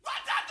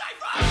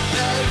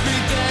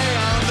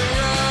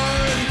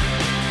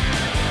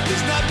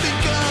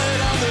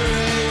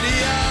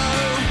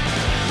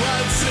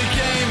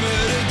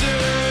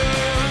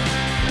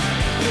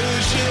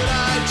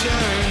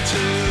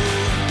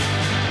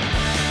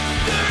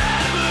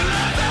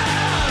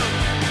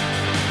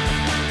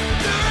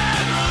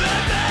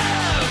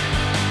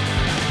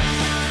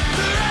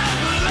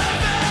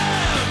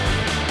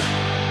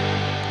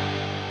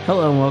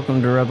Hello and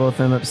welcome to Rebel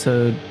FM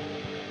episode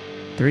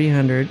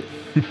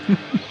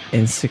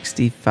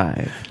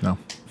 365. No.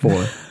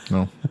 4.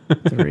 No.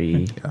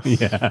 3.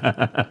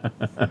 Yeah.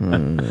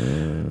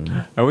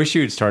 I wish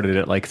you had started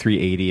at like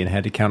 380 and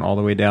had to count all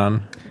the way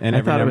down. And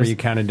every number you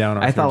counted down.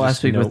 I thought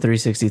last week was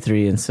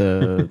 363, and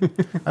so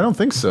I don't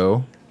think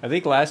so. I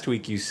think last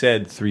week you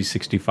said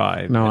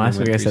 365. no, last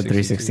week I said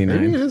 369.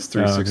 Maybe it is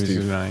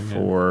 364.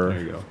 369.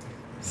 There you go.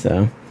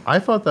 So I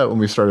thought that when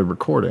we started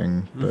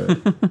recording, but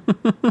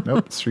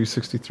nope, it's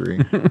 363.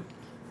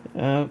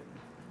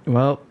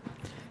 well,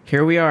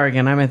 here we are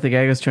again. I'm at the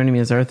Gagos. Joining me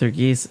is Arthur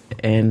Geese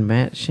and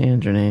Matt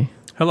Chandronay.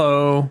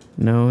 Hello.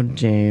 No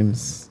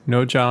James.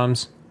 No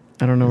Joms.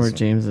 I don't know where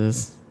James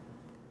is.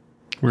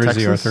 Where is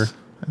he, Texas, Arthur?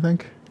 I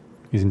think.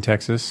 He's in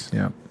Texas.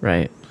 Yeah.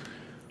 Right.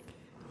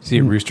 Is he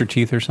at Rooster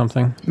Teeth or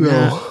something?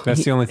 No.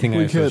 That's the only thing I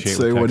We can't associate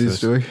say with what he's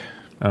Texas. doing.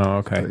 Oh,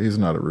 okay. He's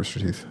not at Rooster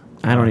Teeth.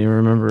 I don't even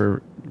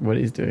remember what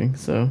he's doing,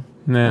 so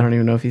Nah. I don't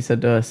even know if he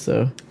said to us,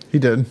 so He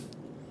did.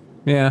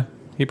 Yeah,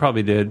 he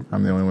probably did.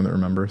 I'm the only one that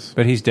remembers.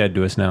 But he's dead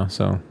to us now,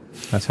 so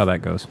that's how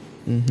that goes.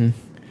 Mm-hmm.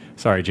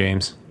 Sorry,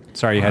 James.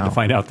 Sorry you had to Wow.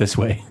 find out this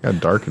way. Got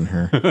dark in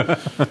here.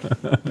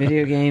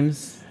 Video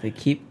games, they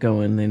keep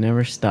going. They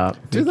never stop.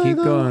 Do they Keep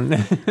though?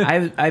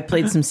 going. I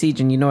played some Siege,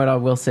 and you know what I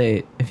will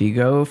say? If you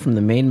go from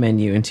the main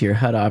menu into your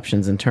HUD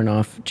options and turn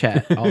off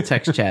chat, all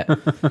text chat,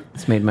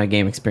 it's made my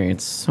game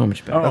experience so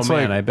much better. Oh, That's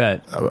man, like- I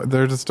bet.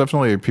 There's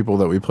definitely people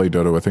that we play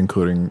Dota with,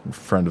 including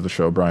friend of the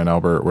show, Brian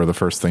Albert, where the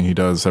first thing he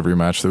does every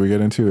match that we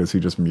get into is he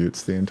just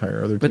mutes the entire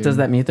other team. But does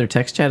that mute their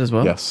text chat as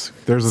well? Yes.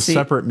 There's a See-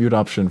 separate mute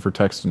option for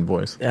text and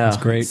voice. That's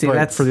great. See, But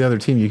that's for the other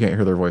team, you can't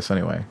hear their voice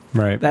anyway.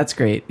 Right. That's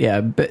great.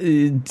 Yeah, but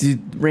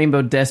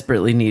Rainbow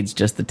desperately needs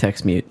just the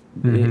text mute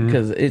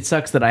because it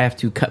sucks that I have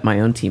to cut my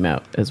own team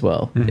out as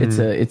well. It's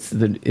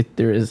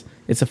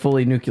a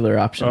fully nucular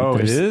option. Oh,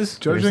 it There's- is?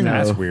 Judging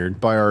That's uh, weird.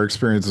 by our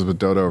experiences with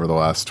Dota over the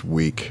last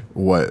week,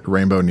 what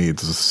Rainbow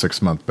needs is a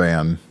 6-month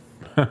ban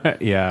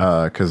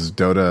Yeah. because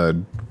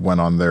Dota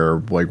went on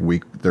their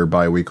their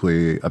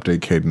bi-weekly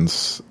update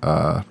cadence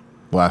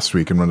last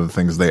week, and one of the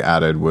things they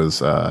added was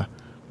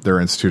they're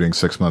instituting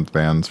 6-month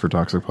bans for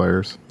toxic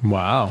players.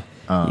 Wow.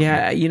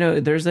 Yeah,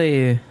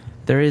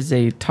 there is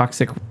a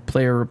toxic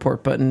player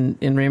report button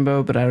in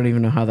Rainbow, but I don't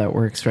even know how that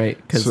works, right?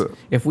 Because So-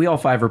 if we all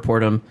 5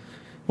 report them,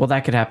 well,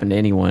 that could happen to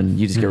anyone.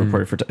 You just get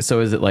reported for.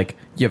 So is it like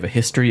you have a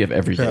history of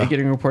every day Yeah.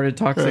 getting reported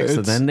toxic? So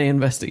it's- then they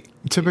investigate.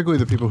 Typically,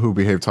 the people who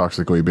behave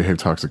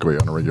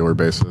toxically on a regular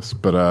basis.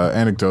 But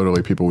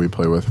anecdotally, people we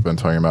play with have been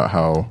talking about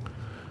how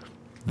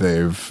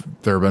there have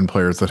been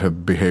players that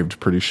have behaved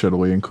pretty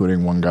shittily,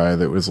 including one guy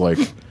that was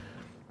like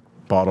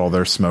bought all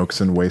their smokes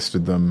and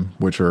wasted them,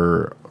 which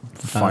are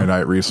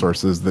finite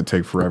resources that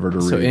take forever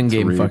to So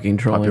in-game fucking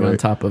trolling on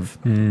top of.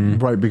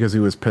 Right, because he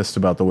was pissed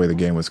about the way the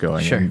game was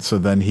going. Sure. And so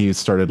then he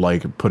started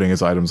like putting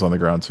his items on the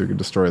ground so he could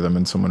destroy them,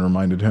 and someone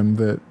reminded him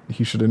that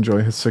he should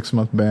enjoy his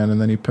 6-month ban, and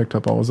then he picked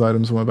up all his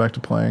items and went back to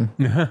playing.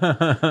 And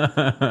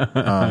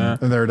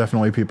there are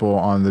definitely people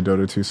on the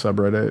Dota 2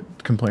 subreddit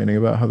complaining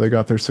about how they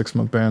got their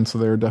 6-month ban, so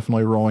they're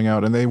definitely rolling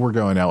out, and they were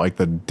going out like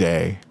the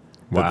day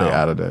that they Wow.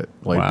 added it,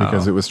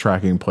 because it was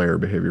tracking player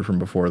behavior from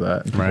before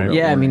that. and people Right. got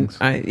Yeah, warnings.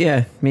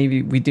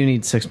 maybe we do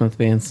need 6-month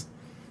bans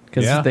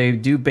because Yeah. they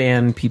do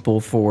ban people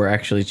for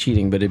actually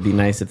cheating, but it'd be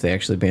nice if they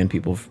actually ban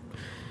people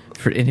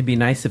for. It'd be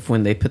nice if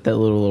when they put that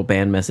little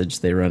ban message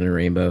they run in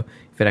Rainbow,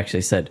 if it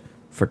actually said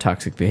for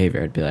toxic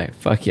behavior, I'd be like,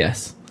 fuck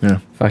yes, Yeah.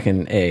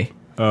 fucking A.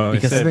 Oh,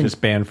 Because instead I of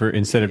just ban for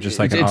instead of just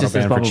like an it auto just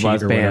says ban for blah, blah, blah,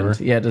 cheat or banned.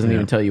 whatever. Yeah, it doesn't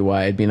even tell you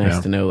why. It'd be nice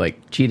Yeah. to know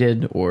like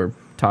cheated or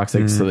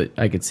toxic so that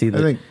I could see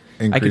that. think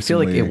I could feel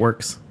like increasingly- it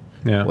works.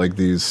 Yeah. Like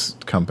these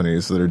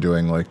companies that are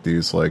doing like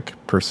these like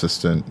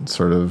persistent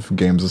sort of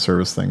games of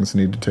service things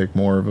need to take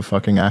more of a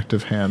fucking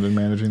active hand in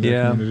managing their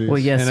Yeah. communities. Well,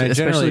 yes, And I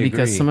especially generally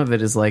because agree. some of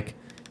it is like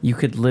you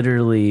could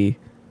literally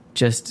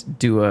just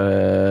do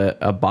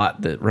a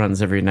bot that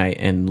runs every night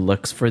and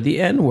looks for the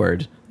N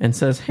word and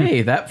says,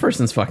 "Hey, that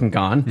person's fucking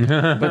gone,"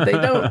 but they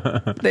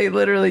don't. They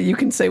literally, you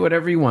can say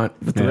whatever you want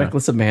with Yeah.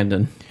 reckless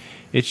abandon.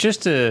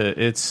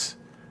 It's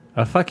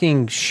a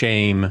fucking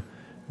shame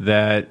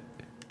that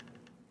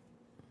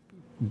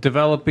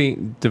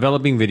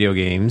developing video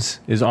games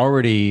is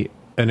already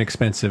an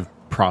expensive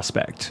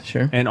prospect.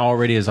 Sure. And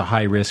already is a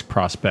high risk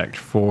prospect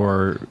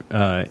for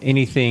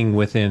anything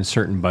within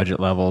certain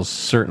budget levels,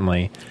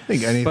 certainly. I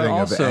think anything But of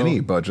also- any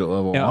budget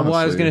level. Yeah, well, I was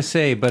honestly. going to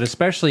say, but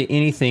especially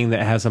anything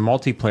that has a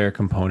multiplayer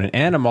component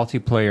and a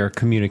multiplayer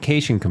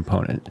communication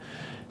component.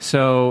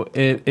 So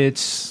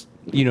it's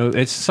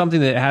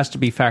something that has to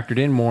be factored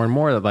in more and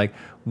more. That like,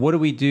 what do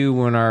we do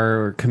when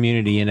our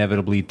community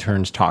inevitably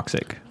turns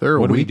toxic?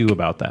 What do we do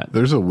about that?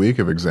 There's a week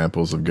of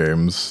examples of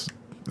games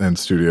and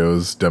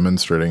studios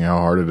demonstrating how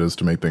hard it is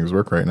to make things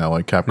work right now.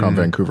 Like Capcom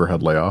Vancouver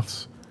had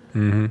layoffs,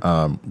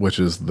 which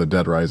is the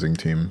Dead Rising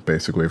team,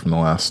 basically from the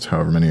last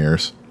however many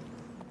years.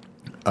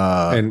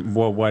 And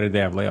why did they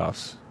have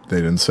layoffs? They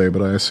didn't say,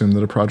 but I assume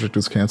that a project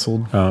was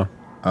canceled. Oh,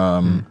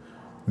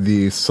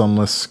 The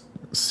Sunless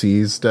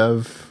Seas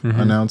dev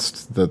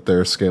announced that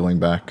they're scaling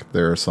back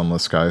their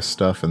Sunless Skies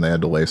stuff, and they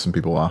had to lay some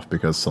people off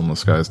because Sunless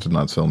Skies did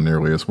not sell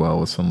nearly as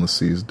well as Sunless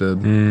Seas did.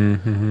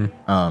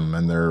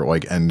 And they're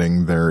like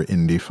ending their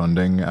indie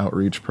funding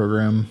outreach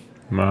program.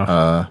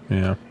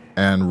 Yeah.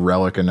 And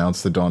Relic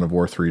announced that Dawn of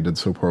War 3 did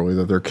so poorly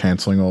that they're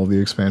canceling all of the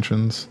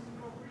expansions.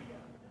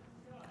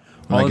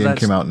 All that game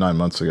came out 9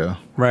 months ago.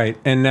 Right.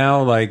 And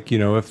now, like,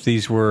 if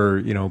these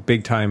were,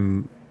 big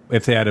time,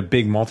 if they had a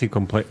big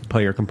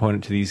multiplayer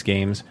component to these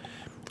games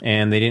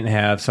and they didn't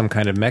have some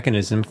kind of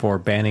mechanism for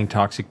banning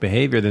toxic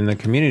behavior, then the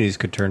communities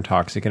could turn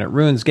toxic and it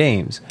ruins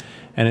games.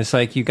 And it's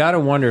like, you got to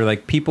wonder,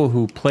 like, people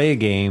who play a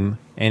game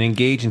and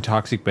engage in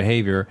toxic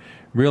behavior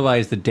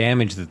realize the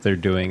damage that they're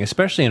doing,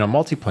 especially in a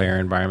multiplayer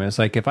environment. It's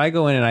like, if I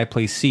go in and I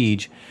play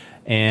Siege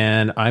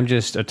and I'm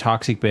just a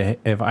toxic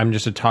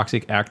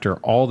actor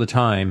all the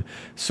time,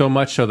 so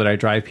much so that I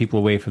drive people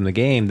away from the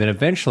game, then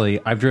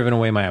eventually I've driven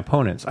away my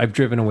opponents. I've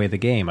driven away the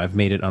game. I've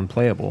made it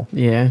unplayable.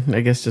 Yeah,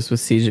 I guess just with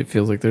Siege, it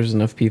feels like there's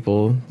enough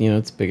people,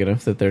 it's big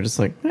enough that they're just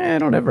like, it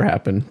don't ever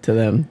happen to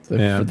them. So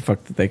for the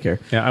fuck that they care.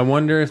 Yeah, I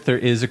wonder if there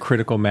is a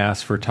critical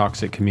mass for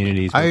toxic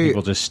communities where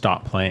people just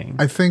stop playing.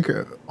 I think,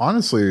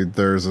 honestly,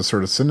 there's a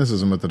sort of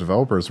cynicism with the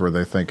developers where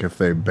they think if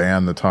they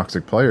ban the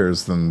toxic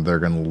players, then they're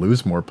going to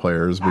lose more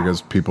players because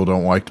people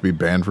don't like to be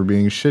banned for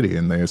being shitty,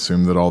 and they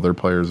assume that all their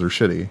players are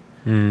shitty.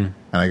 And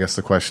I guess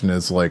the question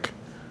is, like,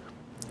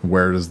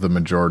 where does the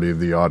majority of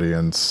the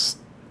audience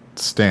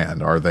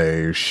stand? Are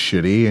they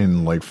shitty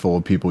and, like, full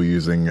of people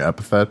using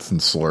epithets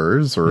and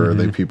slurs, or are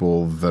they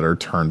people that are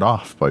turned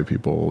off by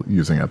people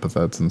using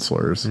epithets and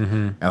slurs?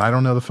 And I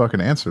don't know the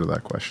fucking answer to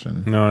that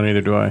question. No,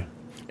 neither do I.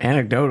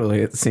 Anecdotally,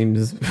 it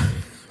seems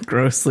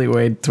grossly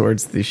weighed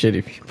towards the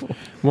shitty people.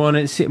 Well,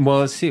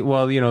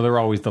 they're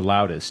always the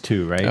loudest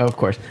too, right? Oh, of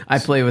course. I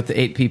play with the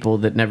 8 people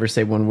that never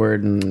say one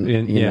word and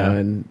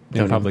and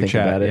don't in public even think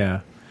chat about it.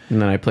 Yeah.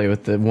 And then I play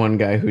with the one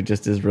guy who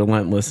just is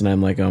relentless, and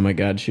I'm like, oh my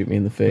god, shoot me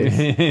in the face.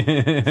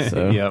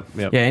 So, Yep.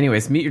 Yeah.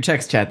 Anyways, meet your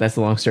text chat. That's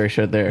the long story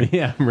short there.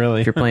 Yeah, really.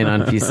 If you're playing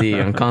on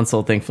PC, on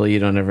console, thankfully you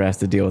don't ever have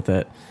to deal with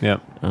that.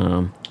 Yep.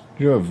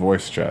 You have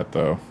voice chat,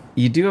 though.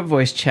 You do have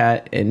voice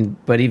chat,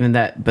 but even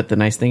that. But the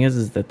nice thing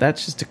is that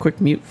that's just a quick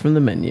mute from the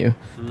menu.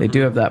 They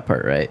do have that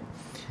part right.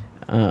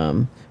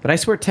 But I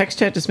swear, text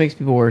chat just makes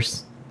people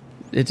worse.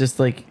 It just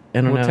like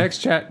I don't know.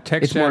 Text chat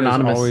It's more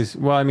anonymous. is always.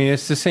 Well, I mean,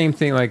 it's the same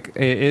thing. Like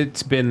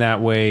it's been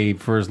that way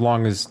for as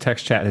long as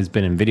text chat has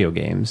been in video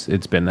games.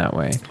 It's been that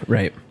way,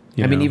 right?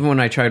 I mean, even when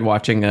I tried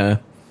watching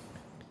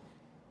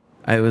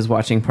I was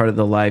watching part of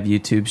the live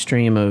YouTube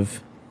stream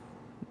of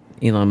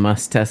Elon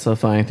Musk Tesla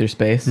flying through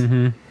space.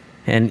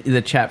 And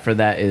the chat for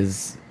that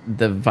is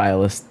the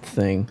vilest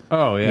thing.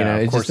 Oh, yeah.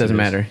 It just doesn't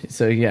matter.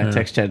 So,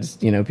 text chat is,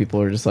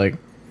 people are just like,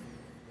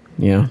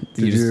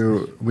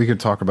 we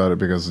could talk about it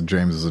because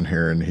James isn't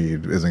here and he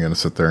isn't going to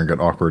sit there and get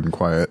awkward and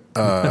quiet.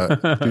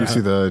 Do you see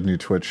the new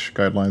Twitch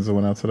guidelines that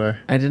went out today?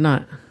 I did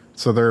not.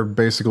 So they're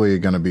basically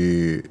going to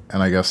be,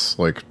 and I guess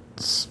like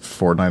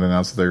Fortnite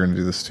announced that they're going to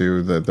do this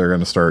too, that they're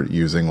going to start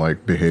using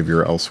like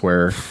behavior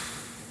elsewhere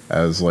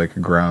as like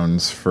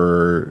grounds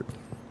for...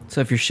 So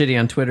if you're shitty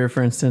on Twitter,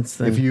 for instance,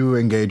 then... If you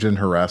engage in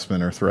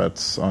harassment or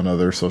threats on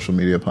other social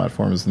media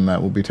platforms, then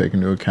that will be taken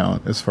into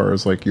account as far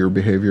as like your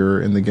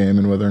behavior in the game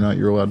and whether or not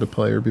you're allowed to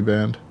play or be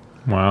banned.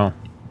 Wow.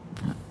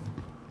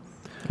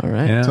 All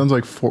right. Yeah. Sounds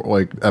like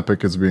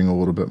Epic is being a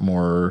little bit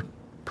more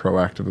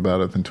proactive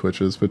about it than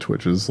Twitch is, but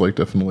Twitch is like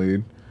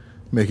definitely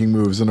making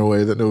moves in a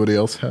way that nobody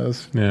else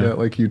has. Yeah,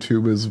 like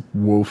YouTube is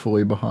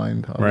woefully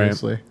behind,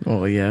 obviously. Right.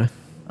 Oh, yeah.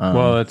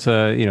 Well, it's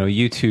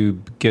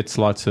YouTube gets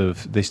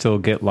they still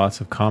get lots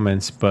of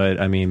comments,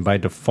 but I mean, by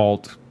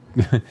default,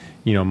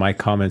 my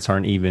comments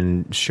aren't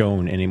even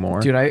shown anymore.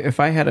 Dude, if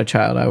I had a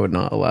child, I would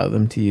not allow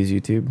them to use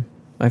YouTube.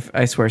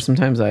 I swear,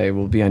 sometimes I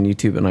will be on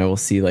YouTube and I will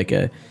see like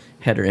a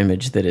header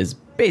image that is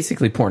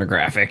basically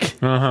pornographic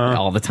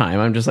all the time.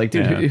 I'm just like,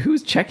 dude,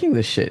 who's checking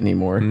this shit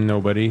anymore?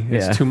 Nobody.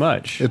 It's too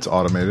much. It's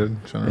automated,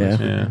 generally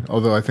speaking.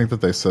 Although I think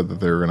that they said that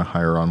they were going to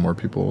hire on more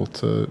people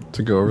to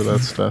go over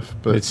that stuff.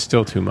 But it's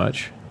still too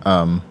much.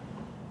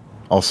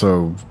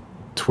 Also,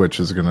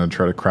 Twitch is going to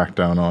try to crack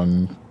down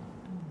on,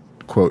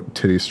 quote,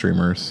 titty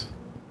streamers,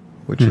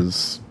 which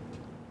is...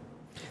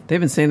 They've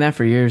been saying that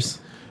for years.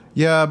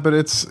 Yeah, but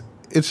it's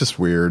just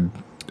weird.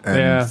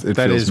 And it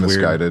feels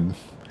misguided weird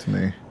to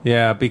me.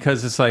 Yeah,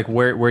 because it's like,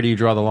 where do you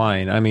draw the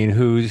line? I mean,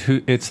 who?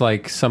 It's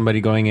like somebody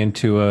going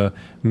into a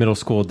middle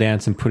school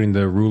dance and putting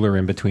the ruler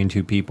in between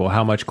two people.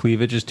 How much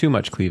cleavage is too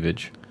much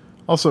cleavage?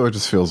 Also, it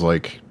just feels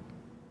like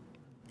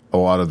a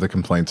lot of the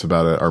complaints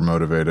about it are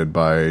motivated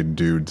by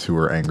dudes who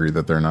are angry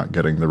that they're not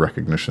getting the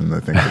recognition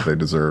they think that they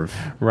deserve.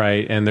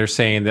 Right, and they're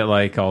saying that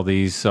like all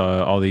these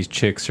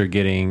chicks are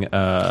getting.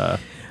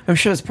 I'm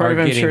sure it's part of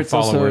it. I'm sure it's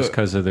followers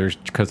because they're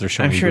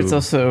showing. I'm sure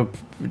boob.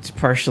 it's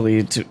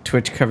partially to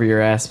Twitch cover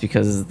your ass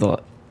because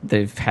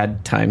they've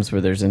had times where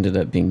there's ended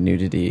up being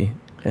nudity.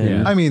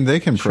 And I mean, they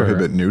can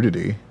prohibit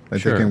nudity.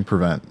 Like they can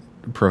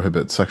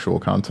prohibit sexual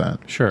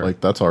content. Sure.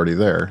 Like that's already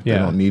there. Yeah. They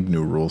don't need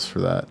new rules for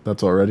that.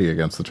 That's already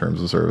against the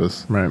terms of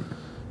service. Right.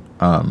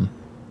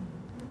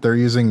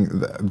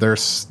 they're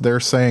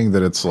saying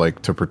that it's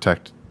like to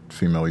protect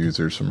female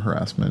users from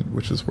harassment,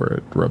 which is where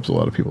it rubs a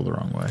lot of people the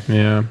wrong way.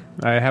 Yeah,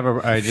 I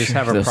just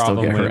have a They'll still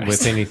problem get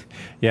with harassed.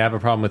 I have a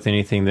problem with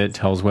anything that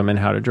tells women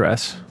how to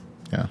dress.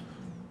 Yeah.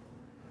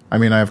 I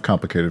mean, I have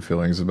complicated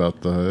feelings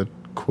about the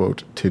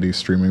quote titty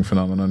streaming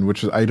phenomenon,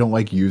 which is, I don't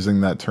like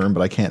using that term,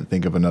 but I can't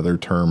think of another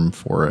term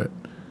for it.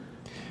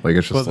 Like,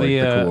 it's just Well, the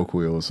the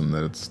colloquialism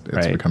that it's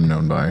right. become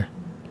known by.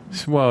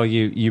 Well,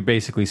 you're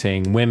basically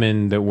saying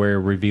women that wear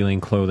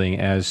revealing clothing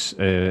as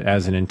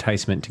an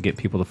enticement to get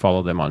people to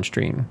follow them on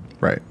stream.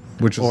 Right.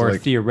 Which is Or like,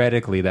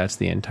 theoretically, that's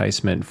the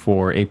enticement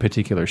for a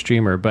particular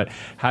streamer. But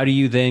how do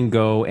you then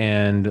go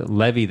and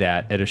levy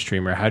that at a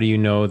streamer? How do you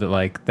know that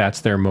like that's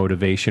their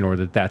motivation or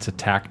that that's a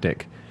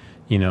tactic?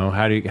 You know,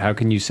 how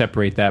can you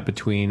separate that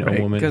between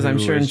a woman? Because I'm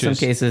who sure in is some just-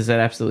 cases that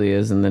absolutely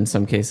is, and then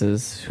some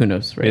cases, who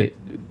knows, right?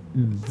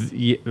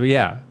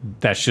 yeah,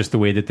 that's just the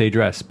way that they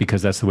dress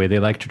because that's the way they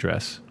like to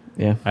dress.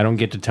 Yeah. I don't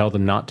get to tell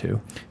them not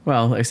to.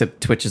 Well,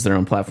 except Twitch is their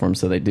own platform,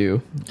 so they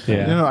do.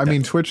 Yeah, you know, I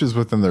mean, Twitch is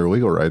within their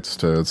legal rights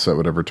to set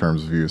whatever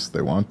terms of use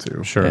they want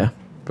to. sure. Yeah.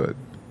 But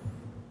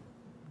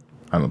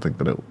I don't think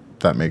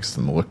that makes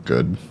them look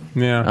good.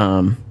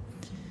 Yeah.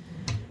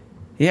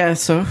 Yeah,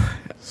 so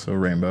So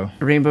Rainbow.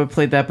 Rainbow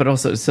played that, but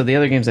also, so the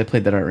other games I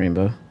played that aren't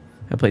Rainbow,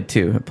 I played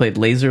two. I played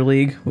Laser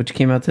League, which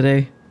came out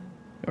today,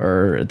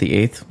 or the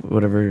 8th,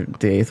 whatever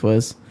the 8th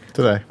was.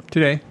 Today.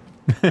 Today.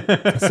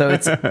 So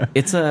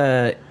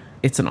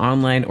it's an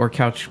online or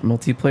couch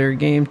multiplayer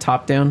game,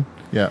 top down,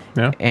 Yeah.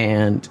 Yeah.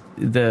 and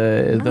I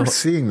remember the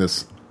seeing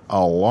this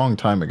a long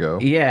time ago.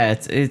 yeah,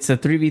 it's a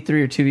 3v3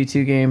 or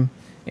 2v2 game,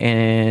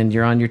 and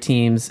you're on your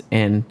teams,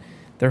 and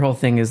their whole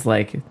thing is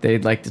like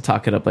they'd like to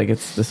talk it up like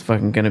it's this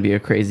fucking gonna be a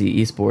crazy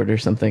esport or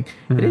something.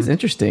 It is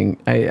interesting.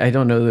 I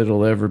don't know that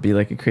it'll ever be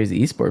like a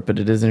crazy esport, but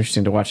it is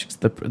interesting to watch.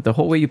 The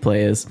whole way you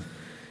play is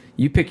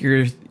you pick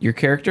your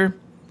character.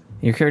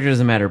 Your character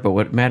doesn't matter, but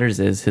what matters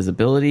is his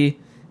ability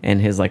and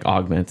his like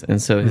augment.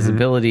 And so his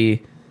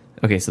ability.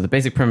 Okay, so the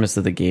basic premise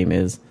of the game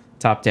is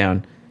top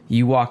down.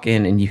 You walk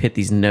in and you hit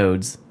these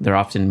nodes. They're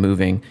often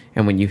moving,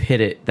 and when you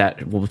hit it,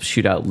 that will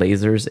shoot out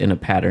lasers in a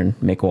pattern,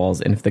 make walls.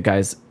 And if the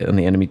guys on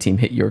the enemy team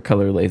hit your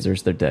color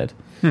lasers, they're dead.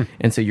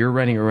 And so you're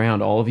running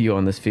around, all of you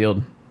on this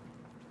field,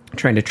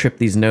 trying to trip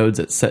these nodes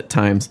at set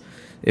times.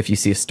 If you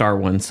see a star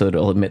one, so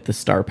it'll emit the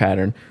star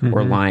pattern,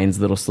 or lines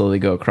that'll slowly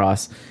go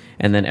across.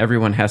 And then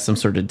everyone has some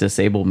sort of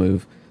disable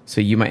move. So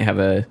you might have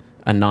a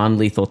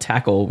non-lethal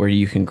tackle where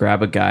you can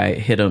grab a guy,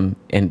 hit him,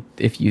 and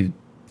if you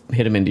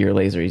hit him into your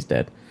laser, he's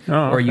dead.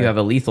 Oh, Or you okay. have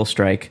a lethal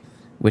strike,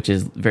 which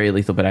is very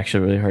lethal, but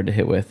actually really hard to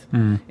hit with.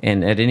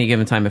 And at any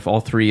given time, if all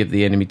three of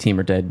the enemy team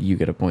are dead, you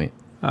get a point.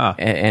 Ah.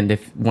 And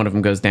if one of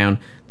them goes down,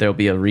 there'll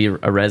be a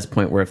res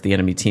point where if the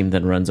enemy team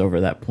then runs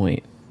over that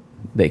point,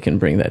 they can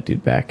bring that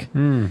dude back.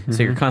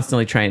 So you're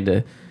constantly trying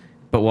to...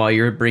 But while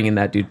you're bringing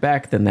that dude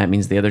back, then that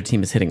means the other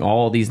team is hitting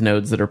all these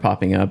nodes that are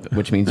popping up,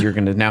 which means you're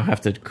going to now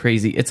have to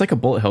crazy... It's like a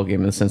bullet hell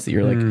game in the sense that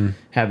you're like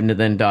having to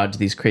then dodge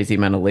these crazy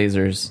amount of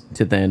lasers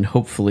to then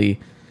hopefully...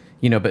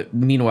 But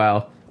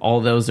meanwhile,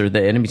 all those are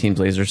the enemy team's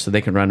lasers, so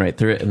they can run right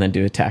through it and then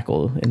do a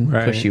tackle and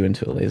Right. push you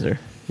into a laser.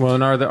 Well,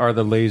 and are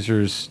the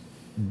lasers?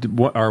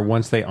 What are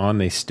once they on,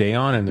 they stay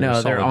on, and No,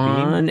 a they're solid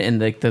beam? on,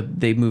 and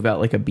they move out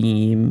like a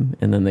beam,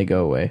 and then they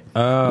go away.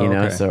 Oh,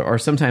 okay. So or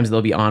sometimes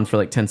they'll be on for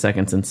like 10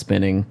 seconds and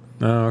spinning.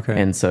 Oh,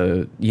 okay. And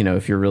so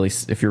if you're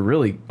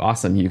really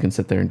awesome, you can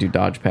sit there and do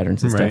dodge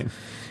patterns and Right. stuff.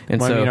 And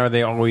Well, so I mean, are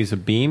they always a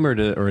beam, or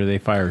do they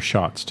fire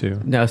shots too?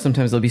 no,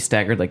 sometimes they'll be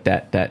staggered like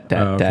that,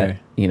 Oh, okay.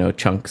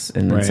 chunks,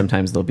 and then Right.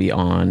 sometimes they'll be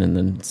on, and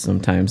then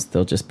sometimes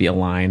they'll just be a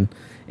line.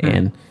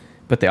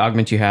 But the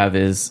augment you have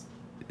is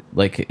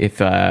like if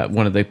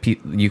one of the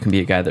you can be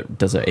a guy that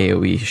does an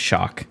AOE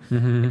shock,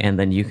 and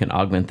then you can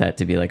augment that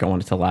to be like I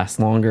want it to last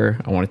longer,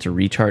 I want it to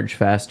recharge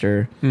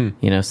faster, so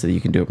that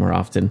you can do it more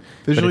often.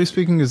 Visually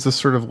speaking, is this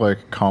sort of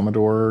like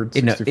Commodore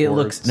 64 It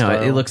looks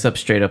style? it looks up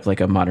straight up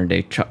like a modern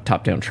day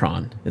top down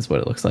Tron is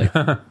what it looks like.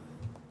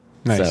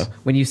 Nice. So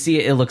when you see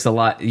it, it looks a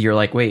lot. You're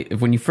like, wait.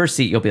 When you first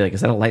see it, you'll be like,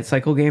 is that a light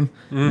cycle game?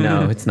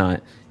 No, it's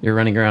not. You're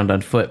running around on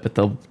foot, but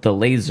the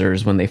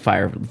lasers when they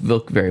fire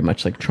look very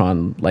much like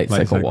Tron light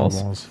cycle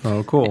walls.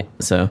 Oh, cool.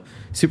 So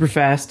super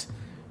fast,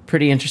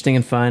 pretty interesting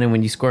and fun. And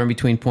when you score in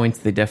between points,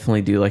 they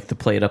definitely do like to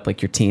play it up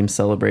like your team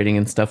celebrating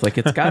and stuff. Like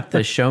it's got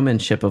the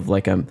showmanship of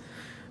like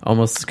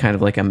almost kind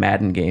of like a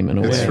Madden game in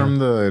a It's way. from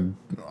the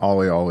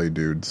Ollie Ollie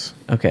dudes.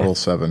 Okay. Level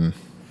 7.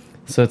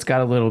 So it's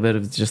got a little bit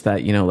of just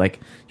that, like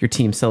your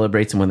team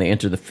celebrates, and when they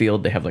enter the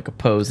field, they have like a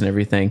pose and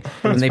everything.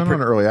 And It's they been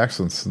on early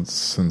access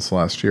since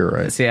last year,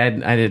 right? see, I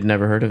had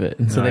never heard of it,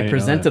 and so No, I they didn't know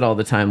present that. it all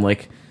the time.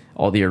 Like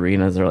all the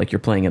arenas are like you're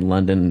playing in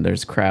London, and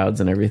there's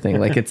crowds and everything.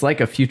 Like it's like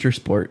a future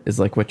sport is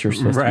like what you're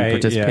supposed to be Right,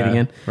 participating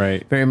yeah, in.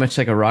 right. Very much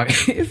like a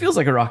rocket. It feels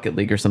like a Rocket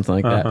League or something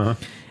like that.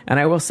 And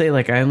I will say,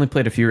 like I only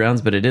played a few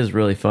rounds, but it is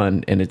really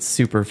fun and it's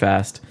super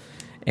fast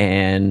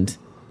and.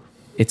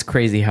 It's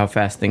crazy how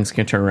fast things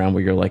can turn around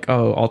where you're like,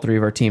 oh, all three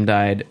of our team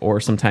died. Or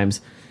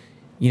sometimes,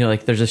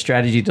 like there's a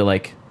strategy to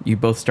like you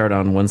both start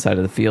on one side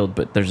of the field,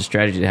 but there's a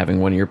strategy to having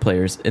one of your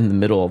players in the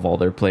middle of all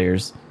their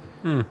players,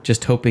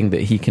 just hoping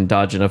that he can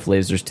dodge enough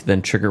lasers to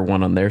then trigger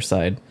one on their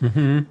side,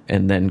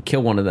 and then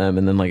kill one of them.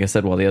 And then, like I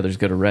said, while the others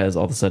go to res,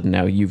 all of a sudden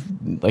now you've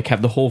like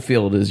have the whole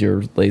field as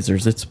your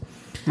lasers. It's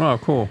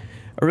cool.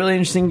 a really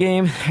interesting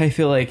game. I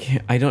feel like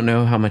I don't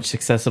know how much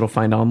success it'll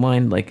find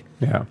online. Like,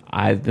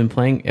 I've been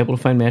able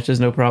to find matches,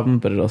 no problem,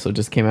 but it also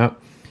just came out.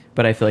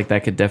 But I feel like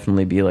that could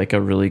definitely be like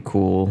a really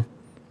cool,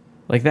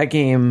 like that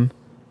game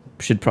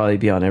should probably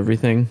be on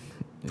everything.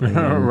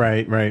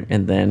 Right.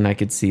 And then I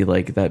could see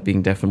like that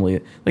being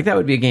definitely like that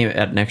would be a game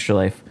at an Extra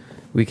Life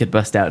we could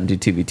bust out and do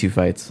 2v2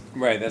 fights.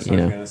 Right, that's what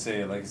I was going to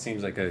say. Like, it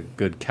seems like a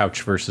good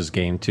couch versus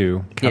game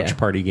too. Couch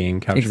party game,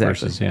 couch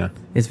versus,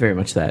 It's very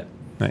much that.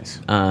 Nice.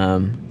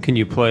 Can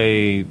you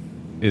play,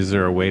 is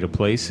there a way to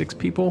play 6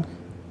 people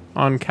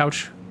on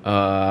couch?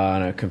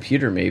 On a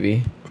computer,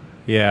 maybe.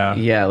 Yeah.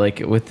 Yeah, like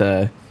with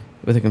a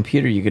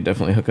computer, you could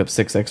definitely hook up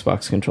 6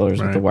 Xbox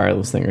controllers with the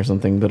wireless thing or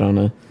something, but on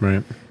a...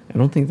 Right. I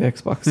don't think the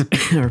Xbox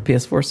or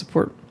PS4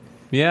 support.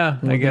 Yeah,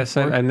 I guess.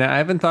 I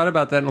haven't thought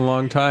about that in a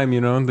long time,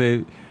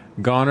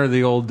 Gone are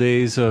the old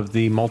days of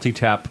the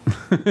multi-tap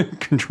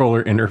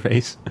controller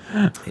interface.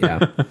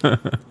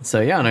 Yeah. So,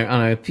 yeah, on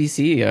a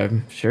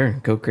PC, sure,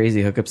 go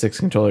crazy, hook up 6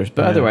 controllers.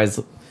 But otherwise,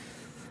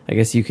 I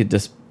guess you could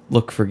just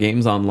look for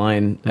games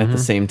online at the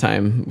same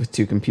time with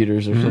 2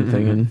 computers or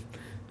something and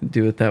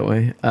do it that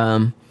way.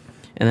 And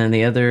then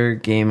the other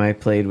game I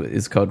played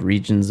is called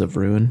Regions of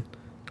Ruin.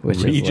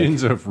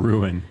 Regions of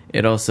Ruin.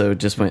 It also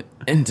just went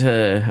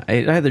into...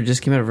 It either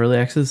just came out of early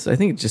access. I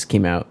think it just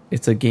came out.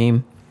 It's a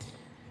game...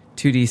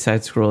 2D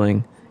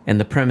side-scrolling, and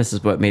the premise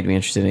is what made me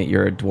interested in it.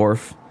 You're a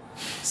dwarf.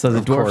 So the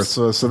dwarfs...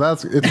 Course. So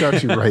that's... It's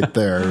got you right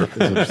there.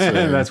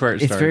 That's where it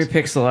starts. It's very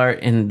pixel art,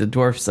 and the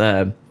dwarfs...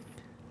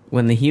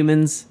 when the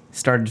humans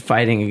started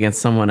fighting against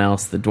someone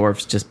else, the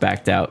dwarfs just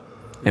backed out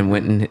and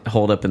went and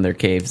holed up in their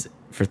caves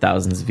for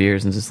thousands of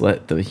years and just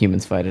let the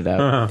humans fight it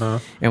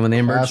out. And when they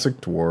emerged...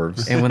 Classic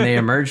dwarves. And when they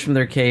emerged from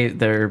their cave,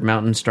 their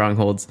mountain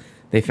strongholds...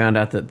 They found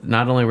out that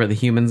not only were the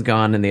humans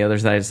gone and the other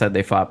side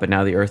they fought, but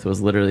now the earth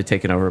was literally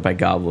taken over by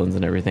goblins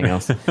and everything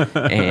else.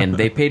 And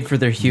they paid for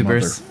their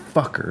hubris.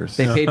 Motherfuckers.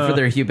 They paid for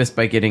their hubris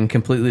by getting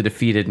completely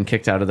defeated and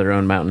kicked out of their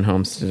own mountain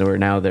homes to where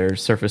now they're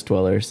surface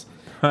dwellers.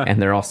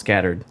 And they're all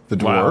scattered. The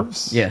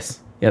dwarves? Yes.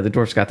 Yeah, the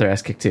dwarves got their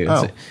ass kicked too.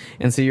 Oh.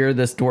 And so you're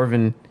this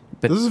dwarven...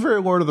 But, this is very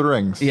Lord of the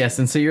Rings. Yes,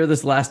 and so you're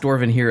this last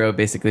dwarven hero,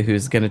 basically,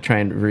 who's going to try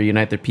and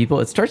reunite their people.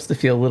 It starts to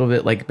feel a little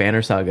bit like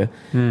Banner Saga,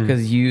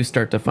 because you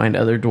start to find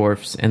other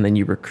dwarfs, and then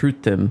you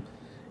recruit them,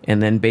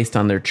 and then based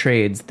on their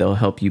trades, they'll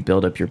help you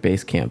build up your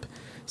base camp.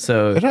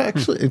 So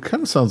it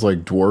kind of sounds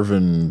like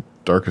Dwarven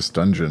Darkest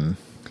Dungeon.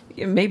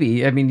 Yeah,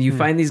 maybe. I mean, you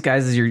find these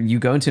guys as you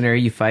go into an area,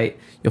 you fight,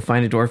 you'll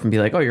find a dwarf and be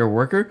like, oh, you're a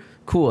worker?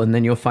 Cool. And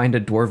then you'll find a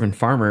dwarven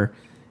farmer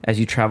as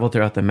you travel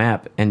throughout the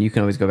map, and you can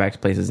always go back to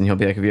places, and he'll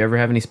be like, if you ever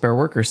have any spare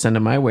workers, send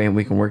them my way, and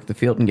we can work the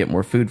field and get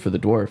more food for the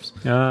dwarfs.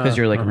 Because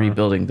you're, like,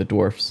 rebuilding the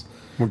dwarfs.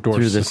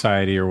 Dwarf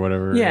society or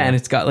whatever. Yeah, and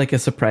it's got, like, a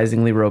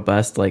surprisingly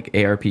robust, like,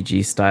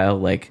 ARPG style,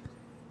 like,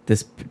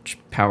 this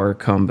power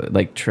combo,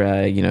 like,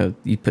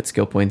 you put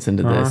skill points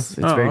into this.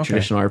 It's very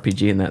traditional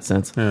RPG in that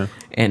sense. Yeah.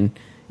 And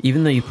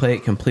even though you play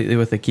it completely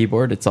with a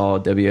keyboard, it's all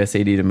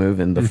WSAD to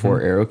move, and the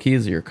 4 arrow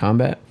keys are your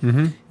combat.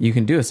 You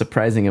can do a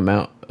surprising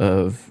amount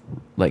of,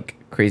 like,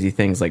 crazy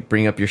things, like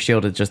bring up your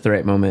shield at just the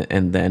right moment,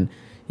 and then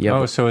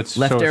so it's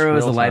left arrow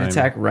is a light time.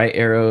 attack, right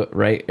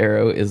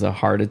arrow is a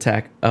hard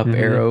attack, up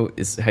arrow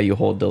is how you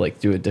hold to like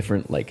do a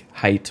different like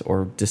height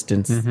or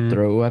distance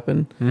throw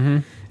weapon,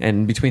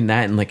 and between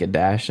that and like a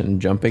dash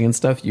and jumping and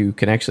stuff, you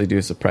can actually do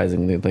a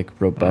surprisingly like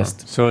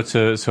robust. So it's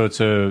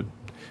a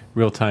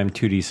real-time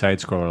 2D side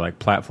scroller, like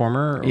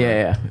platformer.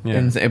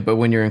 Yeah. But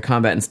when you're in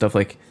combat and stuff,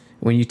 like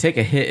when you take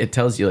a hit, it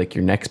tells you like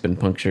your neck's been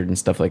punctured and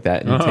stuff like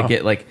that, and to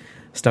get like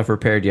stuff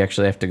repaired, you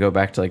actually have to go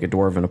back to like a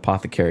dwarven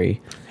apothecary.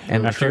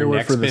 And the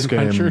trailer for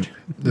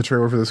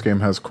this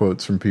game has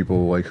quotes from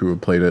people like who have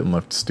played it and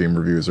left Steam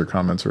reviews or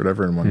comments or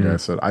whatever. And one guy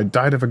said, "I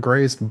died of a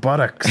grazed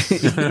buttocks."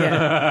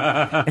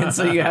 Yeah. And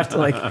so you have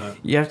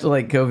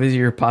to go visit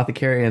your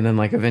apothecary, and then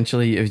like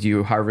eventually, if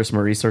you harvest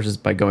more resources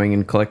by going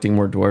and collecting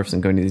more dwarfs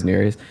and going to these new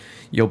areas,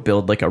 you'll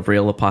build like a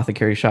real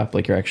apothecary shop.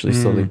 Like you're actually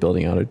slowly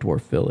building out a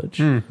dwarf village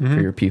for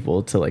your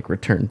people to like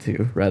return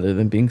to, rather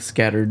than being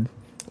scattered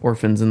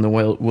orphans in the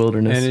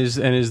wilderness.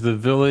 And is the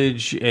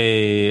village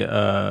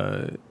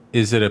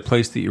is it a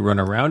place that you run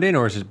around in,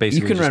 or is it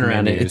basically you can just run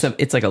around menus?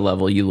 It's like a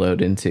level you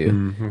load into,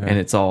 and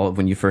it's all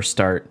when you first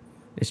start.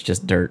 It's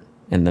just dirt,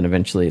 and then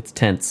eventually it's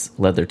tents,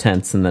 leather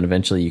tents, and then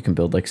eventually you can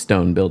build like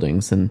stone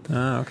buildings, and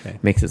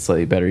makes it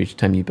slightly better each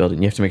time you build it.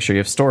 And you have to make sure you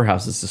have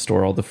storehouses to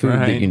store all the food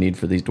that you need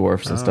for these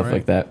dwarfs and stuff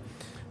like that.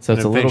 So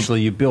it's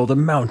eventually you build a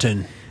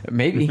mountain.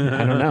 Maybe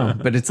I don't know,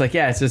 but it's like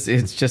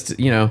it's just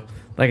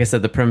like I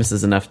said, the premise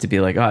is enough to be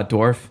like,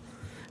 dwarf.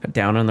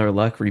 down on their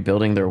luck,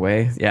 rebuilding their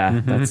way.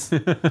 Yeah, that's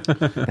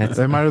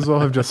They might as well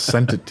have just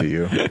sent it to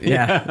you.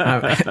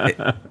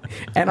 yeah.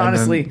 And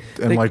honestly,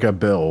 and like a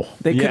bill.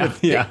 they could Yeah, have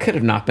yeah. they could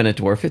have not been a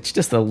dwarf. It's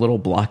just a little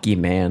blocky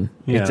man.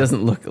 Yeah. It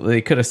doesn't look.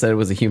 They could have said it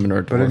was a human or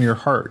a dwarf. But in your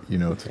heart, you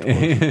know it's a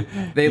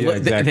dwarf. They, Yeah, look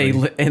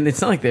exactly. and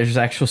it's not like there's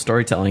actual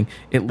storytelling.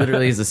 It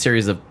literally is a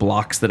series of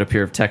blocks that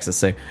appear of text that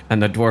say,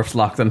 and the dwarfs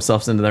lock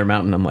themselves into their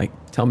mountain. I'm like,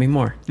 tell me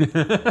more.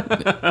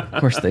 Of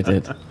course they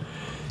did.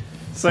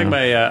 It's like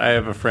I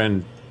have a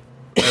friend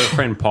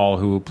Paul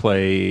who will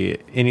play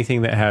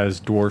anything that has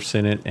dwarfs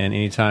in it, and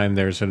anytime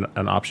there's an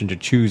option to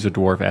choose a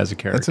dwarf as a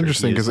character. That's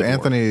interesting he is because the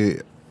dwarf.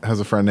 Anthony has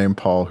a friend named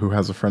Paul who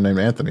has a friend named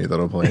Anthony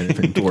that'll play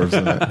anything dwarves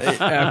in it.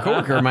 A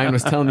coworker of mine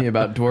was telling me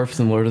about dwarfs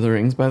in Lord of the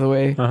Rings, by the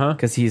way,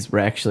 because he's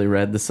actually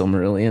read the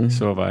Silmarillion.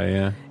 So have I,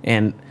 yeah.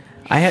 And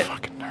I had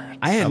nerds.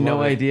 I had no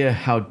love it. idea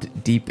how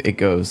deep it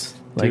goes.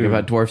 Like Dude.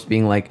 about dwarfs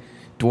being like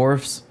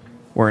dwarfs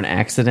were an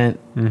accident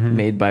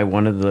made by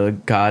one of the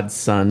god's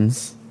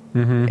sons,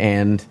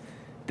 and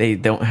they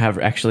don't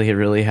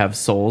really have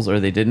souls, or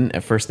they didn't.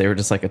 At first, they were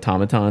just like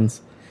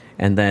automatons,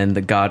 and then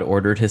the god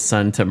ordered his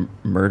son to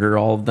murder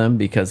all of them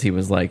because he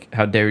was like,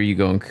 "How dare you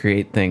go and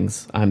create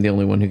things? I'm the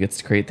only one who gets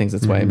to create things.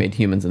 That's why I made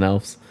humans and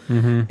elves."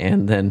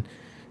 And then,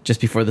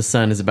 just before the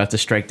son is about to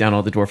strike down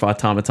all the dwarf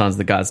automatons,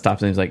 the god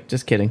stops and he's like,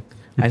 "Just kidding.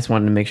 I just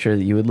wanted to make sure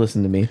that you would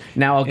listen to me.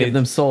 Now I'll give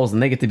them souls,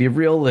 and they get to be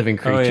real living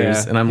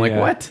creatures." yeah, And I'm like, yeah.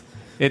 "What?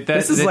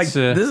 This This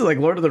is like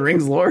Lord of the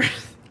Rings lore."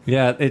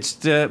 Yeah, it's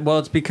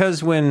it's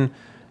because when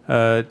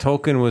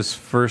Tolkien was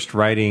first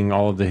writing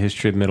all of the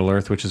history of Middle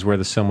Earth, which is where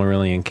the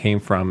Silmarillion came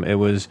from, it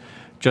was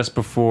just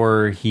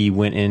before he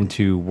went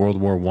into World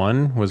War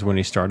I was when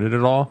he started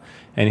it all,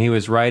 and he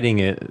was writing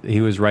it.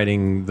 He was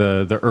writing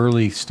the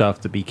early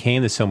stuff that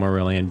became the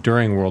Silmarillion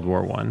during World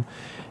War I,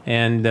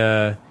 and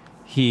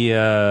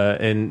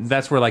and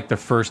that's where like the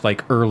first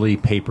like early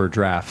paper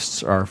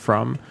drafts are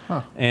from,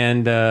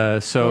 and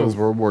That so was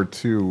World War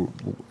II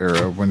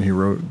era when he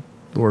wrote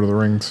Lord of the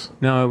Rings.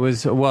 No, it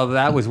was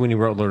that was when he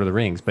wrote Lord of the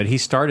Rings, but he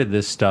started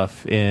this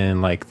stuff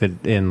in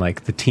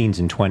the teens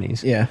and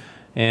 20s. Yeah.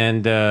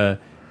 And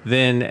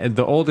then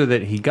the older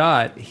that he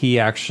got, he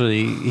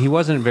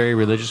wasn't very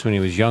religious when he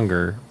was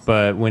younger,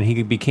 but when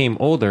he became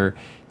older,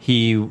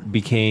 he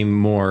became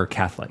more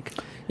Catholic.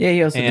 Yeah,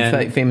 he also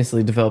And-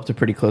 famously developed a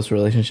pretty close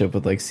relationship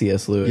with like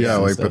C.S. Lewis. Yeah,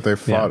 and like, stuff. but they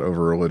fought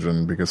over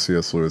religion because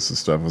C.S. Lewis's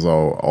stuff was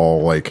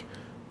all like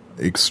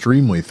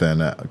extremely thin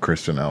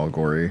Christian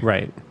allegory.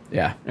 Right.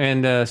 Yeah.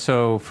 And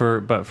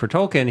for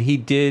Tolkien, he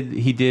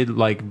did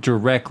like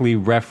directly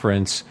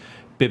reference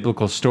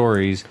biblical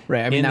stories.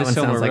 Right. I mean, in that the one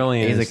sounds like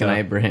Silmarillion Isaac and stuff.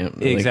 Abraham.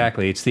 Like,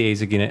 Exactly, it's the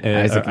Isaac and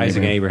Isaac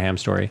and Abraham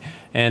story,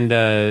 and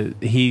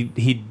he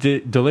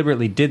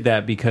deliberately did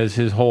that because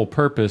his whole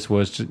purpose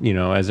was to,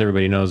 as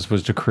everybody knows,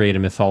 was to create a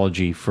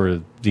mythology for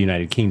the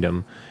United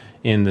Kingdom,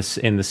 in the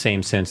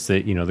same sense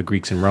that the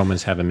Greeks and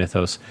Romans have a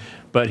mythos,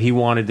 but he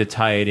wanted to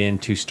tie it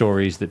into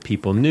stories that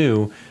people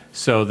knew,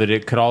 so that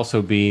it could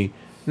also be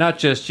not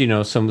just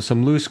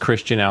some loose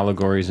Christian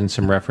allegories and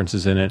some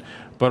references in it,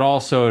 but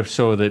also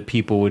so that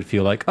people would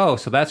feel like, oh,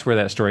 so that's where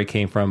that story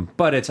came from,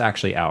 but it's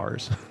actually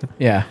ours.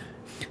 Yeah.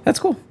 That's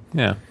cool.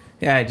 Yeah.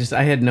 Yeah,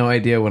 I had no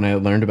idea when I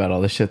learned about all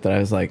this shit that I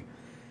was like,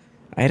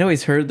 I had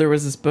always heard there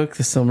was this book,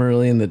 The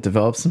Silmarillion, that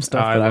developed some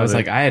stuff, I but I love was it.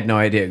 like, I had no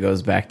idea it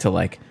goes back to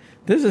like,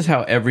 this is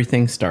how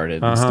everything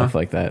started and stuff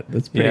like that.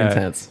 That's pretty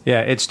intense.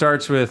 Yeah, it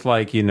starts with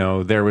like,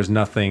 there was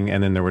nothing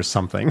and then there was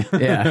something.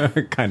 Yeah.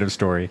 kind of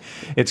story.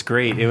 It's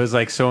great. It was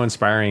like so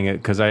inspiring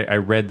because I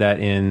read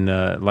that in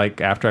like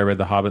after I read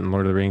The Hobbit and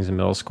Lord of the Rings in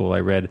middle school,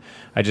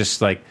 I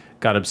just like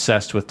got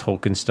obsessed with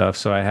Tolkien stuff.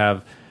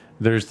 So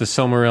there's the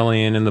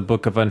Silmarillion and the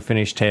Book of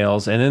Unfinished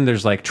Tales, and then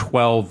there's like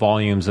 12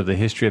 volumes of the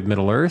history of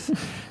Middle Earth,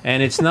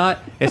 and it's not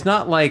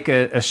like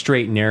a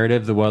straight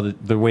narrative the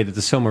way that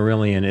the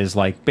Silmarillion is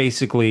like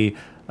basically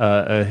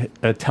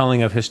a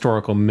telling of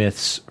historical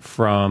myths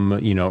from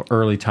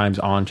early times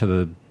on to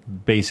the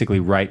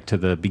basically right to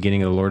the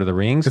beginning of the Lord of the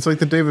Rings. It's like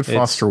the David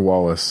Foster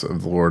Wallace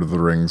of the Lord of the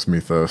Rings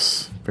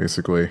mythos,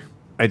 basically.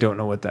 I don't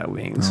know what that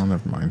means Oh,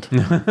 never mind.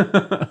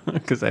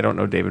 because I don't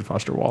know David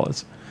Foster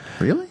Wallace.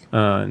 Really?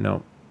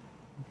 No.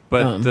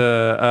 But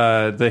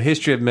the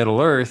history of Middle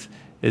Earth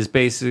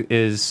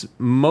is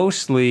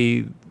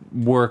mostly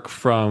work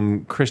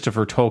from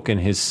Christopher Tolkien,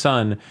 his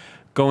son,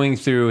 going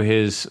through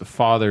his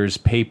father's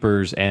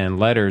papers and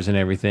letters and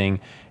everything,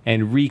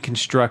 and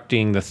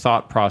reconstructing the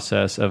thought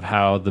process of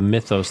how the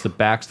mythos that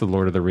backs the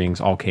Lord of the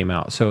Rings all came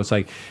out. So it's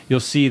like you'll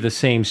see the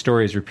same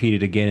stories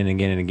repeated again and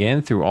again and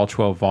again through all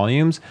 12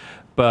 volumes,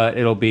 but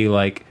it'll be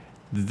like,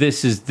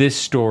 this is this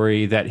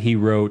story that he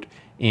wrote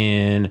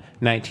in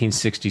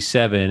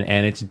 1967,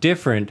 and it's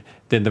different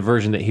than the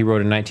version that he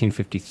wrote in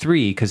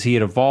 1953 because he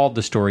had evolved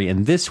the story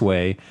in this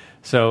way.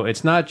 So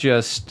it's not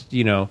just,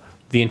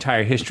 the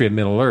entire history of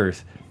Middle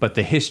Earth, but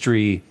the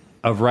history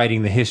of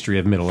writing the history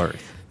of Middle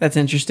Earth. That's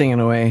interesting in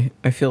a way.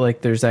 I feel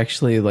like there's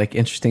actually like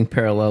interesting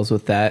parallels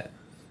with that.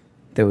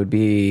 It would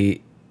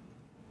be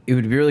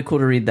really cool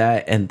to read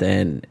that, and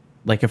then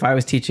like if I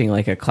was teaching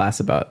like a class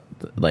about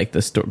like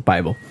the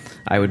Bible.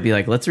 I would be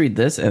like, let's read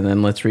this, and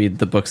then let's read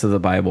the books of the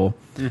Bible,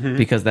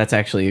 because that's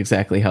actually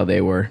exactly how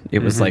they were. It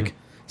was like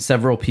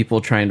several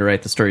people trying to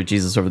write the story of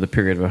Jesus over the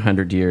period of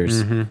 100 years,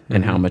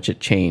 and how much it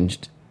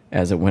changed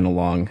as it went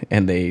along,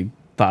 and they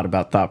thought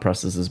about thought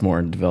processes more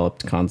and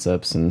developed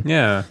concepts, and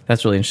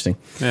that's really interesting.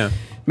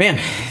 Man,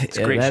 it's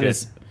great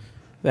shit.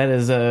 That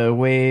is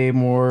way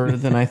more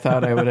than I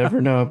thought I would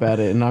ever know about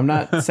it, and I'm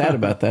not sad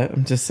about that.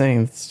 I'm just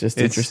saying it's just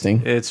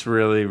interesting. It's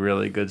really,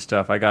 really good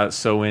stuff. I got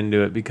so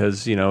into it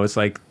because, you know, it's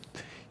like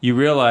you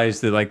realize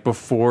that, like,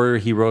 before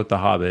he wrote The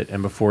Hobbit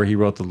and before he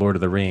wrote The Lord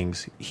of the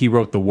Rings, he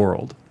wrote the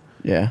world.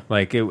 Yeah,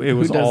 like it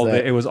was all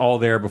it was all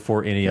there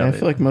before any of it. I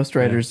feel like most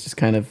writers just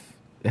kind of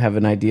have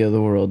an idea of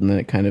the world, and then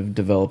it kind of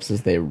develops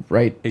as they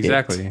write.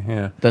 Exactly.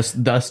 Yeah.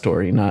 The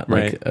story, not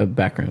like a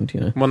background.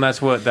 You know. Well,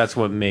 that's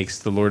what makes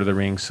the Lord of the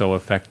Rings so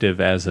effective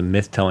as a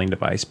myth telling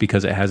device,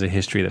 because it has a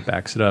history that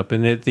backs it up.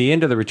 And at the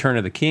end of the Return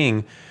of the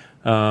King,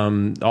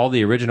 all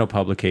the original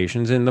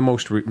publications and the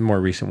more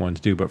recent ones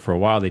do, but for a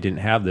while they didn't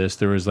have this.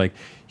 There was like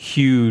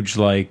huge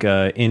like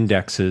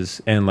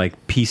indexes and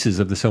like pieces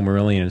of the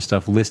Silmarillion and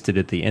stuff listed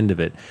at the end of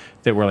it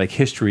that were like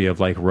history of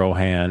like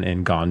Rohan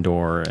and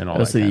Gondor and all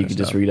that. So you could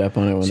just read up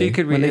on it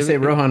when they say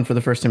Rohan for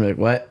the first time. You're like,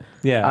 what?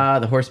 Yeah.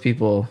 The horse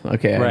people.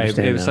 Okay, I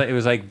understand it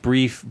was like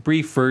brief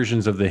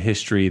versions of the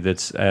history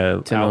that's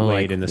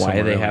outlaid in the Silmarillion.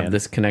 Why they have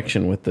this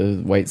connection with the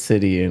White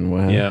City, and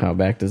how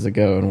back does it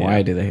go, and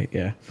why do they?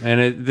 Yeah.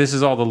 And this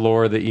is all the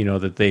lore that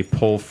that they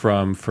pull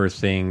from for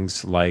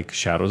things like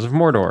Shadows of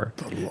Mordor,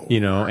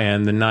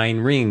 and the 9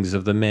 rings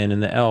of the men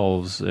and the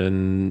elves,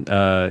 and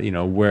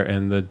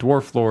and the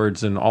dwarf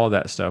lords and all of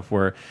that stuff.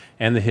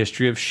 And the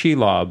history of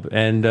Shelob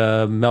and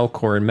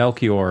Melkor and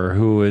Melchior,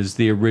 who is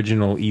the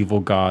original evil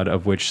god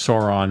of which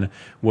Sauron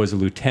was a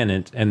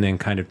lieutenant and then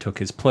kind of took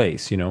his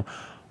place.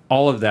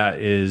 All of that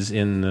is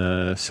in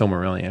the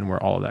Silmarillion,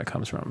 where all of that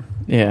comes from.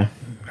 Yeah,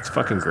 it's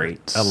fucking great.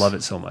 I love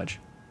it so much.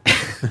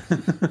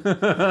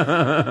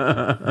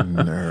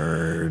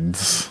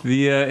 Nerds.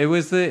 It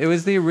was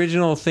the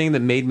original thing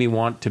that made me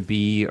want to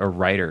be a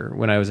writer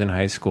when I was in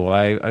high school.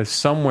 I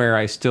somewhere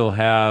I still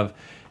have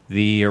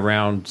the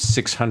around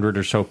 600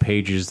 or so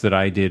pages that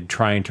I did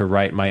trying to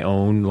write my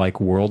own like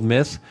world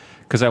myth,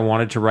 because I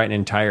wanted to write an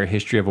entire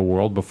history of a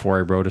world before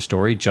I wrote a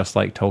story, just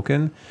like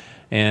Tolkien.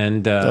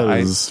 And that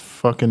is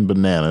fucking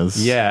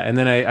bananas. Yeah, and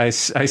then I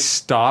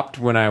stopped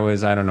when I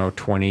was, I don't know,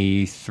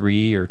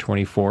 23 or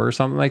 24 or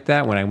something like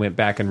that, when I went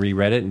back and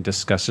reread it and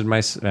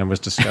was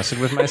disgusted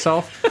with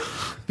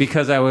myself,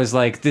 because I was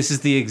like, this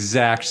is the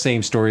exact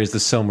same story as the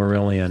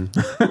Silmarillion.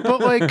 But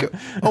like,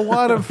 a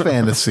lot of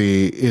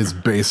fantasy is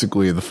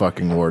basically the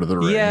fucking Lord of the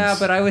Rings. Yeah,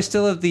 but I was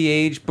still at the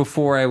age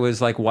before I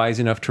was like wise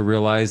enough to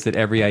realize that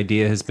every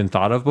idea has been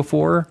thought of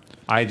before.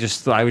 I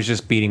was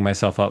just beating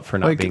myself up for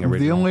not being original.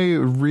 The only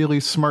really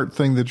smart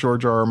thing that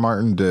George R. R.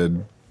 Martin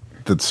did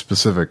that's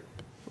specific,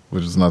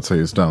 which is not to say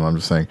he's dumb, I'm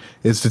just saying,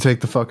 is to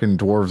take the fucking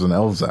dwarves and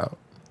elves out.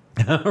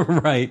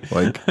 Right.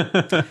 Like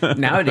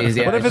nowadays,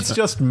 yeah. What if it's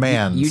just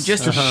mans? You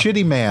just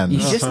shitty mans. You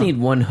just need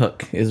one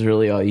hook is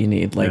really all you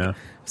need. Like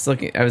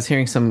I was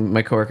hearing some of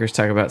my coworkers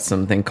talk about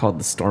something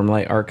called the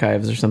Stormlight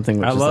Archives or something.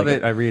 Which I love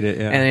it. I read it.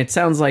 Yeah. And it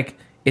sounds like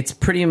it's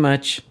pretty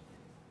much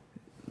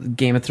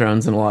Game of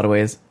Thrones in a lot of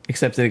ways,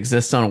 except it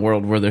exists on a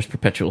world where there's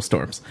perpetual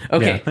storms.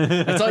 Okay,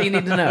 that's all you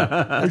need to know.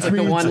 That's like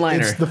the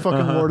one-liner. It's the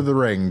fucking Lord of the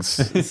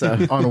Rings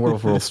on a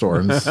world full of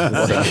storms.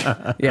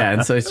 Yeah,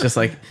 and so it's just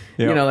like,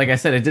 like I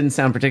said, it didn't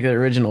sound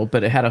particularly original,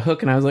 but it had a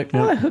hook, and I was like,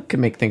 that hook can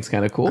make things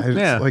kind of cool.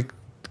 Like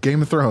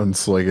Game of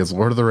Thrones, like it's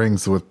Lord of the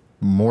Rings with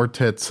more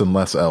tits and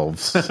less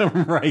elves.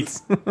 Right.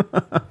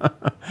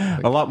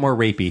 A lot more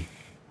rapey.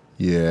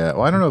 Yeah,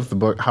 well, I don't know if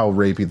how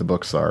rapey the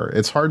books are.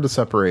 It's hard to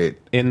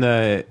separate.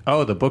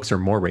 The books are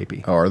more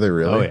rapey. Oh, are they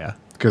really? Oh, yeah.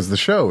 Because the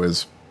show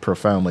is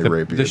profoundly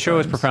rapey. The show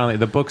is profoundly.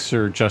 The books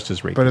are just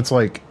as rapey. But it's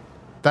like,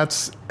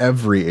 that's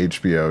every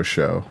HBO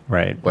show.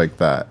 Right. Like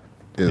that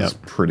is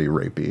pretty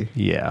rapey.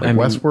 Yeah. Like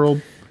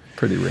Westworld,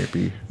 pretty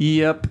rapey.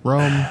 Yep.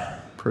 Rome,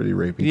 pretty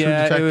rapey.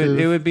 Yeah,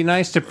 it would be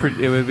nice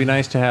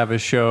to have a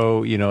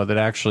show, that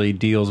actually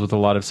deals with a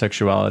lot of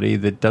sexuality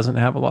that doesn't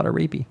have a lot of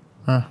rapey.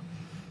 Huh.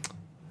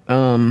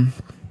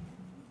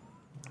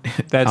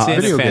 That's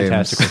in a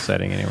fantastical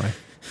setting anyway.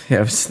 Yeah,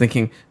 I was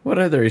thinking, what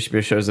other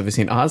HBO shows have we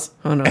seen? Oz?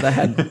 Oh no, that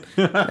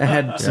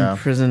had some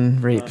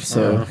prison rape.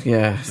 So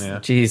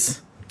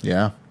jeez.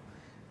 Yeah.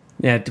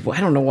 Yeah, I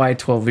don't know why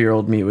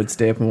 12-year-old me would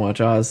stay up and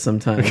watch Oz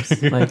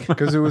sometimes. Like,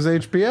 because it was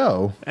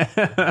HBO.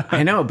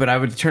 I know, but I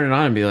would turn it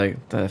on and be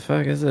like, the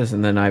fuck is this?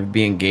 And then I'd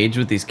be engaged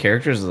with these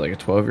characters as like a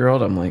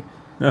 12-year-old. I'm like,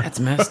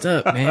 that's messed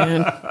up,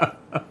 man.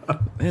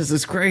 This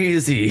is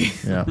crazy.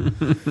 Yeah.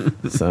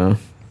 So,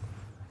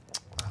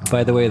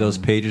 by the way, those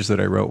pages that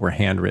I wrote were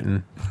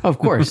handwritten. Of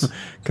course,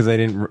 because I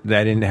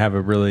didn't have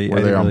a really.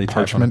 Were they on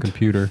type on a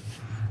computer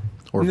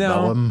or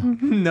vellum?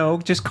 No,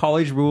 just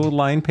college rule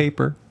line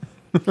paper.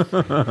 I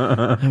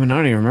don't even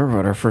remember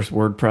what our first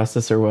word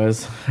processor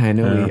was. I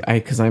know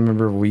because I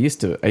remember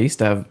I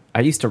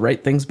used to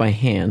write things by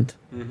hand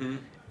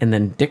and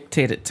then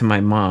dictate it to my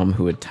mom,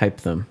 who would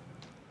type them.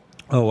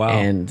 Oh wow!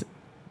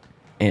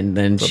 And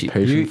then The she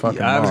patient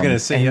fucking I was mom. going to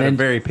say you had a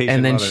very patient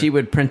and then mother. she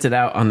would print it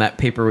out on that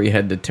paper where you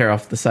had to tear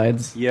off the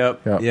sides.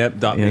 Yep. Dot Yeah.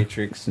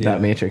 matrix.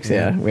 Dot matrix,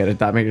 yeah. We had a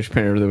dot matrix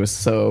printer that was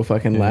so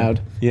fucking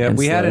loud. Yeah, and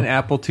we had slow. an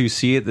Apple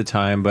IIc at the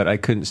time, but I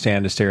couldn't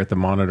stand to stare at the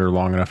monitor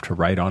long enough to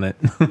write on it.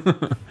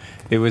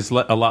 It was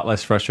a lot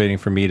less frustrating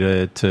for me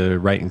to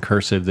write in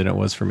cursive than it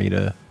was for me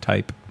to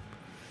type.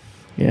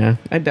 Yeah,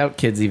 I doubt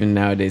kids even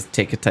nowadays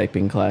take a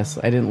typing class.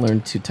 I didn't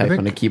learn to type think-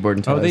 on a keyboard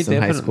until I was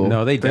in high school.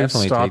 No, they They've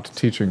definitely stopped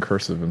teaching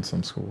cursive in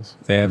some schools.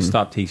 They have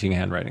stopped teaching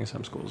handwriting in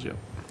some schools. Yeah.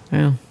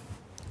 Well,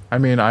 I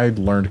mean, I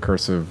learned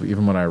cursive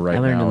even when I write I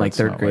learned now, in like it's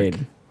third not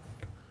grade.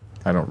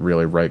 I don't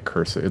really write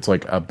cursive. It's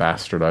like a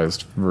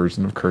bastardized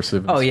version of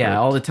cursive. Oh yeah, Script.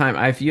 all the time.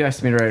 If you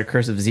asked me to write a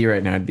cursive Z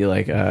right now, I'd be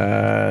like,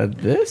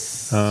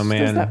 this. Oh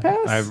man, does that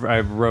pass?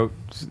 I've wrote.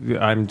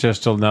 I'm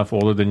just enough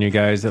older than you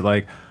guys that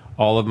like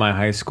all of my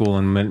high school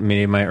and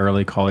many of my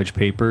early college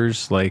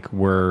papers like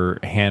were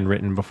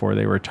handwritten before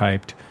they were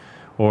typed,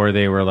 or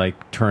they were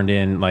like turned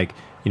in like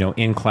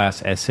in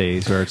class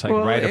essays, or it's like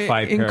write a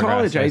 5 in paragraph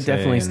college. I essay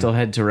definitely and- still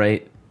had to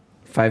write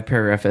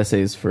 5-paragraph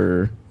essays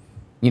for.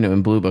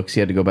 In Blue Books, you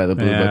had to go by the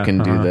Blue Yeah, Book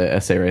and do the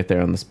essay right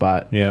there on the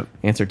spot. Yep.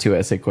 Answer 2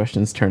 essay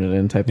questions, turn it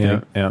in type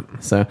Yep. thing. Yep.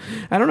 So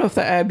I don't know if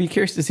that. I'd be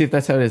curious to see if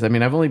that's how it is. I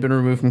mean, I've only been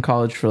removed from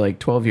college for like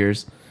 12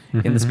 years.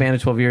 In the span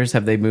of 12 years,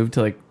 have they moved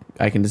to like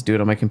I can just do it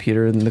on my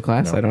computer in the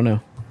class? No. I don't know.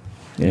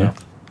 Yeah. No.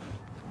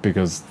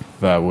 Because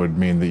that would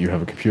mean that you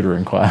have a computer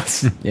in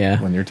class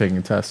Yeah. when you're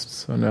taking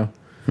tests. So no.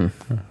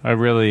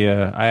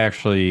 I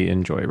actually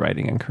enjoy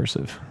writing in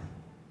cursive.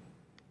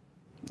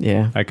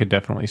 Yeah. I could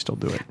definitely still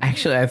do it.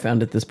 Actually, I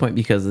found at this point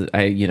because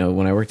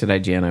when I worked at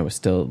IGN, I was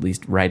still at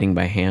least writing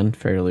by hand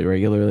fairly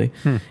regularly,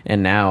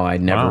 and now I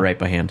never Wow. write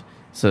by hand.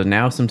 So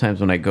now sometimes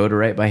when I go to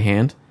write by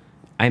hand,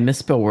 I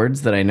misspell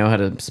words that I know how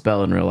to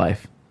spell in real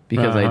life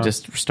because I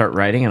just start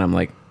writing and I'm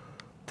like,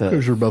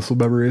 Because your muscle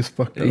memory is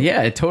fucked up.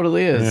 yeah, it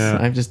totally is. Yeah.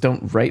 I just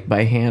don't write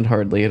by hand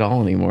hardly at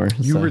all anymore.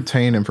 You so.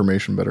 retain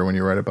information better when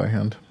you write it by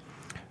hand.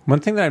 One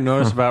thing that I've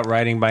noticed about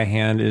writing by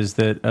hand is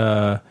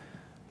that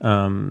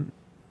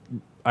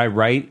I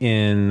write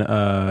in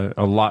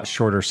a lot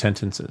shorter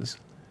sentences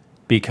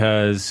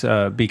because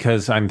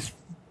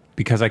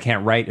I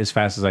can't write as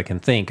fast as I can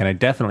think, and I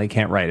definitely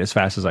can't write as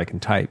fast as I can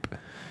type.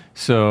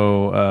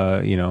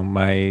 So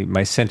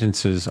my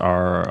sentences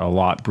are a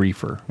lot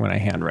briefer when I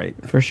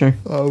handwrite. For sure.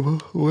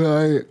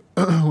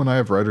 When I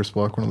have writer's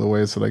block, one of the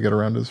ways that I get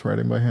around is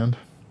writing by hand.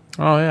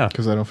 Oh yeah,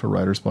 Because I don't feel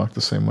writer's block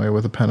the same way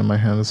with a pen in my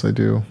hand as I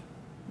do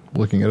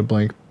looking at a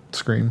blank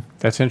screen.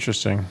 that's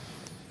interesting.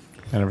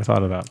 I never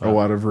thought about that. A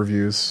lot of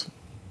reviews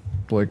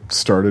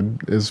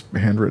started as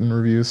handwritten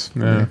reviews for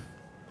Yeah. me.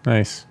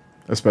 Nice.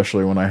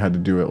 Especially when I had to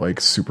do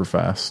it super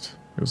fast.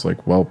 It was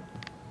like, well,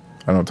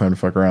 I don't have time to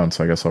fuck around,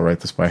 so I guess I'll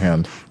write this by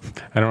hand.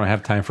 I don't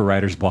have time for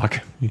writer's block.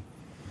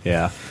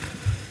 Yeah,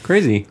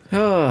 crazy.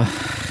 So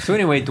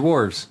anyway,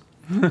 dwarves.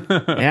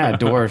 Yeah,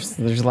 dwarfs.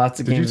 There's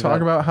lots of Did you games.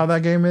 talk about how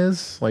that game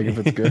is? Like, if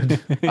it's good?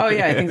 Oh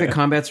yeah, I think the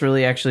combat's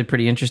really actually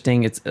pretty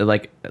interesting. It's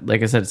like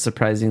I said, it's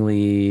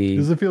surprisingly.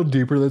 Does it feel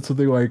deeper than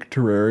something like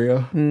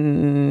Terraria?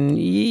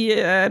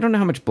 Yeah, I don't know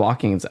how much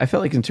blocking. I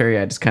felt like in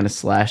Terraria I just kind of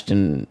slashed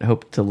and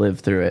hoped to live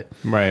through it.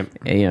 Right.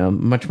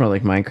 Much more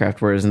like Minecraft.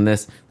 Whereas in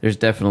this, there's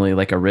definitely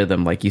like a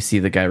rhythm. Like you see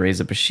the guy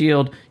raise up a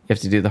shield, you have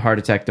to do the hard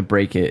attack to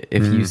break it.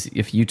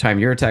 If you time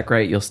your attack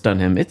right, you'll stun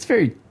him.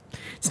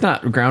 It's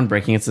not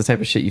groundbreaking. It's the type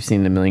of shit you've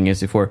seen a million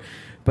years before,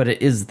 but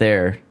it is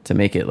there to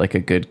make it like a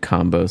good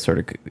combo sort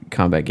of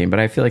combat game. But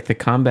I feel like the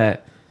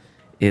combat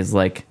is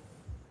like,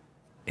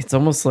 it's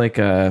almost like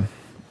in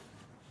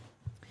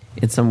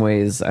some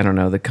ways, I don't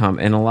know,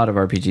 in a lot of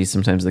RPGs,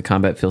 sometimes the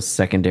combat feels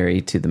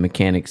secondary to the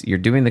mechanics. You're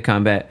doing the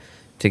combat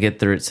to get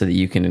through it so that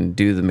you can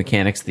do the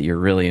mechanics that you're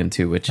really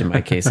into, which in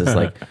my case is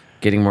like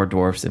getting more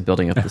dwarfs and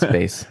building up the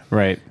space.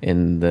 Right.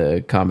 And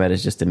the combat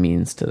is just a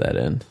means to that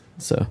end.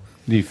 So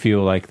Do you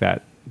feel like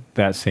that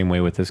same way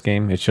with this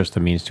game? It's just a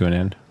means to an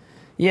end.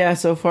 yeah,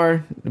 so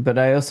far, but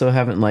I also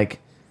haven't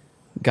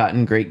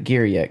gotten great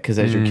gear yet because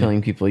as you're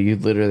killing people, you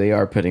literally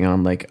are putting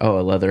on a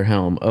leather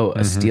helm,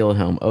 a steel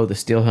helm. Oh, the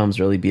steel helm's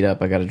really beat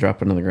up. I got to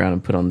drop it on the ground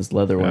and put on this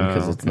leather one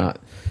because it's not.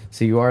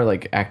 So you are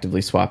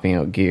actively swapping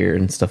out gear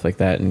and stuff like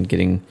that and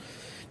getting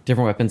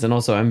different weapons. And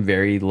also, I'm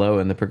very low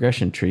in the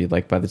progression tree.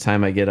 Like by the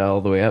time I get all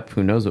the way up,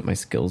 who knows what my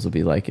skills will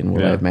be like? And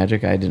will I have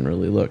magic? I didn't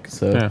really look.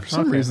 So Yeah. For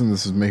some reason,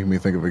 this is making me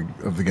think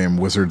of the game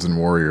Wizards and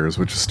Warriors,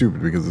 which is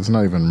stupid because it's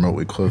not even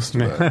remotely close to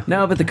that.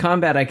 no, but the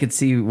combat, I could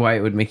see why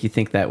it would make you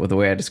think that with the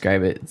way I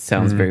describe it. It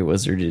sounds very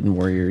Wizard and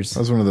Warriors. That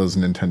was one of those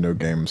Nintendo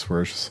games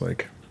where it's just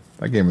like,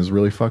 that game is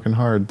really fucking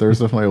hard. There's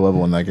definitely a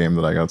level in that game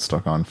that I got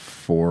stuck on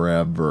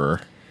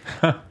forever.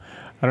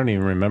 I don't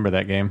even remember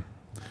that game.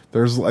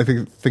 There's, I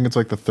think it's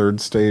like the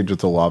third stage.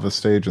 It's a lava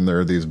stage, and there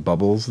are these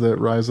bubbles that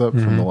rise up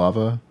from the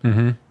lava,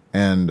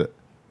 and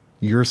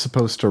you're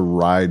supposed to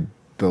ride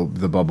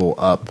the bubble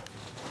up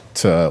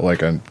to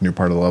a new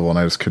part of the level, and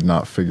I just could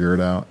not figure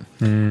it out.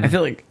 I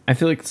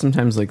feel like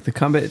sometimes the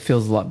combat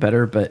feels a lot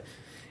better, but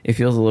it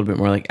feels a little bit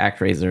more like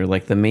ActRaiser.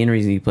 Like the main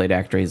reason you played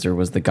ActRaiser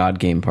was the God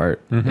game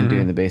part and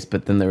doing the base,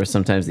 but then there were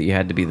sometimes that you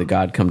had to be the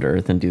God come to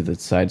Earth and do the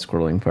side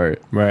scrolling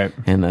part. Right.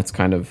 And that's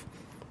kind of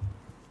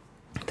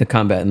the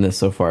combat in this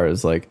so far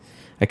is like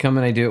I come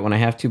and I do it when I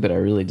have to, but I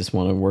really just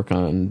want to work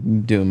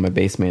on doing my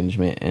base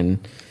management. And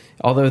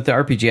although the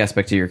RPG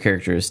aspect of your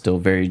character is still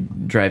very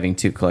driving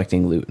to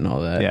collecting loot and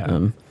all that.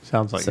 Yeah.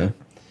 Sounds like it.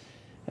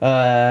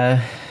 Well,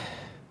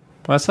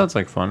 Well, that sounds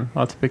like fun.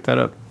 I'll have to pick that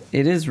up.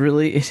 it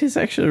is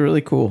actually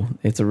really cool.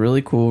 It's a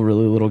really cool,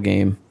 really little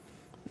game.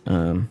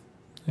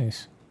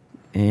 Nice.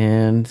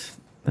 And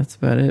that's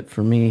about it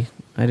for me.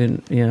 I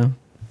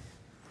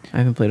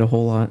haven't played a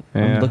whole lot.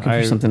 Yeah, I'm looking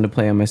for something to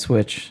play on my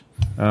Switch.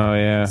 Oh,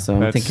 yeah. So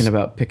I'm thinking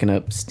about picking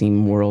up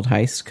Steam World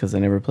Heist because I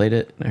never played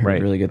it. I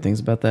heard really good things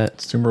about that.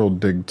 SteamWorld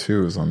Dig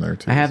 2 is on there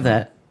too. I have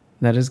that.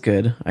 That is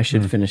good. I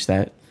should finish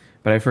that.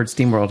 But I've heard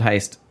SteamWorld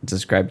Heist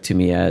described to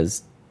me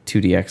as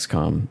 2D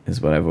XCOM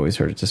is what I've always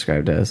heard it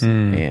described as.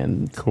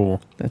 And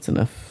Cool. that's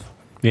enough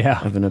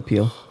Yeah. of an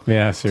appeal.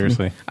 Yeah,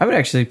 seriously. I would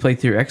actually play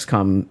through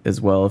XCOM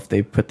as well if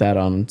they put that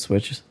on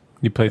Switch.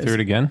 You play through it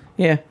again?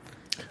 Yeah,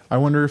 I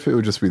wonder if it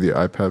would just be the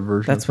iPad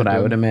version. that's what I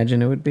would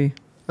imagine it would be.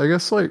 I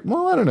guess I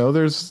don't know.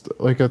 There's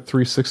like a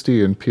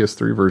 360 and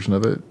PS3 version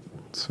of it.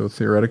 So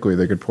theoretically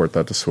they could port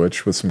that to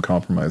Switch with some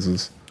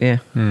compromises. Yeah,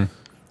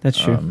 that's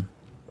true.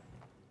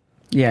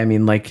 Yeah, I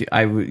mean, like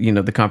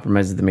the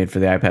compromises they made for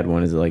the iPad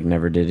one is it like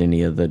never did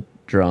any of the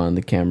draw on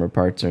the camera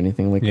parts or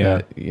anything like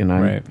that.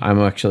 right. I'm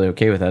actually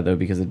okay with that though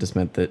because it just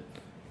meant that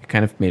it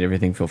kind of made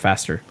everything feel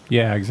faster.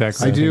 Yeah,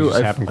 exactly. I do.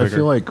 Things I happen quicker.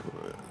 feel like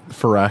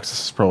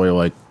Firaxis is probably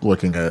like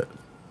looking at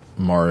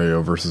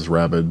Mario versus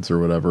Rabbids or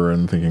whatever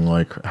and thinking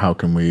like, how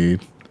can we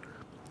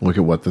look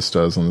at what this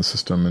does on the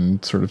system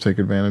and sort of take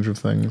advantage of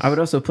things? I would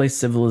also play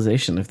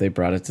Civilization if they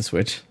brought it to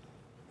Switch.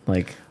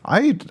 Like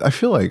I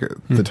feel like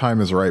the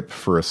time is ripe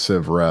for a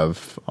Civ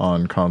Rev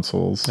on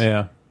consoles.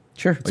 Yeah.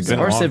 sure, been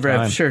a or long Civ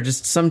Rev, time. sure,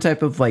 just some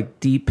type of like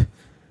deep,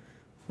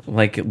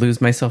 like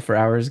lose myself for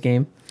hours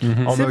game.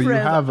 Although Civ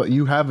Rev-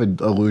 you have a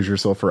lose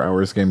yourself for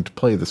hours game to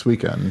play this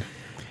weekend.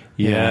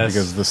 Yes.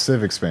 Because the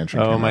Civ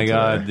expansion. Oh came my out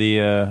god, today.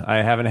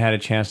 I haven't had a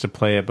chance to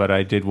play it, but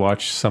I did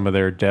watch some of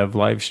their dev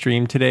live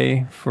stream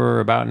today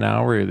for about an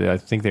hour. I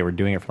think they were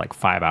doing it for like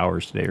 5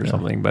 hours today or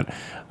something, but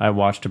I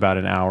watched about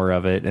an hour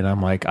of it and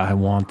I'm like, I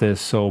want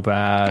this so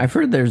bad. I've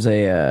heard there's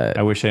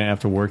I wish I didn't have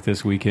to work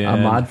this weekend. a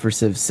mod for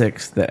Civ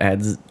 6 that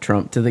adds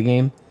Trump to the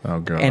game. Oh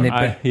god. And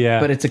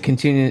Yeah. but it's a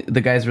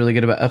the guy's really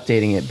good about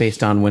updating it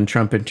based on when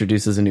Trump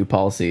introduces a new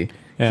policy.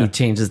 Yeah. He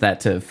changes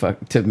that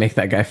to make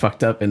that guy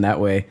fucked up in that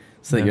way,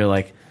 so that you're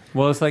like,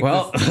 Well, it's like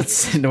well,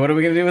 what are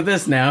we gonna do with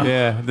this now?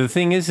 yeah. The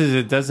thing is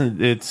it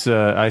doesn't. It's.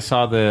 I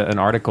saw an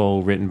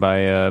article written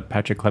by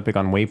Patrick Klepek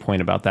on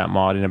Waypoint about that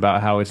mod and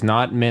about how it's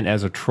not meant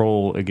as a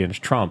troll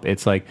against Trump.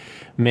 It's like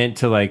meant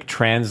to like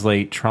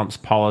translate Trump's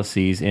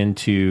policies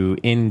into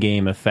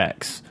in-game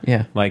effects.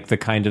 Yeah. Like the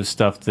kind of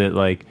stuff that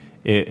like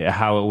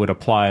how it would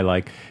apply.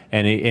 Like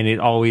and it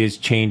always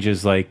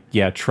changes. Like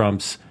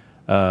Trump's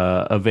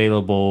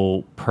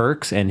available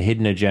perks and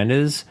hidden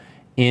agendas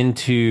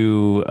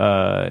into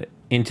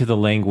the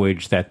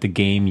language that the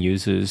game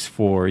uses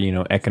for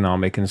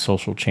economic and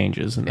social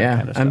changes and that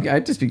kind of stuff.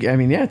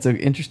 It's an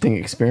interesting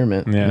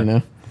experiment.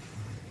 Yeah.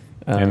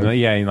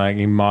 And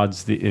he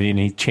mods and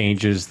he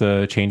changes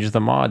the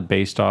mod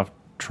based off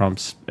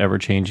Trump's ever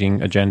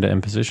changing agenda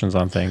and positions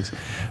on things.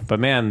 But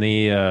man,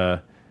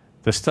 the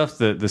stuff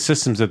the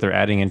systems that they're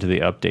adding into the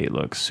update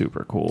looks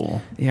super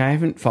cool. Yeah, I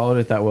haven't followed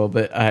it that well,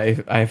 but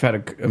I've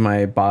had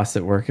my boss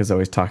at work is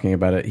always talking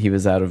about it. He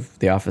was out of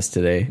the office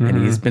today,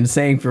 and he's been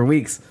saying for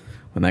weeks,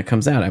 when that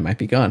comes out, I might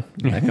be gone.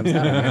 When that comes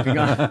out, I might be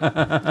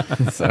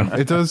gone. So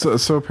it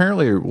does. So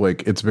apparently,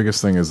 like its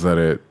biggest thing is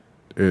that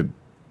it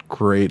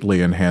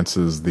greatly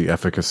enhances the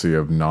efficacy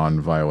of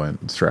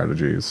non-violent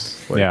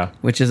strategies. Like,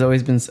 which has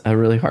always been a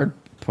really hard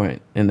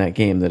point in that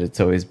game. That it's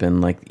always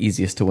been like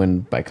easiest to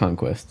win by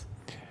conquest.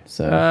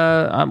 So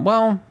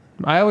well,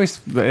 I always,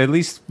 at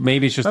least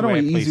maybe it's just not the way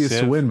only I play easiest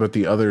Civ. to win, but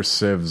the other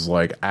civs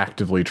like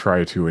actively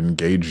try to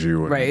engage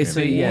you. right. So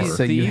war. you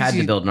The had to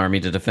easy- build an army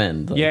to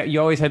defend. Like, Yeah, you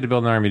always had to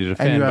build an army to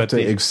defend, and you have but to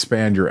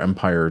expand your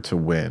empire to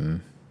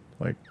win.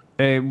 Like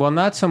well,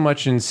 not so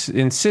much in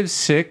Civ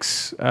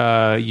 6.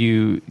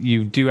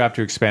 You do have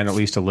to expand at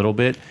least a little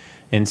bit.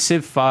 In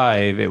Civ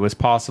 5, it was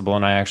possible,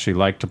 and I actually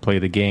liked to play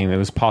the game. It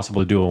was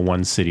possible to do a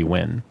one city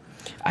win,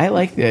 I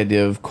like the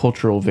idea of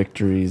cultural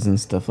victories and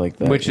stuff like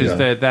that. which is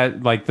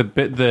that like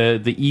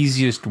the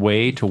easiest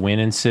way to win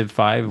in Civ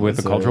 5 with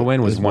a cultural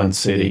win was is one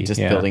city, just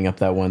yeah. building up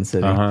that one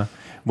city.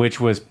 Which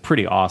was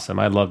pretty awesome.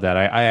 I love that.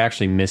 I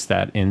actually missed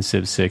that in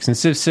Civ 6. In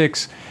Civ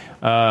 6,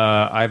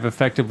 I've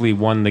effectively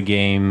won the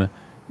game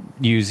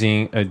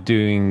using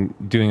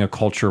doing a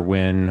culture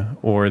win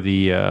or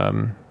the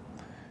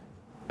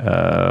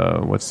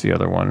what's the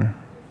other one?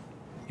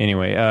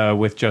 Anyway,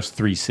 with just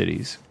 3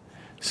 cities.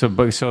 So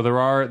there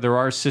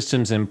are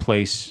systems in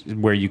place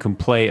where you can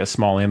play a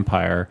small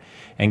empire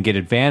and get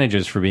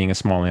advantages for being a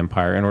small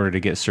empire in order to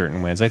get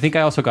certain wins. I think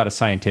I also got a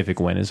scientific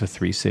win as a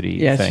 3-city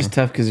Yeah, thing. it's just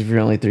tough because if you're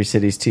only 3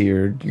 cities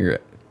too,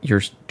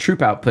 your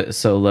troop output is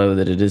so low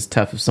that it is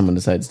tough if someone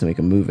decides to make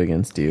a move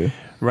against you.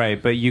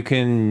 Right, but you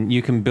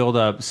can build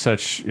up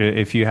such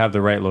if you have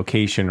the right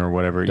location or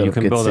whatever. Build you up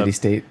can good build up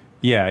city-state.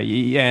 Yeah,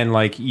 and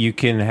like you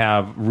can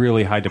have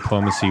really high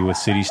diplomacy with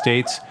city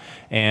states.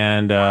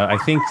 And I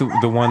think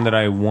the one that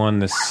I won,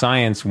 the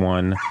science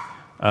one,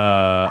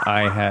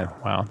 I had.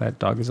 Wow, that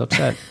dog is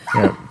upset.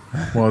 Yeah.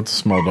 Well, it's a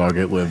small dog.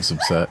 It lives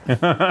upset.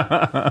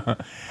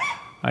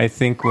 I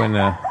think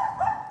when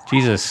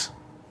Jesus,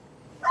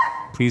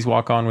 please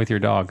walk on with your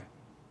dog.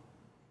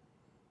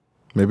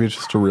 Maybe it's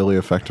just a really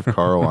effective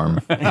car alarm.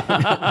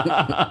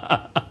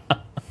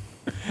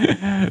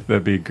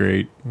 That'd be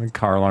great.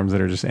 Car alarms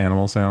that are just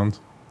animal sounds.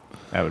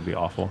 That would be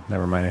awful.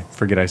 Never mind. I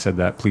forget I said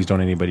that. Please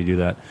don't anybody do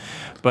that.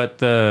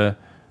 But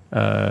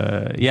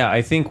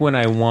I think when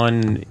I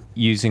won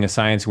using a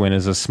science win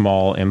as a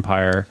small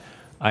empire,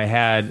 I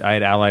had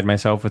allied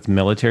myself with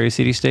military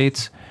city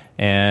states,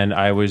 and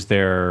I was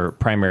their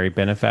primary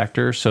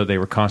benefactor. So they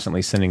were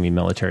constantly sending me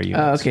military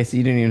units. Oh, okay. So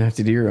you didn't even have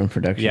to do your own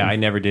production. Yeah, I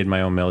never did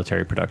my own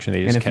military production.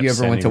 They just and if kept you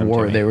ever went to sending them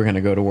war, me. they were going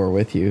to go to war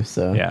with you.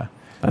 So Yeah.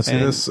 See,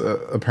 this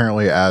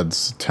apparently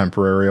adds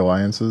temporary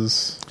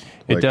alliances.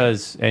 It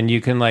does, and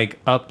you can like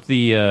up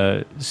the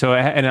it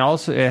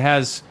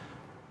has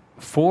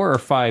 4 or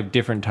 5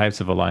 different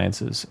types of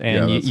alliances,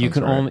 and Yeah, you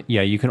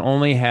can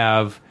only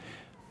have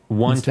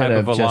one instead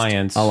type of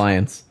just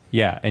alliance.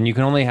 Yeah, and you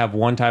can only have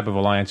one type of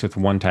alliance with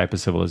one type of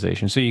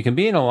civilization. So you can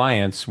be in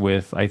alliance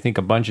with I think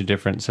a bunch of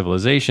different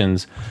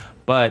civilizations,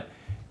 but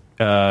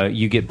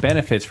you get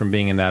benefits from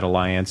being in that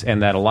alliance,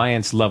 and that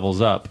alliance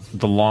levels up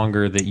the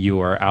longer that you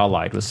are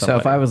allied with somebody.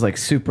 So if I was like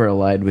super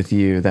allied with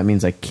you, that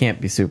means I can't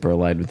be super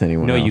allied with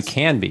anyone No, else. you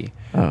can be,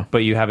 Oh.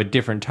 but you have a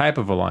different type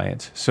of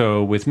alliance.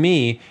 So with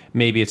me,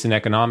 maybe it's an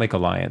economic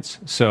alliance.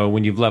 So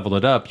when you've leveled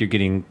it up, you're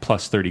getting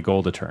plus 30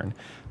 gold a turn.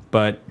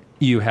 But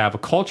you have a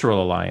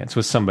cultural alliance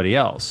with somebody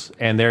else,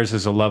 and theirs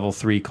is a level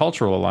 3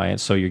 cultural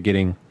alliance, so you're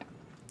getting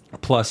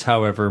plus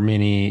however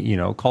many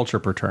culture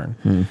per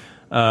turn.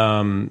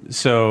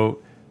 So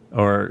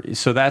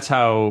that's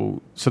how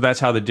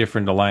the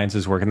different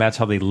alliances work, and that's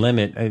how they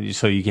limit.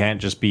 So you can't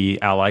just be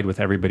allied with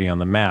everybody on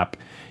the map.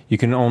 You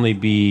can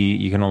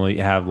only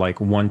have like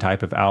one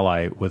type of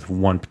ally with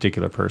one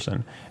particular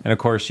person, and of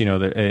course,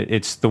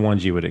 it's the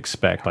ones you would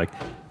expect, like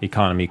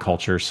economy,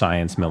 culture,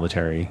 science,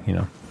 military.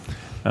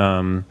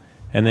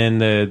 And then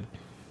the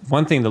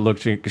one thing that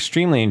looked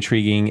extremely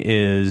intriguing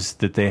is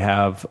that they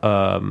have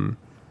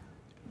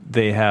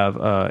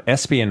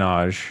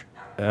espionage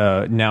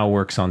now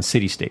works on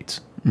city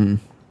states.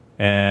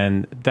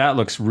 And that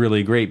looks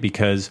really great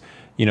because,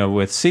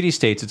 with city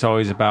states, it's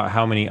always about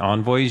how many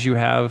envoys you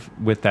have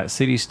with that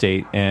city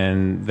state,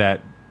 and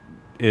that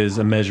is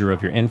a measure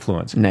of your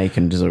influence. Now you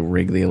can just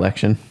rig the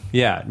election.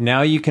 Yeah,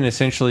 now you can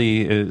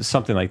essentially,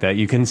 something like that.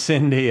 You can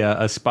send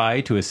a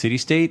spy to a city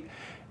state,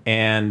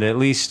 and at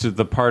least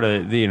the part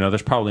of,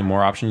 there's probably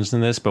more options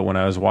than this, but when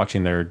I was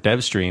watching their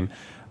dev stream,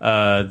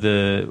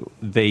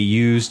 they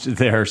used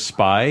their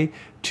spy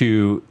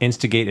to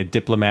instigate a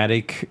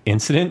diplomatic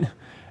incident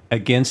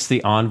against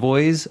the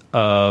envoys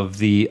of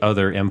the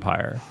other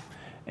empire.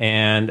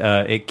 And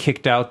it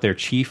kicked out their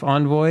chief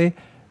envoy,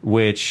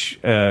 which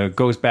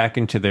goes back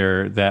into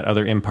that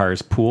other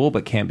empire's pool,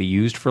 but can't be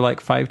used for like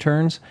 5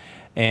 turns.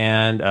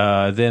 And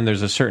then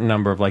there's a certain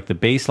number of like the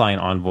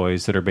baseline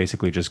envoys that are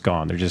basically just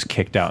gone. They're just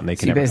kicked out and they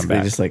can So you never come basically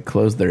back. just like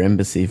closed their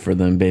embassy for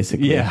them,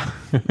 basically. Yeah,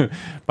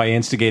 by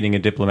instigating a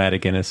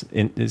diplomatic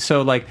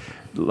so like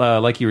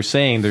you were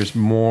saying, there's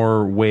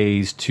more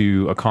ways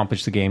to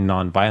accomplish the game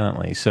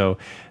non-violently. So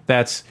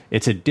it's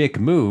a dick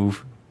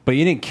move, but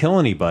you didn't kill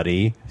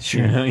anybody.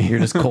 Sure. You're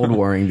just cold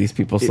warring these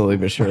people slowly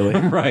but surely.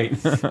 Right.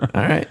 All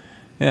right.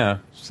 Yeah.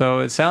 So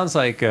it sounds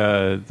like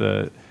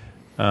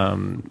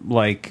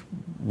like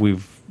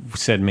we've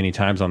said many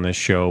times on this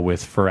show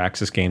with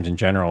Firaxis games in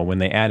general, when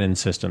they add in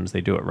systems,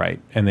 they do it right,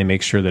 and they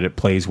make sure that it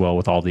plays well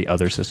with all the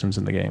other systems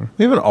in the game.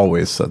 We haven't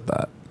always said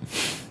that.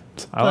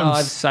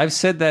 I've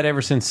said that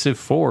ever since Civ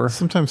 4.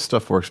 Sometimes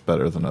stuff works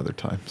better than other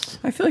times.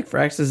 I feel like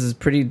Firaxis has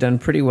done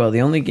pretty well.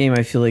 The only game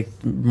I feel like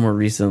more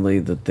recently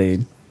that they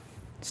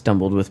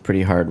stumbled with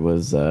pretty hard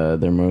was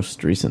their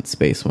most recent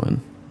space one.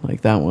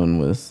 Like that one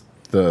was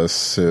The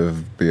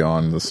Civ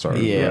Beyond the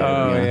Stars. Yeah.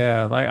 Oh Yeah.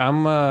 yeah, like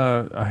I'm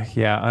one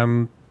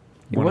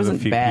of wasn't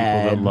the few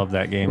bad. people that love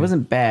that game. It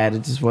wasn't bad.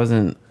 It just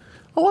wasn't.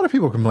 A lot of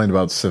people complained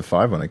about Civ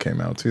 5 when it came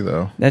out, too,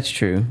 though. That's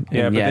true.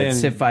 Yeah, And but then-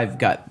 Civ 5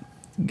 got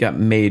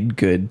made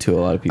good to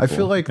a lot of people. I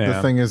feel like the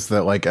Yeah. thing is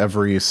that like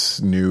every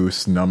new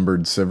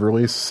numbered Civ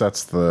release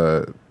sets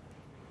the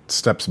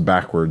steps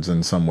backwards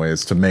in some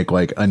ways to make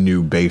like a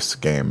new base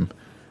game,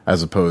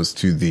 as opposed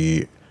to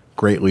the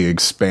greatly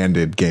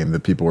expanded game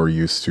that people are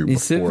used to.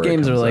 these before Civ it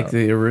games are comes like out.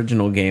 the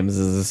original games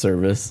as a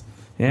service.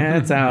 Yeah,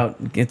 it's out.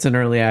 It's an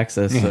early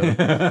access, so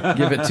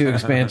give it 2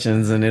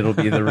 expansions and it'll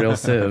be the real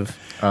Civ.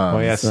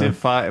 Well, yeah, so- Civ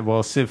 5.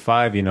 Well, Civ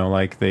 5,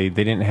 like they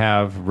didn't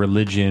have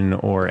religion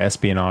or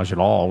espionage at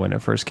all when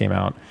it first came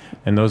out,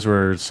 and those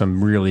were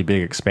some really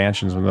big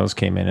expansions when those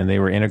came in, and they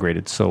were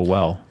integrated so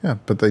well. Yeah,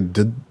 but they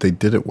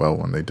did it well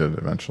when they did it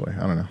eventually.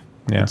 I don't know.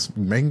 Yeah.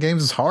 Making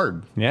games is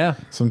hard. Yeah.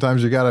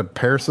 Sometimes you got to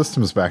pare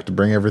systems back to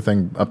bring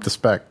everything up to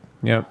spec.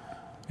 Yep.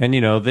 And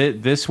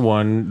this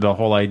one, the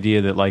whole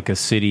idea that like a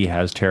city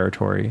has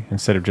territory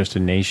instead of just a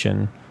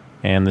nation,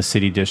 and the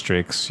city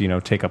districts,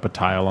 take up a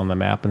tile on the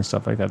map and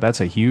stuff like that.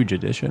 That's a huge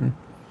addition.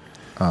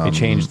 It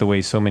changed the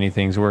way so many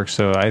things work.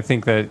 So I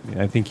think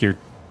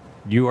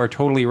you are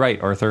totally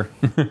right, Arthur.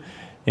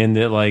 In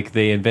that, like,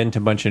 they invent a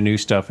bunch of new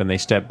stuff and they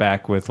step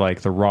back with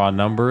like the raw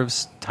number of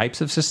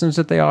types of systems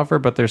that they offer,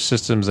 but their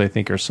systems, I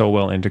think, are so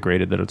well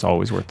integrated that it's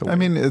always worth the wait. I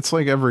mean, it's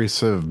like every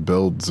Civ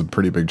builds a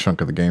pretty big chunk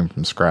of the game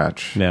from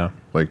scratch. Yeah.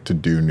 Like to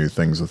do new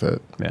things with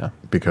it. Yeah.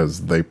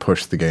 Because they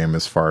push the game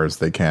as far as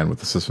they can with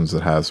the systems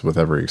it has with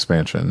every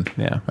expansion.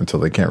 Yeah. Until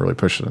they can't really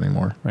push it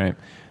anymore. Right.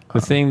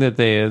 The thing that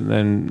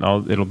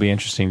it'll be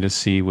interesting to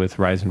see with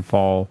Rise and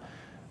Fall,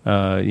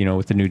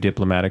 with the new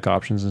diplomatic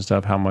options and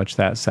stuff, how much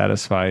that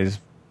satisfies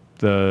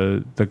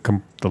the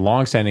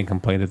long-standing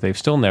complaint that they've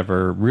still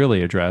never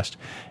really addressed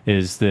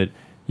is that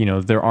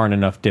there aren't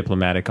enough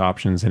diplomatic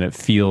options, and it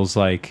feels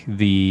like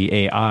the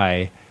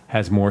AI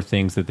has more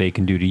things that they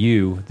can do to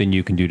you than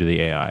you can do to the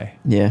AI.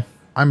 Yeah.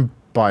 I'm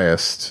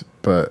biased,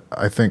 but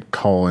I think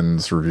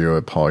Colin's review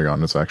at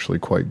Polygon is actually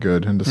quite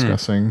good in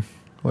discussing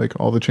like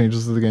all the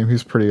changes to the game.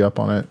 He's pretty up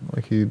on it.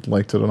 Like he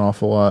liked it an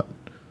awful lot.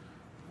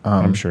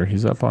 I'm sure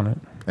he's up on it.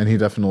 And he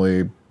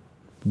definitely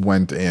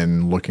went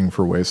in looking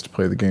for ways to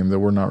play the game that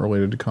were not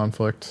related to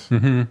conflict.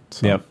 Mm-hmm.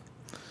 So, Yep.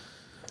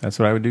 That's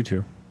what I would do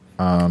too.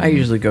 I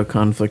usually go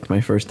conflict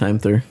my first time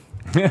through.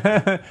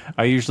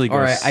 I usually go...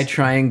 Or I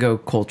try and go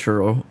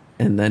cultural,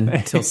 and then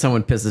until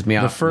someone pisses me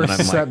The off. first then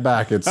I'm like,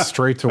 setback, it's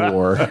straight to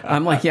war.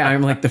 I'm like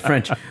the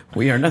French.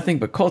 We are nothing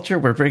but culture.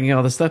 We're bringing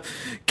all this stuff.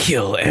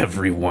 Kill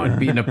everyone.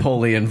 Be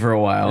Napoleon for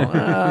a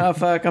while.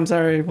 Fuck. I'm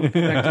sorry. Back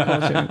to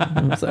culture.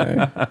 I'm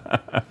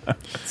sorry.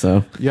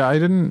 So Yeah, I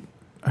didn't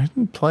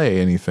play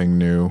anything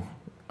new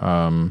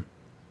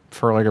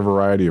for like a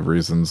variety of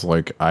reasons.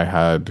 Like I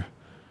had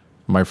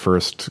my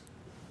first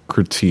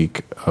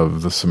critique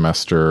of the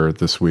semester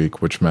this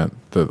week, which meant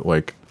that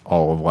like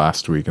all of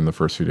last week and the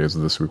first few days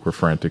of this week were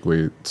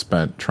frantically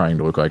spent trying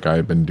to look like I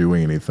had been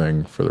doing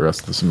anything for the rest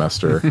of the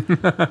semester.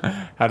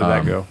 How did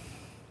that go?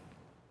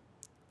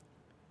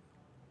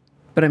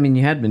 but I mean,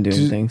 you had been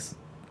doing things.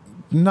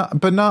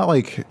 Not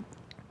like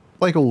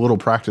a little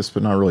practice,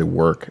 but not really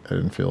work. I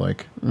didn't feel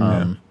like.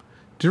 Did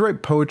you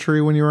write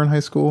poetry when you were in high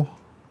school?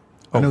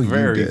 I know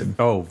you did.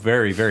 Oh,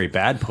 very, very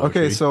bad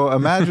poetry. Okay, so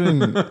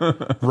imagine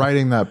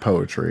writing that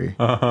poetry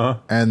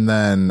and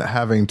then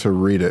having to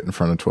read it in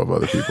front of 12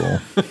 other people.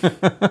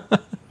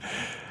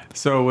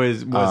 So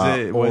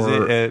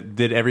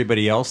did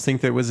everybody else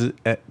think it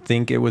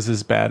was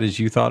as bad as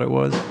you thought it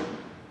was?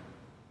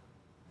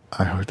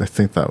 I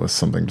think that was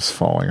something just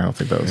falling. I don't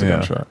think that was a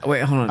gunshot.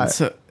 Wait, hold on.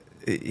 So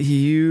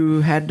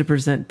you had to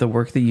present the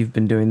work that you've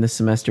been doing this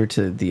semester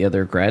to the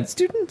other grad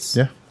students?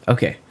 Yeah.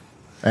 Okay.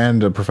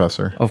 And a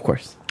professor. Of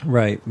course.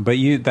 Right, but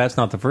that's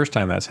not the first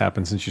time that's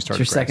happened since you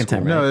started. It's your second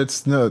time,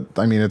 right? No,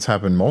 I mean, it's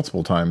happened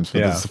multiple times,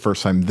 but this is the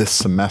first time this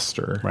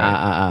semester.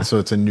 Right. So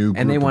it's a new group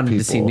And they wanted of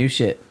to see people. new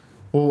shit.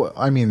 Well,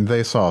 I mean,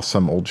 they saw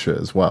some old shit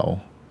as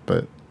well,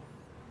 but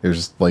it was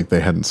just like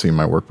they hadn't seen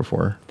my work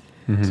before.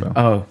 So.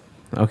 Oh,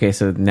 okay.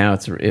 So now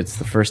it's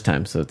the first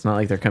time. So it's not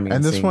like they're coming.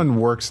 And this seeing- one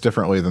works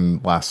differently than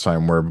last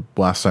time, where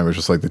last time it was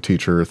just like the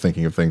teacher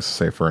thinking of things to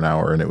say for an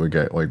hour, and it would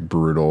get like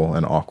brutal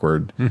and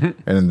awkward. And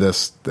in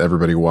this,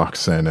 everybody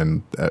walks in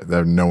and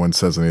no one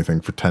says anything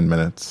for 10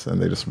 minutes,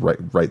 and they just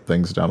write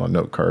things down on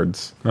note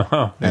cards.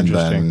 Oh, And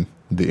interesting. then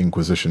the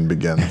Inquisition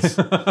begins.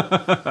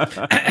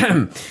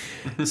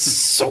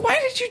 So why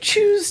did you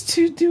choose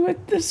to do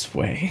it this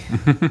way?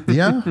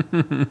 Yeah.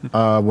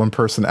 One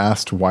person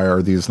asked, "Why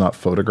are these not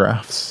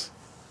photographs?"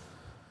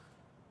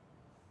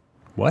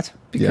 What?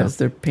 Because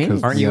they're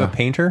paintings. Aren't you Yeah. a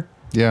painter?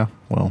 Yeah.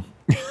 Well,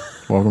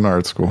 welcome to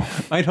art school.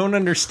 I don't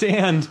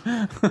understand.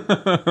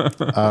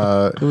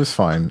 It was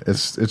fine.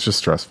 It's just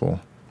stressful.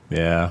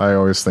 Yeah. I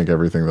always think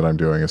everything that I'm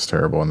doing is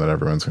terrible, and that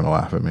everyone's going to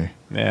laugh at me.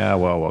 Yeah.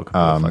 Well, welcome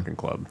to the fucking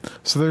club.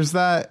 So there's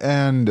that,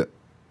 and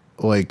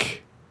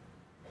like,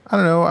 I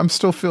don't know. I'm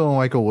still feeling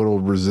like a little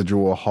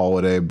residual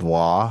holiday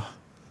blah,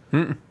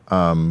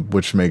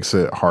 which makes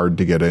it hard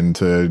to get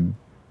into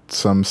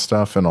some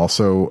stuff. And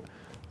also,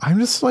 I'm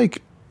just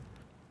like,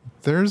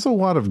 there's a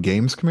lot of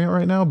games coming out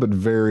right now, but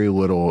very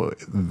little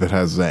that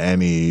has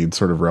any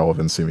sort of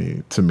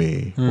relevancy to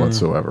me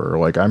whatsoever.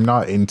 Like, I'm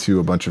not into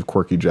a bunch of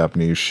quirky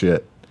Japanese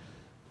shit.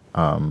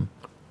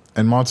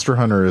 And Monster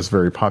Hunter is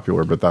very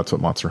popular, but that's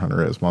what Monster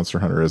Hunter is. Monster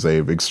Hunter is a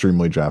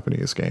extremely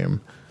Japanese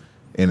game.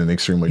 in an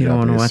extremely You don't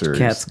want to Japanese watch series.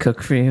 cats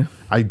cook for you?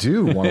 I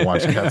do want to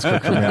watch cats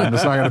cook for me. I'm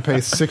just not going to pay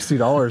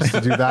 $60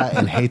 to do that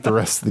and hate the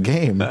rest of the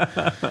game.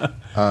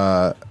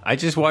 I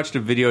just watched a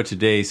video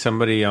today.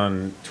 Somebody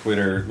on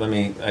Twitter.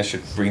 I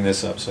should bring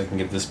this up so I can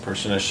give this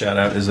person a shout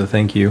out as a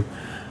thank you.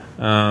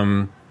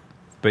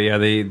 But yeah,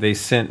 they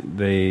sent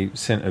a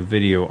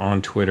video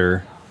on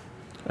Twitter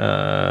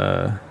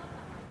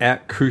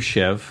at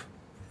Khrushchev.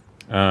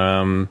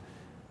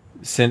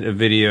 Sent a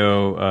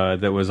video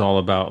that was all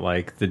about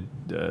like the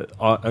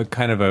a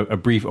kind of a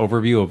brief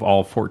overview of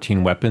all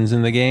 14 weapons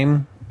in the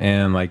game,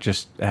 and like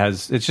it's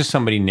just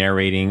somebody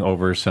narrating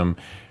over some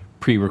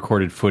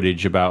pre-recorded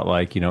footage about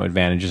like, you know,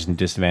 advantages and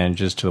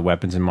disadvantages to the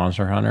weapons in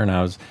Monster Hunter. And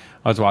I was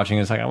watching,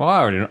 it's like, well,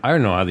 I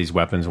don't know how these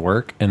weapons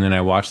work. And then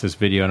I watched this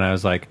video and I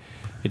was like,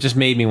 it just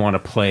made me want to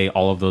play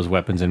all of those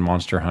weapons in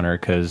Monster Hunter,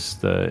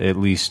 because at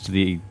least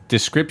the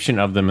description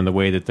of them and the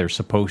way that they're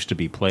supposed to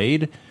be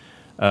played,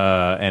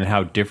 and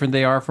how different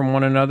they are from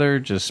one another,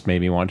 just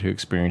made me want to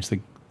experience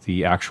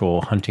the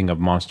actual hunting of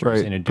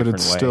monsters in a different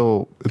way.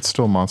 But it's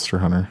still Monster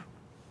Hunter.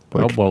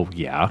 Like, well,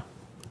 yeah.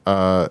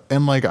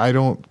 And like, I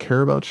don't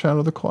care about Shadow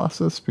of the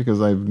Colossus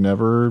because I've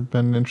never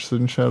been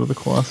interested in Shadow of the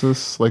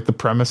Colossus. Like, the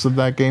premise of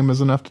that game is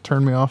enough to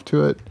turn me off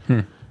to it,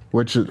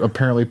 which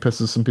apparently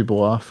pisses some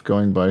people off,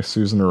 going by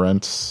Susan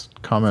Arendt's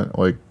comment,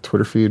 like,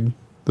 Twitter feed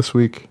this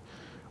week,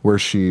 where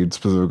she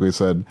specifically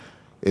said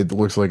it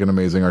looks like an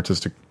amazing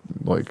artistic,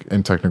 like,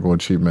 and technical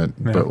achievement,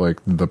 but like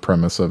the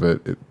premise of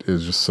it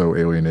is just so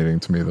alienating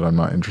to me that I'm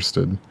not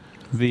interested.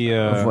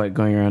 Of what,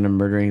 going around and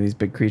murdering these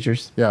big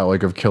creatures? Yeah,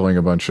 like of killing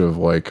a bunch of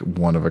like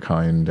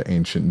one-of-a-kind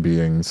ancient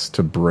beings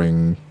to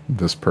bring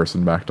this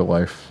person back to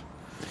life.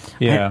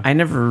 Yeah. I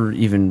never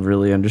even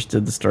really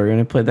understood the story when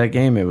I played that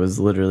game. It was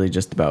literally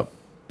just about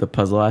the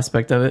puzzle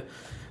aspect of it.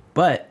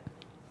 But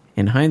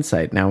in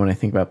hindsight, now when I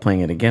think about playing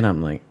it again,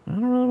 I'm like, I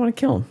don't really want to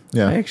kill him.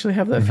 Yeah. I actually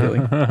have that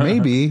feeling.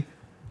 Maybe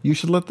you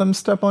should let them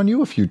step on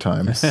you a few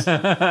times.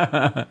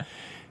 And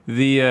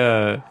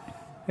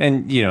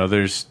you know,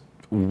 there's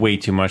way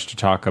too much to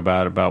talk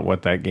about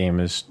what that game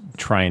is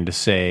trying to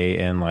say,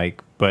 and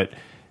like, but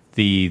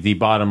the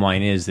bottom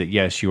line is that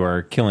yes, you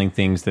are killing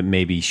things that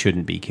maybe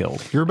shouldn't be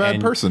killed. You're a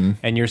bad person,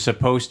 and you're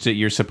supposed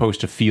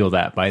to feel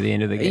that by the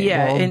end of the game.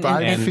 Yeah, well,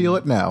 I feel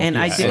it now, and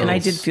I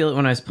did feel it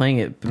when I was playing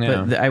it.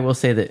 But I will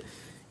say that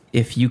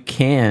if you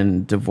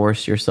can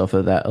divorce yourself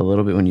of that a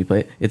little bit when you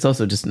play it, it's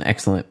also just an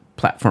excellent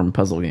platform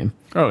puzzle game.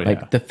 Oh yeah,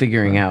 like the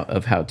figuring out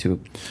of how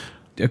to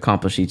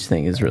accomplish each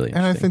thing is really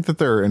interesting. And I think that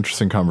there are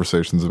interesting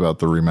conversations about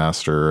the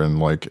remaster and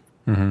like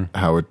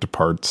how it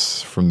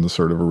departs from the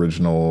sort of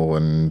original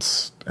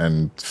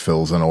and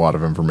fills in a lot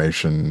of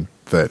information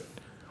that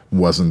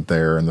wasn't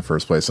there in the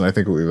first place. And I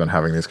think we've been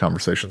having these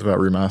conversations about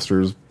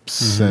remasters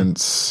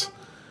since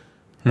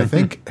I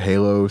think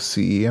Halo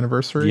CE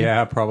anniversary.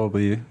 Yeah,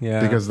 probably.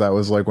 Yeah, because that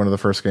was like one of the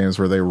first games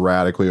where they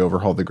radically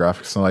overhauled the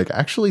graphics, and like,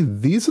 actually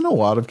these in a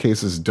lot of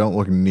cases don't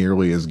look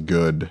nearly as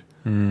good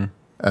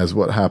as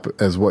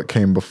what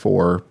came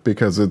before,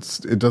 because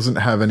it doesn't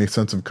have any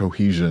sense of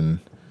cohesion.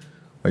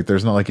 Like,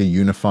 there's not like a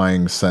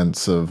unifying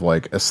sense of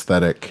like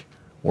aesthetic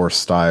or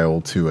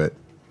style to it.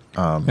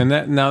 And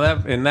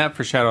that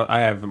for Shadow, I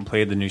haven't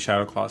played the new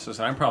Shadow Colossus,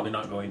 and I'm probably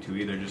not going to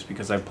either, just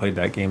because I've played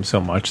that game so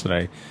much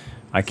that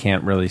I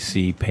can't really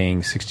see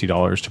paying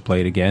 $60 to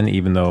play it again,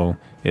 even though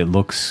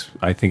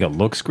I think it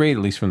looks great,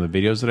 at least from the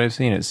videos that I've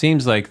seen. It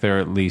seems like they're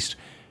at least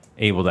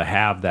able to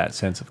have that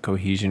sense of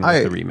cohesion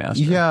with the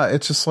remaster. Yeah,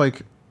 it's just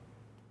like,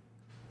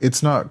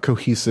 it's not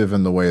cohesive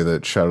in the way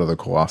that Shadow of the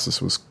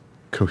Colossus was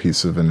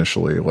cohesive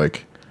initially.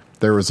 Like,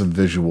 there was a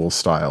visual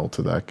style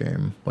to that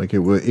game. Like, it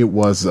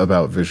was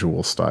about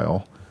visual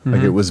style.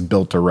 Like, it was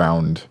built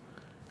around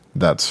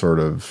that sort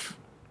of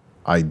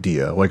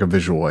idea, like a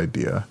visual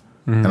idea.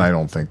 And I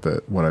don't think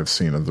that what I've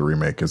seen of the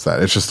remake is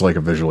that. It's just like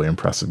a visually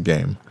impressive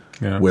game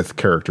with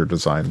character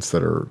designs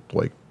that are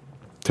like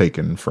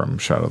taken from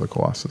Shadow of the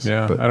Colossus.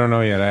 Yeah, but I don't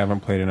know yet. I haven't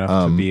played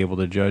enough to be able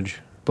to judge.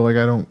 But like,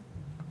 I don't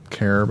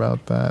care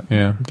about that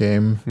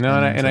game.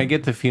 No, and I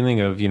get the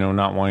feeling of, you know,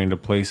 not wanting to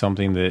play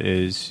something that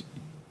is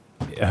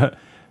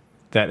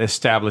that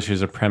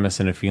establishes a premise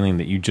and a feeling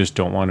that you just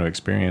don't want to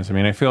experience. I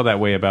mean, I feel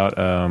that way about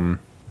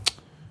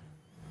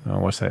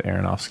what's that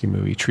Aronofsky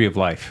movie, Tree of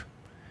Life.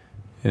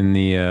 In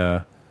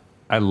the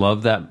I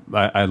love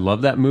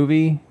that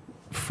movie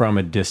from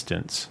a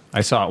distance.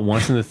 I saw it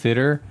once in the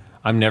theater.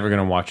 I'm never going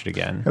to watch it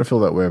again. I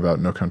feel that way about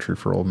No Country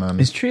for Old Men.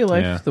 Is Tree of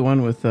Life the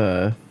one with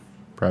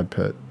Brad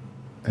Pitt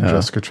and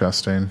Jessica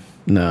Chastain?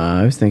 No,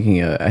 I was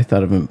thinking. I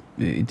thought of him.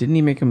 Didn't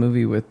he make a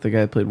movie with the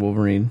guy that played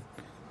Wolverine?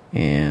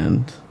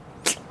 And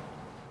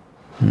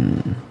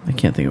I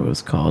can't think of what it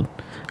was called.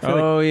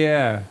 Oh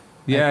yeah.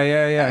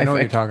 I know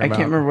what you're talking about. I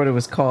can't remember what it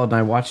was called, and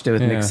I watched it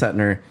with Nick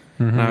Sutner,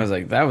 and I was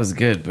like, "That was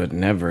good, but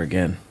never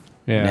again."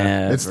 Yeah,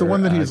 never it's the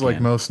one that he's again.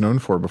 like most known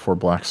for before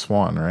Black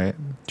Swan, right?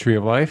 Tree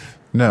of Life.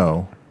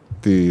 No,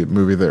 the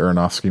movie that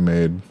Aronofsky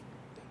made,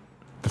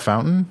 The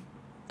Fountain.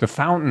 The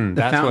Fountain.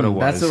 The That's Fountain.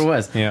 what it was. That's what it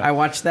was. Yeah. I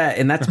watched that,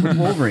 and that's with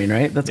Wolverine,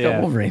 right? That's got Yeah.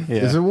 Wolverine. Yeah.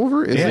 Is it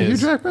Wolverine? Is Yeah, it it Hugh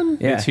is. Jackman?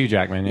 Yeah. It's Hugh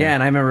Jackman. Yeah,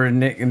 and I remember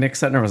Nick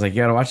Sutner was like,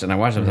 "You gotta watch it." And I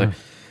watched it. I was like,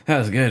 "That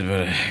was good,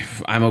 but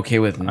I'm okay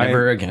with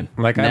never again."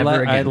 Like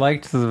Never I again.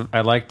 liked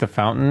the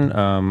Fountain.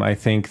 I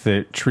think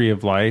that Tree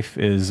of Life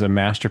is a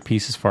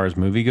masterpiece as far as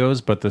movie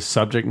goes, but the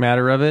subject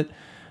matter of it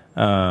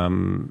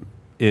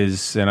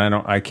is, and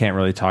I can't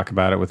really talk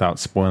about it without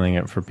spoiling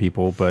it for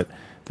people, but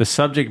the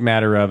subject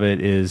matter of it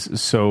is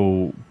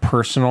so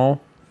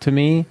personal to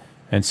me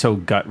and so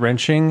gut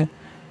wrenching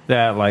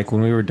that, like,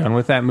 when we were done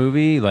with that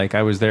movie, like,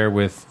 I was there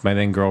with my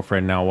then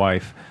girlfriend, now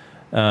wife,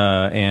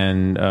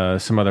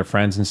 and some other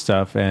friends and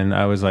stuff, and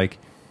I was like,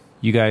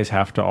 you guys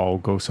have to all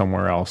go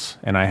somewhere else,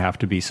 and I have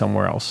to be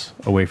somewhere else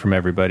away from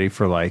everybody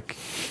for like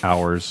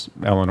hours.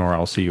 Eleanor,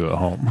 I'll see you at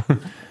home.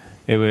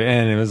 It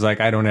was like,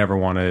 I don't ever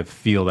want to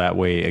feel that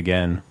way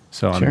again.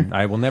 So Sure.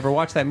 I will never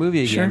watch that movie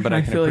again, Sure, but I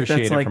can feel like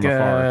appreciate that's it like from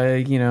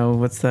afar.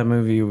 what's that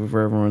movie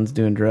where everyone's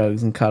doing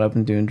drugs and caught up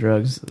in doing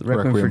drugs?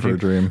 Requiem for a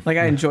Dream. Like,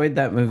 I enjoyed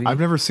that movie. I've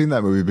never seen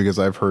that movie because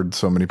I've heard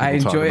so many people I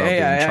talk about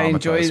being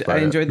traumatized by I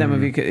it. enjoyed that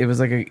movie. 'Cause it was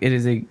like it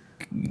is a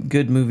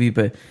good movie,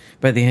 but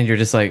by the end you're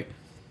just like,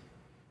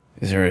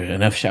 is there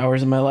enough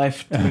showers in my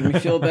life to make me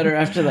feel better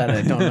after that?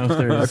 I don't know if I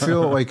there's.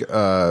 feel like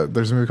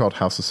there's a movie called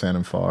House of Sand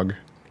and Fog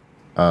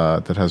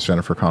that has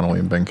Jennifer Connelly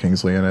and Ben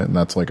Kingsley in it, and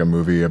that's like a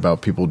movie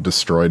about people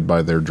destroyed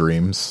by their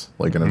dreams,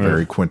 like in a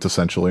very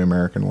quintessentially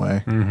American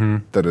way. Mm-hmm.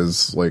 That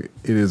is like,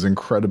 it is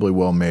incredibly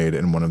well made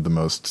and one of the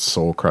most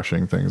soul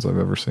crushing things I've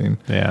ever seen.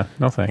 Yeah,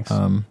 no thanks.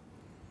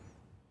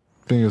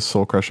 Being as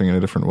soul crushing in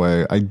a different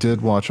way, I did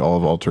watch all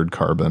of Altered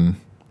Carbon.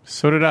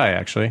 So did I,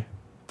 actually.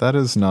 That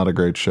is not a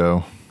great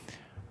show.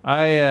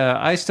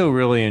 I still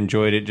really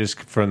enjoyed it just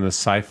from the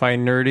sci-fi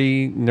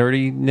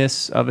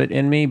nerdiness of it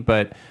in me,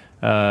 but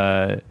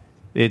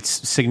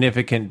its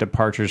significant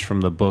departures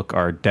from the book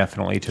are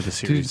definitely to the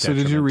series.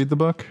 Did you read the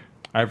book?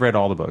 I've read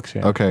all the books.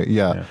 Yeah. Okay,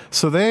 yeah.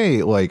 So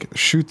they like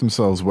shoot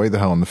themselves way the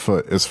hell in the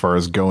foot as far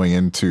as going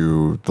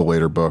into the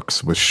later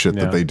books with shit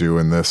Yeah. that they do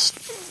in this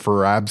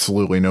for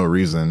absolutely no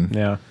reason.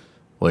 Yeah.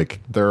 Like,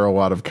 there are a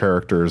lot of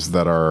characters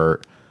that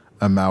are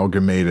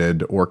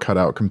amalgamated or cut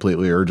out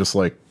completely or just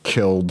like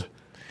killed.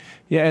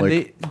 Yeah, and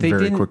Like, they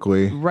very didn't,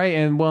 quickly. right?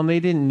 And well, they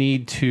didn't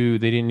need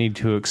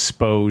to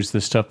expose the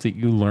stuff that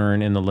you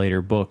learn in the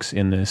later books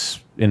in this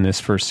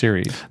first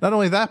series. Not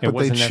only that, but they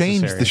wasn't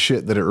changed necessary. the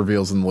shit that it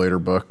reveals in the later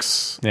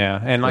books.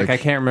 Yeah, and like I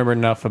can't remember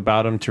enough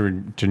about them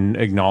to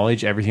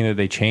acknowledge everything that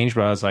they changed,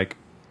 but I was like,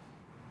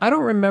 I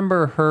don't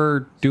remember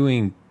her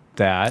doing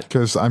that.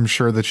 Because I'm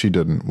sure that she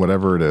didn't,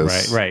 whatever it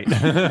is. Right.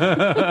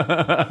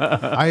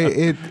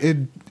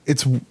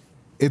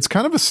 It's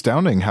kind of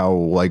astounding how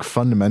like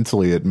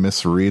fundamentally it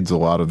misreads a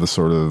lot of the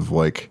sort of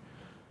like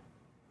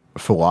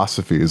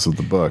philosophies of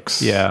the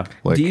books. Yeah.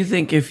 Like, Do you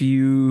think if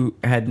you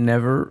had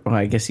never, well,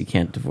 I guess you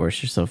can't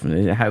divorce yourself from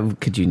it. How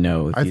could you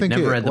know? If I you think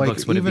never it, read the like,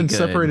 books, would even it be good?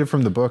 separated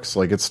from the books,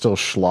 like it's still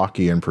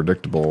schlocky and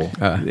predictable.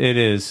 It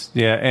is,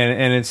 yeah,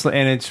 and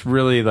it's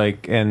really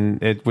like,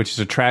 which is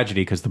a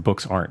tragedy because the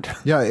books aren't.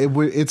 Yeah,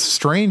 it's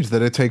strange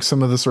that it takes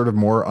some of the sort of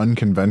more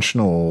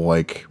unconventional,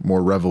 like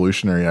more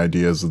revolutionary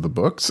ideas of the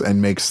books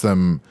and makes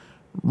them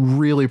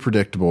really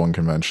predictable and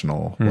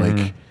conventional.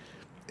 Like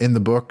in the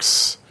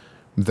books,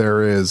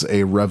 there is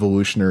a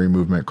revolutionary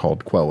movement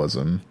called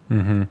Quellism,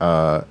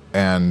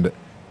 and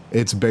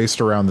it's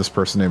based around this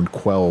person named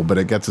Quell, but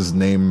it gets its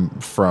name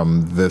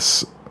from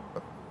this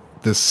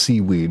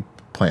seaweed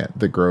plant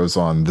that grows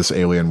on this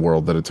alien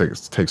world that it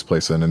takes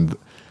place in. And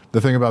the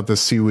thing about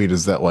this seaweed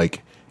is that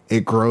like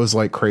it grows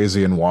like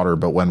crazy in water,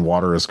 but when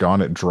water is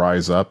gone, it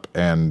dries up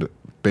and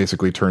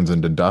basically turns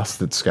into dust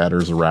that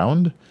scatters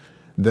around,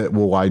 that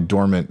will lie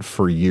dormant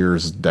for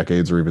years,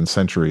 decades, or even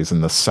centuries.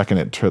 And the second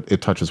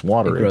it touches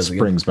water, it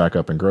springs back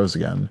up and grows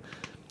again.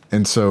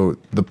 And so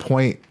the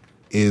point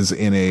is,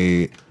 in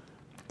a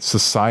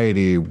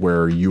society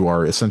where you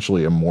are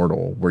essentially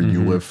immortal, where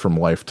you live from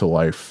life to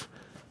life,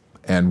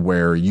 and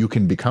where you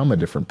can become a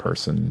different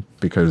person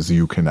because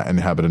you can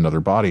inhabit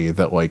another body,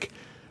 that like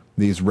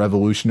these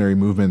revolutionary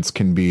movements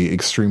can be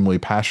extremely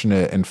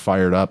passionate and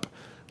fired up,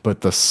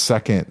 but the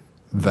second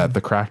that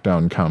the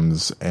crackdown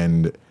comes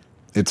and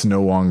it's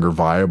no longer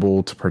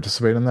viable to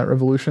participate in that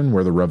revolution,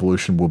 where the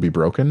revolution will be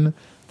broken,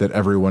 that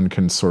everyone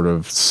can sort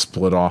of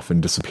split off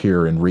and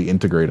disappear and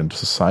reintegrate into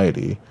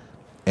society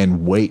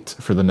and wait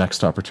for the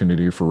next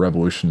opportunity for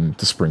revolution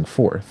to spring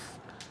forth.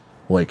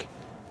 Like,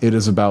 it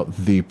is about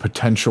the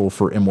potential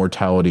for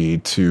immortality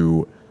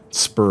to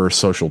spur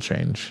social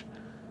change,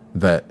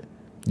 that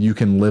you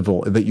can live,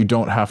 that you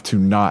don't have to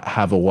not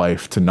have a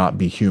life to not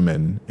be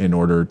human in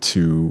order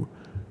to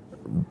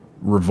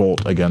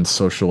revolt against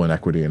social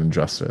inequity and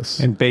injustice.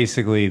 And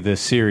basically, the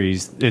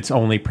series, its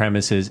only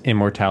premise is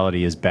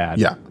immortality is bad.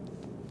 Yeah.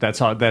 That's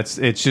all. It's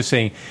just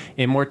saying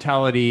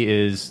immortality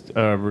is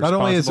Not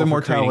only is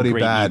immortality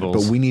bad,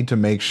 but we need to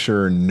make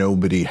sure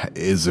nobody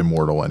is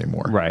immortal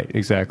anymore. Right,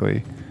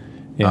 exactly.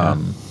 Yeah.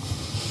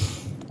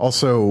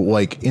 Also,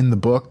 like in the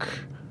book,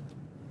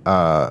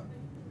 the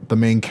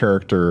main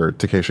character,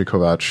 Takeshi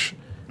Kovacs,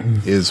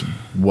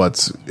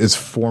 is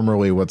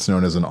formerly what's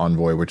known as an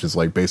envoy, which is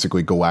like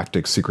basically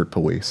galactic secret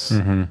police.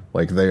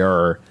 Like they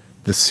are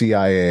the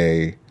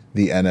CIA,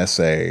 the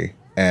NSA,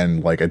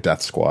 and like a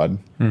death squad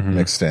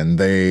mixed in.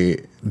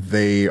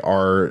 They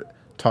are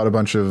taught a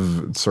bunch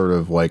of sort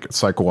of like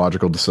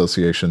psychological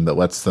dissociation that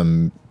lets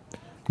them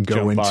go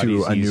Jump into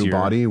bodies a new easier.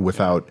 body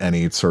without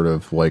any sort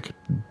of like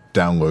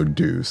download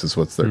dues is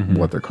what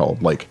they're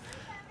called. Like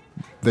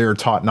they are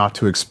taught not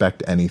to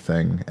expect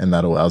anything, and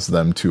that allows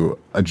them to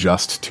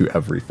adjust to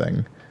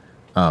everything.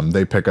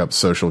 They pick up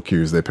social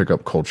cues, they pick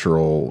up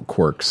cultural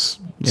quirks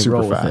They super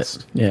roll with fast.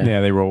 it. Yeah.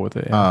 Yeah, they roll with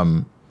it.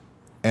 Yeah.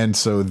 And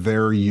so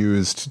they're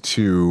used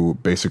to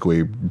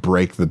basically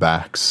break the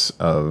backs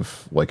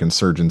of like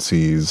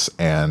insurgencies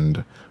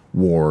and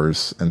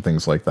wars and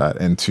things like that,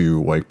 and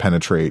to like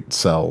penetrate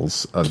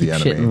cells of the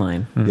enemy. Shit in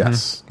line.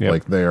 Yes, Yep.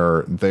 like they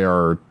are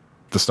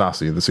the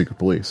Stasi, the secret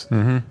police.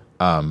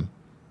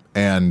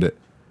 And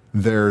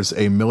there's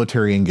a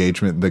military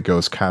engagement that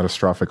goes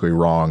catastrophically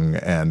wrong,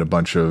 and a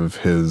bunch of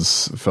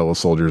his fellow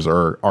soldiers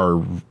are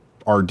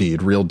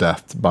RD'd, real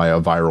death, by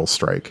a viral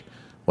strike,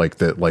 like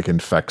that, like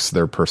infects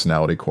their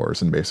personality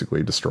cores and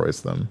basically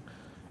destroys them.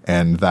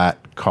 And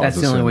that causes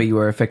That's the only him- way you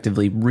are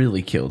effectively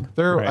really killed.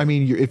 There, Right. I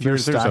mean, if your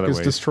There's stack other is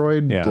ways.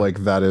 destroyed, Yeah.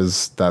 like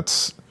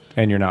that's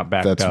and you're not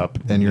backed up.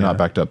 and you're not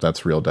backed up.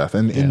 That's real death.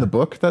 And in the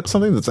book, that's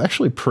something that's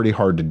actually pretty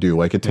hard to do.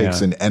 Like it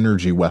takes Yeah. an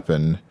energy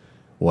weapon,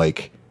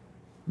 like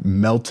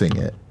melting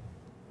it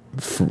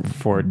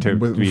for it to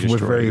with, be destroyed.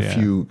 with very yeah.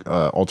 few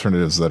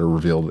alternatives that are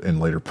revealed in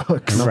later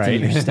books.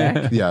 Right. Your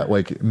stack, Yeah,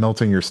 like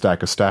melting your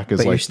stack. A stack is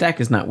but your like stack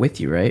is not with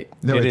you, right?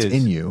 no, It it's is.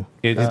 in you.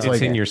 It's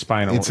like- in your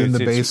spinal. It's in the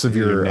base of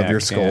your neck,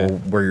 skull, yeah.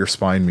 where your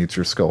spine meets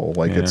your skull.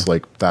 Like it's Yeah.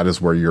 like that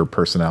is where your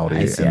personality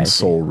I see, and I see.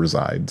 soul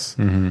resides.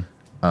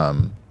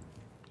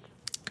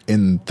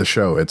 In the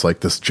show, it's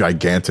like this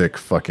gigantic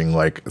fucking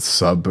like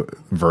sub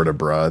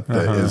vertebra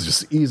that is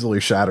just easily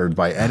shattered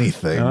by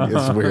anything.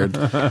 It's weird.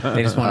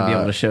 They just want to be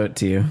able to show it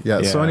to you.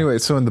 Yeah. So Yeah. anyway,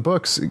 so in the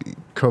books,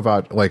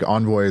 Kovat, like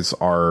envoys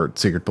are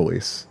secret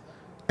police,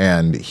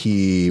 and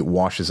he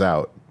washes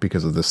out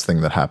because of this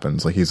thing that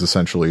happens. Like he's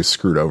essentially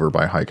screwed over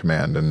by high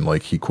command, and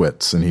like he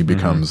quits and he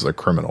becomes a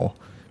criminal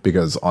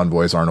because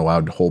envoys aren't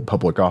allowed to hold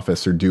public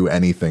office or do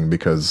anything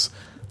because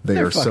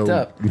They're are fucked so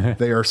up.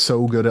 they are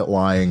so good at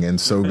lying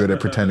and so good at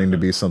pretending to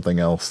be something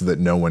else that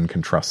no one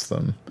can trust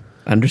them.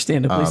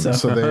 Understandably so.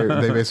 So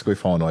they basically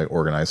fall into like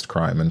organized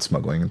crime and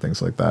smuggling and things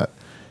like that.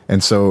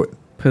 And so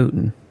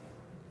Putin.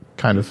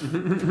 kind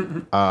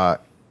of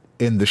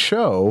in the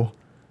show,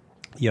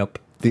 Yep.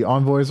 the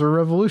envoys are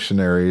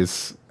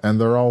revolutionaries and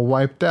they're all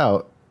wiped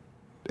out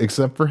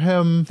except for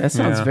him. That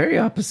sounds Yeah. very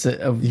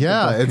opposite of.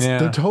 Yeah, the book. it's Yeah.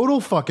 the total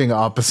fucking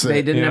opposite.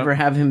 They didn't Yeah. ever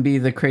have him be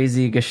the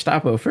crazy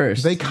Gestapo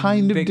first. They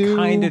kind of They do.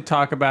 kind of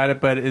talk about it,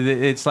 but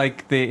it's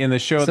like in the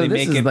show so they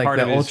this make is it like part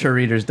the of his- Ultra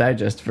Reader's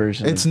Digest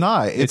version. It's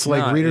not. It's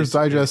like not. Reader's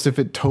It's- Digest if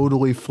it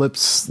totally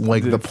flips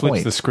like the it flips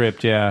point. the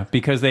script, yeah,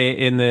 because they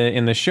in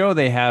the show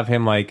they have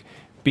him like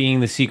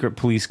being the secret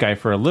police guy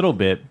for a little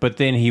bit, but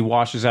then he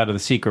washes out of the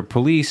secret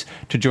police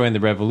to join the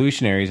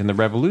revolutionaries, and the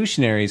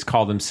revolutionaries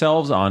call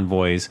themselves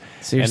envoys.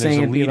 So you're and saying there's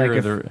a it'd be leader like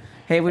of if- the.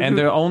 hey, would And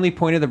we- the only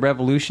point of the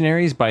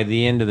revolutionaries by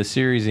the end of the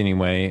series,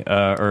 anyway,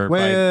 or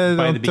Well,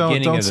 by the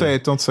beginning don't of say the,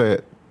 it. Don't say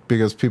it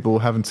because people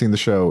haven't seen the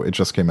show. It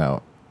just came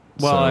out.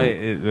 Well,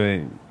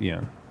 So- yeah.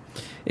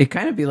 It'd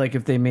kind of be like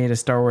if they made a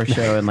Star Wars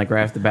show and like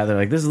right off the bat they're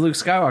like, "This is Luke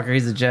Skywalker.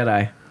 He's a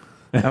Jedi."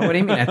 Oh, what do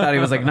you mean? I thought he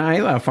was like, "Nah,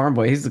 he's not a farm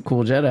boy. He's a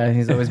cool Jedi.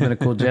 He's always been a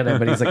cool Jedi,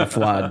 but he's like a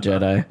flawed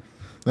Jedi."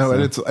 no,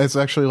 and it's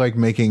actually like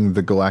making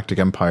the Galactic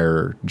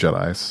Empire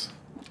Jedis.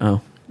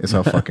 Oh, Is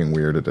how fucking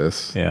weird it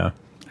is. Yeah,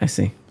 I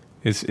see.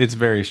 it's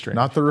very strange.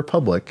 Not the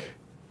Republic,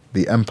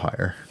 the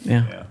Empire.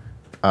 Yeah,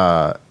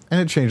 yeah.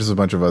 And it changes a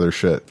bunch of other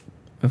shit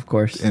of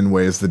course. in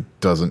ways that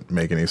doesn't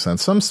make any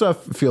sense. Some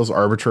stuff feels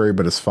arbitrary,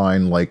 but it's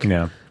fine. Like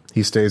Yeah.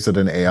 he stays at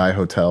an AI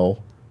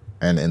hotel,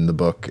 and in the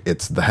book,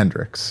 it's the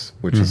Hendrix,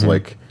 which is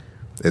like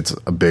it's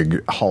a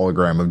big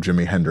hologram of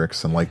Jimi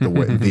Hendrix, and like the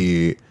way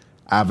the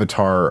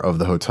avatar of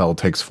the hotel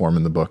takes form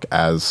in the book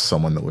as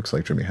someone that looks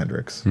like Jimi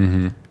Hendrix,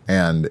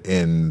 and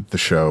in the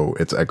show,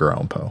 it's Edgar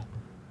Allan Poe,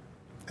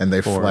 and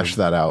they flesh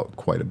that out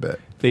quite a bit.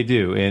 They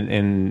do,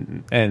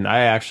 and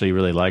I actually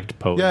really liked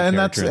Poe. Yeah, the and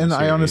character that's in the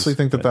I honestly series,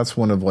 think that but- that's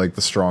one of like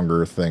the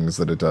stronger things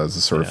that it does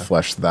is sort of Yeah.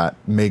 flesh that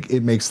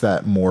makes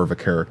that more of a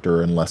character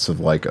and less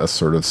of like a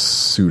sort of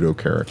pseudo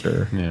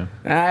character. Yeah,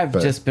 I've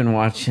but- just been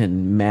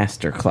watching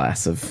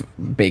Masterclass of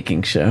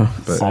baking show.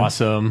 So-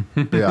 awesome.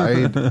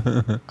 Yeah,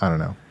 I don't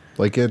know.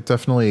 Like it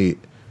definitely,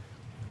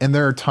 and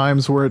there are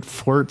times where it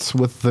flirts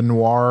with the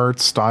noir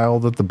style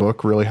that the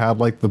book really had.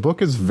 Like the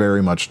book is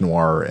very much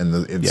noir in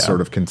its Yeah.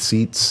 sort of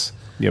conceits.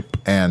 Yep.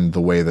 And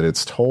the way that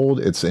it's told,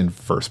 it's in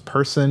first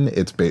person,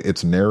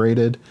 it's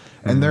narrated,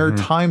 and there are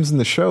times in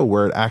the show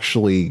where it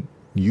actually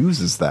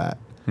uses that,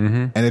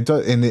 and it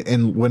does.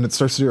 And when it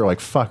starts to do, you're like,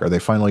 "Fuck, are they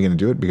finally going to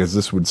do it?" Because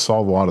this would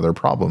solve a lot of their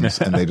problems,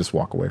 and they just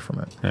walk away from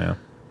it. Yeah.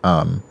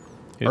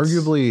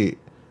 Arguably,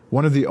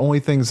 one of the only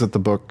things that the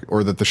book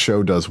or that the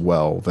show does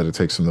well that it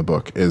takes from the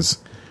book is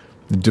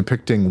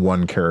depicting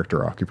one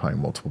character occupying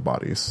multiple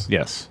bodies.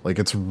 Yes. Like,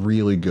 it's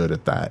really good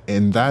at that.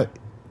 And that,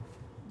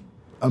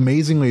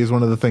 amazingly, is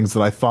one of the things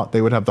that I thought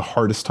they would have the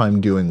hardest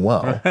time doing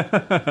well.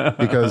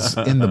 Because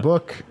in the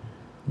book,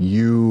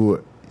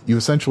 you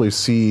essentially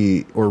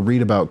see or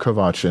read about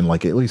Kovac in,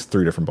 like, at least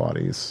 3 different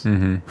bodies.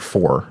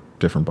 4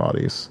 different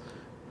bodies.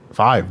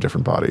 5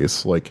 different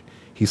bodies. Like,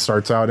 he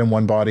starts out in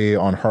one body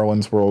on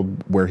Harlan's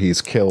world where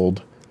he's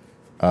killed,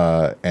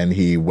 and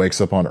he wakes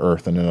up on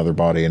Earth in another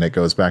body, and it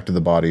goes back to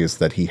the bodies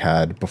that he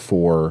had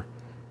before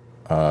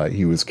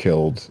he was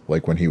killed,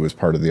 like when he was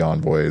part of the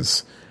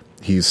envoys.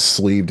 He's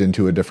sleeved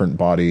into a different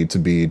body to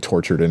be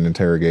tortured and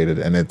interrogated,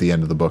 and at the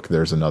end of the book,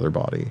 there's another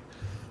body.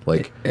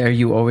 Like, Are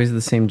you always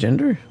the same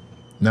gender?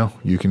 no,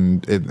 you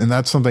can, and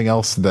that's something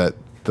else that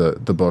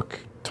the book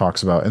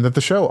talks about, and that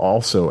the show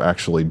also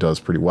actually does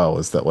pretty well,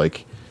 is that,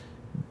 like,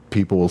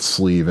 people will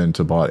sleeve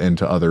into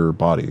other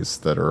bodies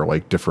that are,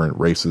 like, different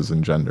races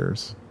and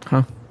genders.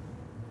 Huh.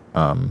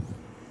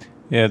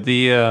 Yeah,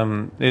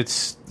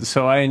 it's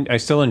so I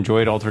still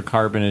enjoyed Altered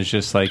Carbon as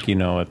just like, you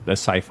know, a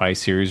sci-fi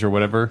series or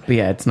whatever. But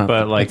yeah, it's not.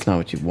 But, like, it's not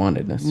what you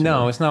wanted necessarily.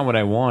 No, it's not what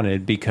I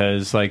wanted,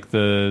 because like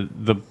the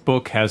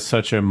book has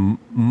such a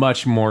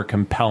much more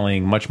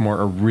compelling, much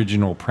more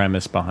original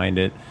premise behind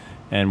it,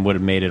 and would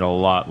have made it a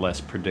lot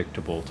less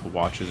predictable to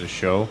watch as a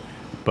show.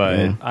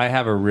 But I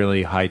have a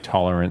really high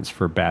tolerance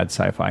for bad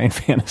sci-fi and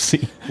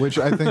fantasy. Which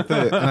I think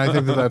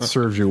that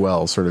serves you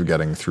well, sort of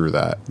getting through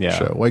that Yeah.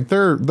 show. Like,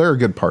 there are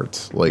good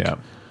parts, like Yeah.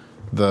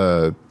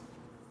 the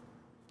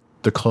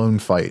clone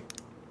fight.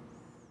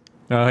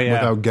 Oh yeah,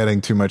 Without getting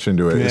too much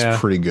into it, Yeah. is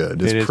pretty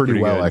good. It It's is pretty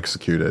pretty well good.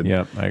 executed.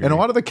 Yep, I agree. And a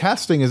lot of the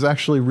casting is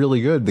actually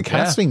really good. The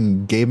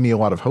casting gave me a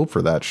lot of hope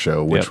for that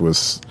show, which Yep.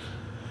 was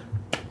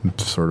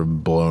sort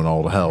of blown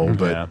all to hell.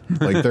 But Yeah.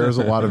 like, there's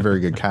a lot of very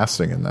good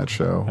casting in that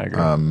show. I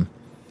agree.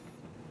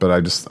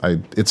 But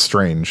it's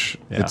strange.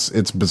 Yeah.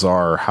 It's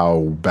bizarre how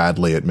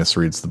badly it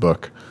misreads the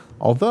book.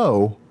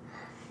 Although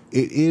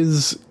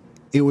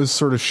it was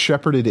sort of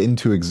shepherded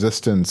into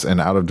existence and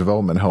out of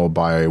development hell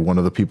by one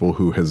of the people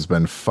who has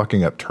been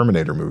fucking up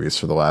Terminator movies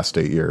for the last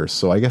 8 years.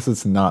 So I guess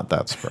it's not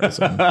that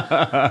surprising.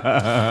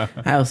 I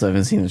also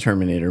haven't seen a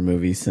Terminator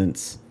movie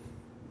since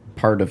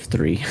part of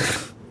 3.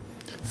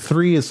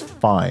 3 is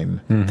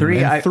fine.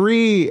 3, And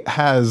 3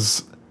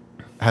 has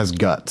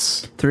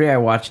guts. 3 I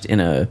watched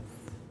in a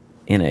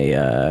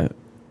drive-in.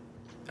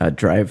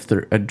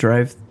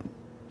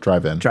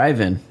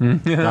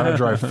 Not a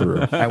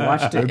drive-through. I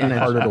watched it in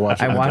harder to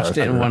watch I in a watched it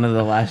in drive-thru. one of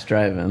the last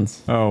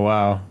drive-ins. oh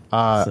wow,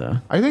 So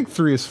I think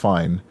 3 is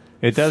fine.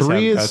 It does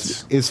 3 have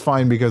is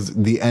fine because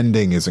the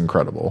ending is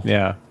incredible.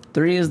 yeah.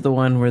 3 is the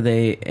one where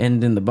they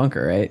end in the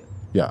bunker, right?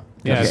 Yeah.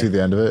 Did Yeah. you see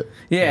the end of it?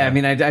 Yeah, I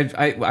mean,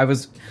 I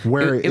was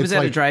Where it was it's at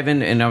a like-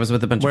 drive-in, and I was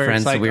with a bunch of Where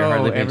friends, it's like, so we were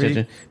hardly paying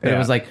attention. But it yeah.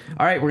 was like,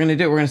 all right, we're gonna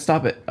do it. We're gonna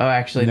stop it. Oh,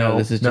 actually, no,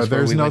 this is No, just where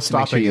there's we no went to make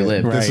sure stopping you it.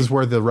 live. This Right. is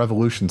where the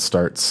revolution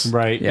starts.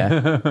 Right.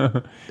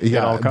 Yeah,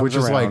 Yeah, all comes which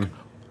is around. like,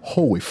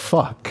 holy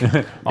fuck.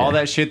 All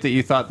that shit that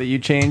you thought that you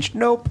changed.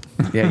 Nope.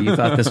 yeah. You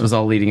thought this was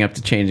all leading up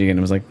to changing, and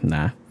it was like,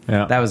 nah.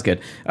 Yeah. That was good.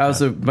 I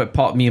also,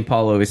 but me and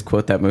Paul always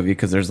quote that movie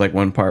because there's like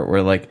one part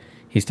where like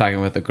he's talking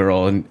with a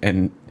girl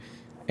and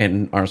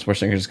Arnold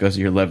Schwarzenegger just goes,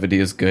 "Your levity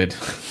is good,"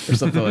 or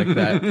something like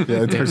that.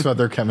 Yeah, it talks about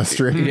their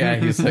chemistry. Yeah,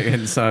 he's like,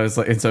 and so I was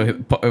like, and so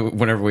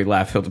whenever we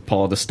laugh, he'll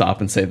Paul to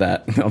stop and say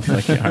that. And I'll be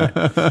like, yeah, all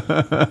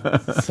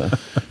right. So,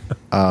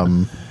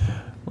 Well,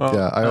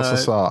 Yeah, I also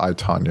saw I,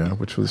 Tonya,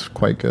 which was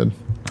quite good.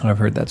 I've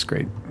heard that's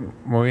great.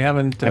 Well, we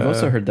haven't. I've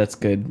also heard that's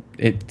good.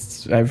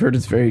 I've heard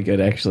it's very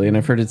good actually, and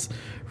I've heard it's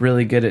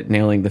really good at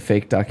nailing the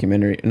fake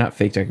documentary, not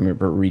fake documentary,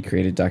 but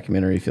recreated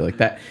documentary feel like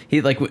that.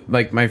 He like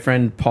my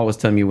friend Paul was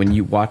telling me, when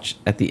you watch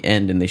at the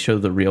end and they show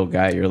the real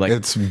guy, you're like,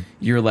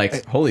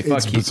 holy fuck,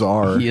 it's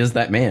bizarre. He is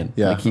that man.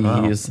 Yeah. like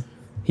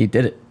he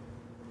did it.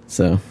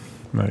 So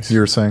nice. You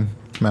were saying,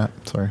 Matt?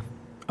 Sorry.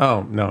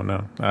 Oh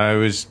no. I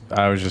was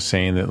just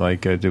saying that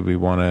like, do we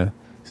want to?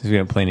 Since we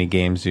don't play any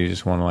games, do you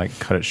just want to like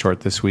cut it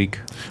short this week?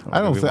 Or I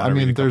don't do we think. I wanna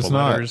read mean, a there's couple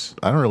not. letters?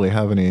 I don't really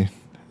have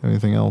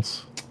anything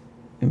else.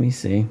 let me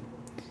see.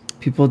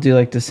 People do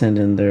like to send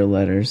in their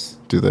letters.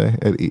 Do they?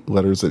 At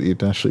letters at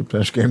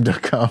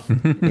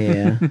eat-sleep-game.com.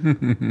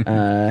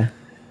 Yeah.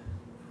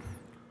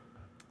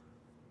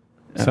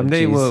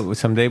 Someday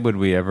would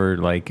we ever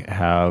like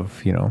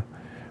have, you know,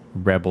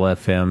 Rebel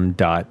FM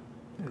dot,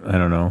 I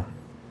don't know.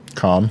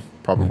 Com?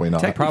 Probably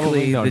not.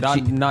 Probably no,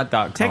 the not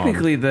 .com.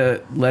 Technically,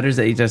 the letters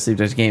at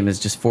eat-sleep-game is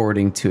just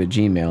forwarding to a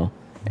Gmail,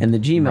 and the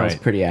Gmail is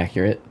Right. pretty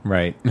accurate.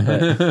 Right.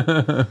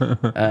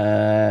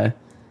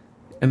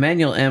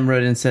 Emmanuel M.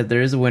 wrote in and said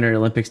there is a winner at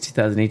Olympics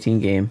 2018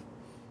 game.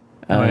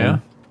 Oh yeah.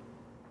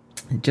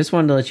 Just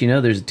wanted to let you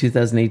know there's a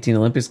 2018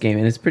 Olympics game,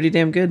 and it's pretty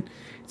damn good.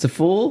 It's a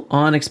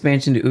full-on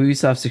expansion to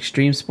Ubisoft's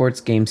extreme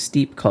sports game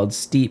Steep called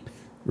Steep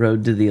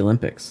Road to the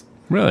Olympics.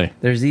 Really?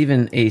 There's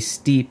even a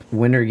Steep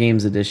Winter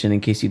Games edition in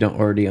case you don't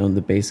already own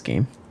the base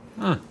game.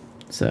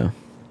 So,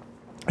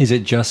 Is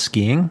it just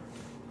skiing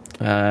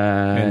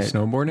and uh,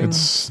 snowboarding? It's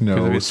snow.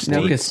 'Cause it was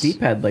no, because steep.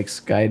 Steep had like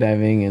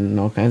skydiving and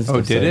all kinds of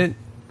Oh, stuff. did so-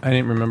 it? I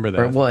didn't remember that.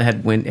 Or, well,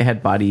 it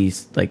had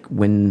bodies like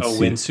wind. Oh,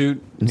 windsuit?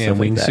 and Yeah, stuff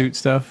like that. wingsuit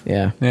stuff.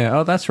 Yeah. Yeah.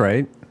 Oh, that's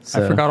right.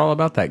 So- I forgot all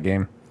about that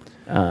game.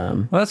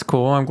 Well, that's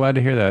cool. I'm glad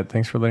to hear that.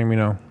 Thanks for letting me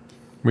know.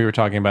 We were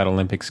talking about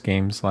Olympics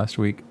games last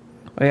week.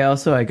 Oh, yeah.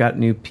 Also, I got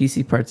new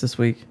PC parts this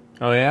week.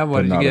 Oh yeah, what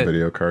But did you not a get?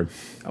 video card.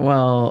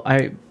 Well,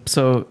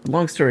 so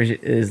long story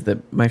is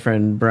that my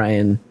friend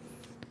Brian,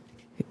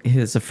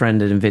 he's a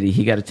friend at NVIDIA.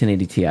 He got a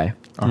 1080 Ti.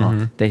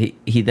 That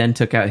he then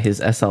took out his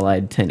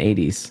SLI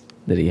 1080s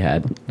that he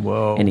had.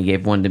 Whoa. And he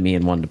gave one to me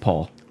and one to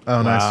Paul.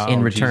 Oh, nice. Wow.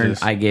 In return,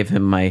 Jesus. I gave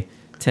him my.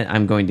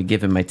 I'm going to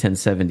give him my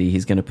 1070.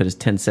 He's going to put his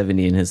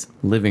 1070 in his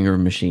living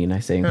room machine. I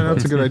say, Yeah,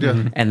 that's a good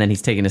idea. and then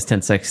he's taking his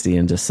 1060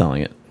 and just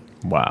selling it.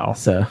 Wow.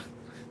 So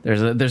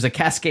there's a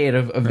cascade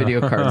of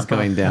video cards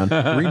going down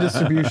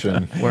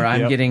Redistribution. where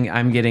I'm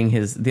getting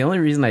his. The only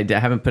reason I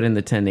haven't put in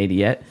the 1080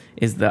 yet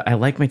is that I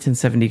like my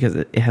 1070 because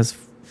it has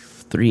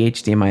 3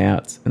 HDMI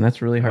outs, and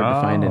that's really hard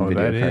to find in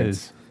video that cards.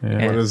 is. Yeah.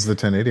 And- What does the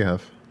 1080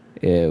 have?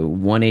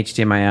 One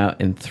HDMI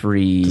out and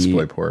 3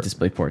 Display port.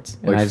 display ports.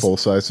 And Like I just- full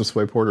size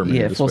display port or mini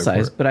Yeah, display full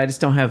size. port? But I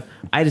just don't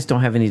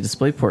have any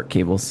display port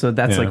cables. So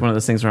that's Yeah. like one of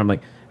those things where I'm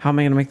like, how am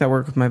I going to make that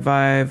work with my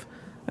Vive?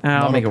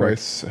 I'll make it work.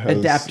 Monoprice has-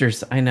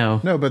 Adapters, I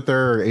know. No, but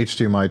they're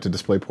HDMI to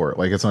display port.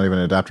 Like it's not even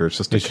an adapter; it's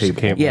just It's a just a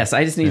cable. cable. Yes,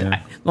 I just need.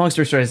 Yeah. Long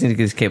story short, I just need to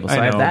get this cable. So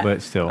I I have know, that.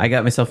 but still. I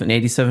got myself an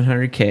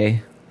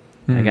 8700K.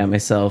 I got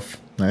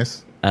myself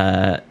Nice.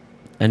 a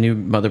new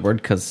motherboard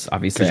because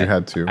obviously 'Cause you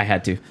had to. I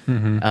had to.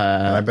 And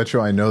I bet you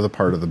I know the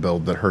part of the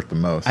build that hurt the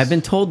most. I've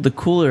been told the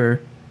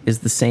cooler is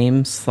the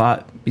same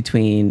slot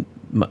between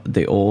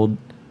the old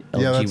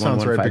LG yeah, that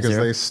sounds right because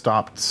 1150. they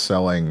stopped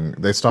selling.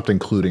 They stopped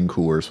including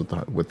coolers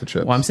with the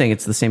chips. Well, I'm saying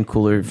it's the same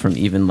cooler from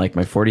even like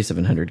my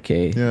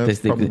 4700K. Yeah, it's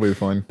probably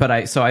fine. But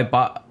I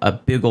bought a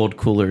big old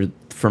cooler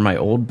for my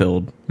old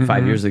build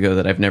 5 years ago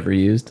that I've never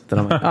used. That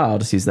I'm like, oh, I'll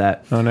just use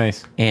that. Oh,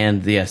 nice.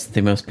 And yes,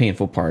 the most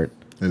painful part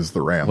is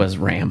the RAM. was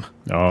RAM.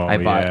 Oh, I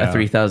bought yeah. a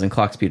 3000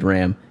 clock speed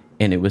RAM,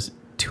 and it was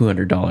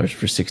 $200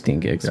 for 16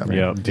 gigs. of RAM.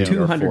 Yep.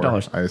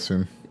 $200. I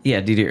assume. Yeah,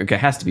 DDR. Okay, it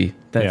has to be.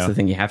 That's Yeah. the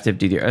thing. You have to have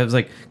DDR. I was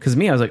like, because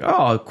me, I was like,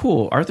 oh,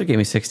 cool. Arthur gave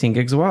me 16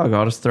 gigs a while ago.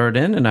 I'll just throw it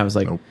in. And I was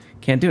like, Nope.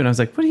 can't do it. And I was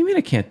like, what do you mean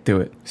I can't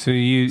do it? So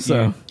you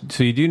So-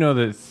 do know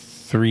that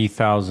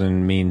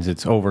 3000 means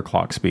it's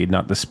overclock speed,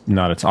 not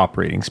its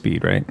operating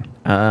speed, right?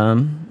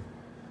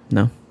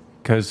 No.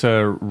 Because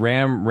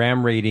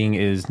RAM rating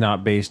is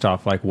not based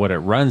off like what it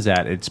runs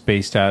at. It's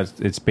based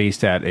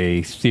at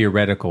a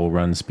theoretical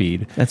run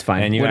speed. That's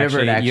fine. And you Whatever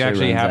it you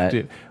actually have runs to.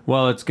 at.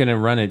 Well, it's going to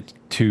run at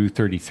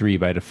 233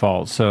 by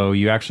default. So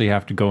you actually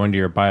have to go into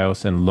your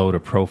BIOS and load a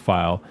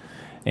profile.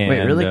 And, Wait,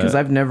 really? Because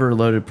I've never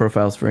loaded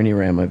profiles for any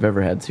RAM I've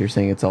ever had. So you're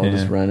saying it's all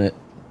just run it?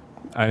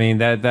 I mean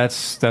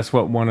that's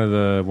what one of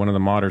the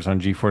modders on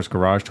GeForce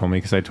Garage told me,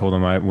 because I told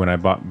him when I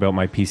built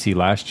my PC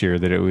last year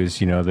that it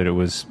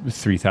was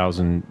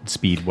 3000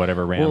 speed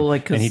whatever RAM, Well,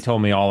 like, 'cause- and he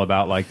told me all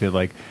about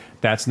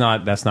that's not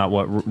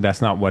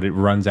what it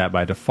runs at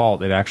by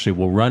default. It actually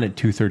will run at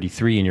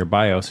 233 in your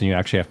BIOS, and you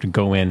actually have to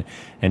go in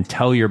and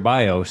tell your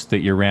BIOS that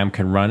your RAM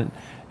can run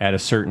at a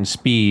certain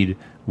speed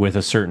with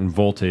a certain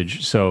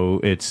voltage. So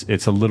it's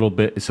a little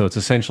bit. So it's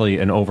essentially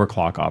an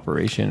overclock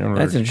operation in order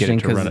That's to get interesting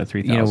it to run at because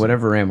 3000.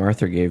 whatever RAM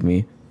Arthur gave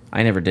me,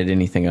 I never did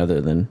anything other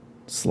than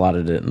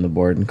slotted it in the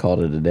board and called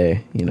it a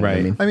day. You know what I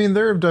Right. mean? I mean,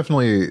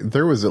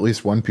 there was at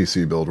least one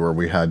PC build where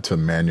we had to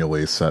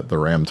manually set the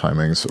RAM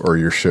timings, or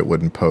your shit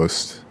wouldn't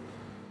post.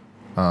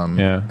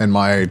 Yeah. And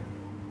my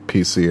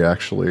PC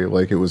actually,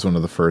 like, it was one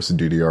of the first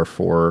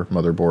DDR4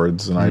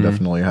 motherboards, and I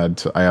definitely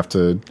I have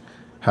to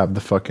have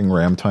the fucking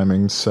RAM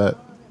timings set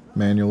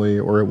manually,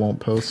 or it won't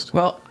post.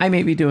 Well, I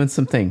may be doing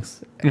some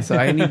things. So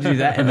I need to do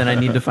that, and then I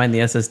need to find the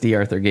SSD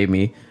Arthur gave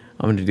me.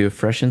 I'm going to do a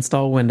fresh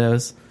install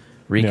Windows,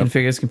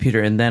 reconfigure his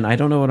computer, and then I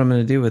don't know what I'm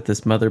going to do with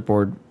this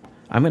motherboard.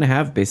 I'm going to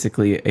have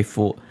basically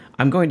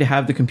I'm going to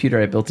have the computer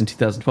I built in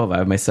 2012. I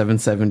have my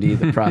 770,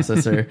 the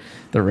processor,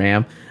 the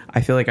RAM.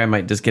 I feel like I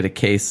might just get a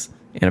case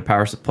and a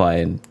power supply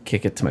and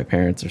kick it to my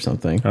parents or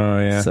something. Oh,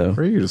 yeah. So,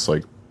 Or you just,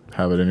 like,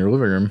 have it in your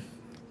living room.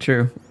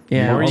 true.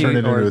 Yeah. Or Or turn you-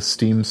 it into a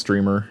Steam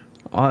streamer.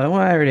 Well,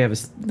 I already have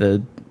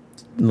the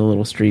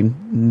little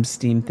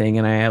Steam thing,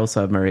 and I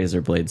also have my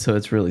Razer Blade, so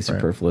it's really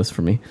superfluous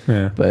for me.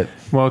 Yeah. But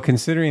Well,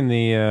 considering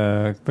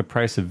the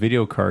price of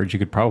video cards, you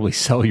could probably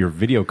sell your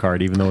video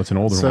card, even though it's an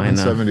older one.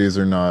 770s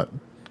are not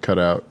cut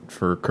out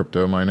for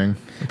crypto mining.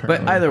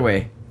 Apparently. either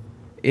way,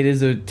 it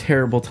is a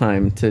terrible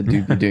time to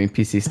be doing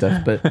PC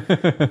stuff. But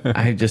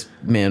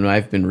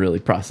I've been really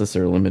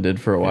processor limited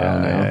for a while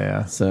now.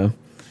 Yeah. So.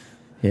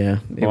 Yeah.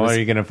 Well, are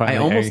you gonna find? I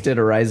almost did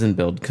a Ryzen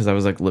build because I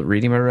was like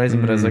reading my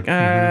Ryzen, but I was like,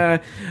 I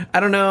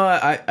don't know.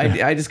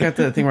 I just got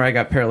the thing where I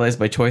got paralyzed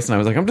by choice, and I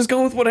was like, I'm just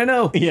going with what I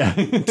know. Yeah.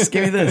 Just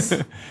give me this.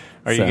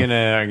 Are you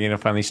gonna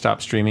finally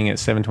stop streaming at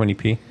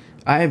 720p?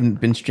 I haven't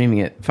been streaming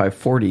at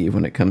 540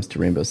 when it comes to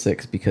Rainbow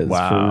Six because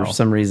Wow. for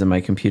some reason my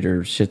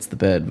computer shits the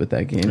bed with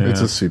that game. It's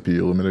a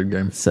CPU limited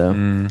game.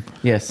 So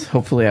yes,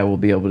 hopefully I will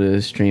be able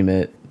to stream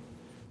it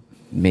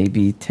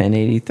maybe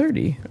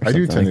 1080-30. I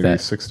do something like that.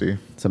 1080-60.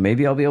 So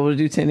maybe I'll be able to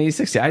do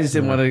 1080-60. I just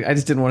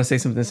didn't want to say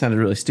something that sounded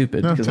really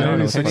stupid No, because I don't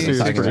know what the fuck 1080-60 I'm is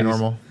talking pretty about.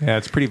 normal. Yeah,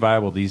 it's pretty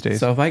viable these days.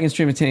 So if I can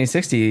stream at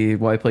 1080-60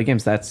 while I play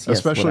games, that's yes,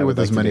 Especially what I would with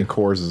as like to many do.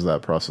 cores as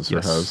that processor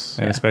yes. has.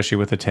 And especially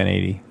with the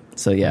 1080.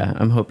 So yeah,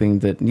 I'm hoping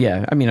that.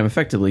 Yeah, I mean, I'm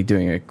effectively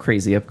doing a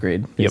crazy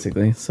upgrade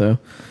basically. So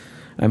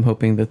I'm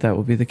hoping that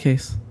will be the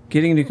case.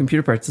 Getting new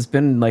computer parts. It's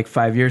been like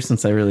 5 years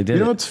since I really did. You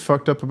know it. what's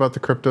fucked up about the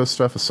crypto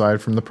stuff, aside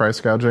from the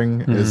price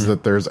gouging, is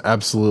that there's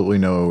absolutely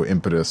no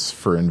impetus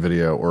for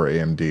NVIDIA or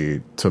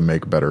AMD to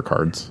make better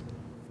cards.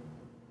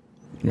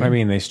 Yeah. I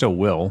mean, they still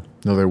will.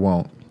 No, they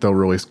won't. They'll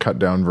release cut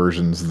down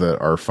versions that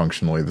are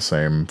functionally the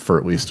same for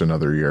at least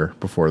another year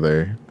before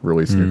they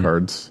release new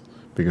cards,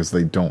 because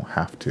they don't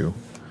have to.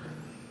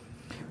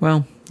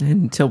 Well,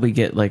 until we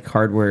get like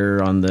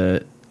hardware on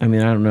the. I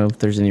mean, I don't know if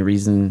there's any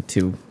reason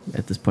to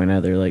at this point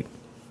either. Like,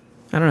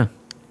 I don't know.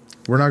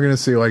 We're not going to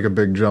see like a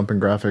big jump in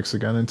graphics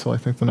again until I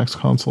think the next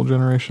console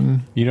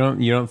generation. You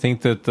don't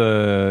think that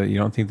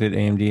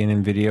AMD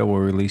and Nvidia will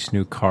release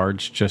new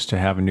cards just to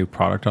have a new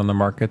product on the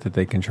market that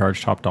they can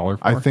charge top dollar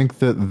for? I think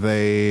that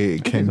they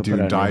can they'll put out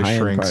do a die high-end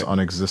shrinks part. on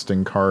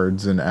existing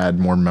cards and add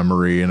more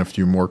memory and a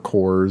few more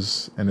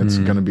cores, and it's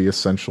going to be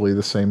essentially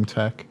the same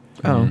tech.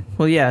 Oh,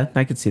 well, yeah,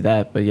 I could see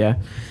that. But yeah,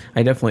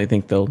 I definitely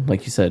think they'll,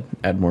 like you said,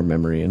 add more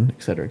memory and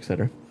et cetera, et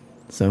cetera.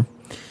 So,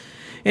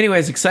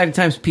 anyways, exciting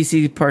times.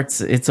 PC parts,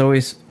 it's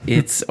always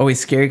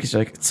scary because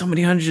you're like, it's so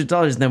many hundreds of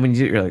dollars. And then when you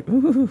do it, you're like,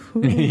 ooh.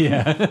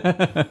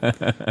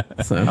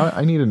 yeah. So,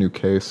 I need a new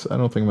case. I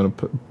don't think I'm going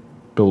to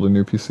build a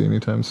new PC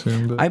anytime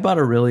soon. But I bought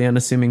a really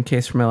unassuming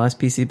case for my last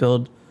PC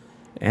build.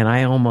 And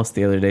I almost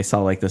the other day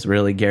saw like this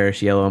really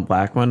garish yellow and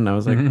black one. And I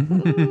was like,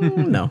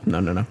 no.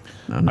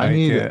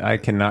 I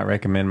cannot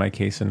recommend my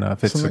case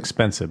enough. It's Something-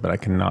 expensive, but I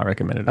cannot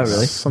recommend it. Oh, enough.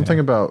 really? Something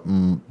about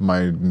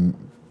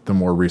the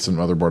more recent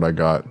motherboard I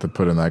got that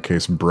put in that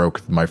case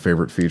broke my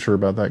favorite feature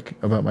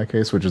about my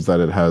case, which is that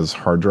it has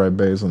hard drive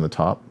bays on the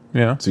top.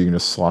 Yeah. So you can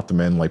just slot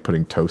them in like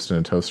putting toast in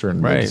a toaster,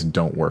 and Right. they just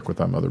don't work with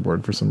that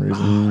motherboard for some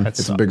reason. That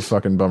It's a big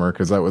fucking bummer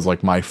because that was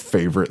like my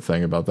favorite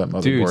thing about that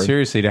motherboard. Dude,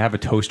 seriously, to have a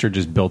toaster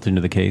just built into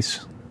the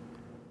case.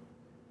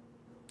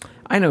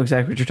 I know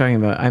exactly what you're talking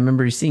about. I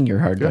remember seeing your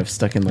hard drive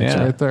stuck in like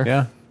Yeah, right there.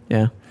 Yeah.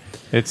 Yeah.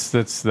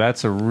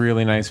 That's a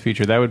really nice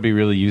feature. That would be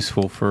really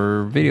useful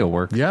for video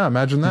work. Yeah,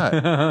 imagine that.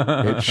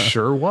 It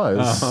sure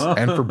was.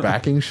 And for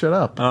backing shit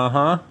up.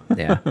 Yeah.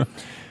 Yeah.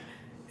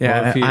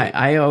 Well, if you-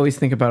 I always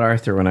think about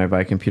Arthur when I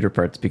buy computer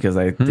parts because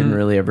I didn't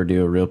really ever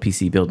do a real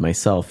PC build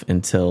myself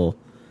until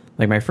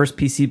like my first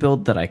PC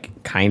build that I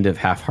kind of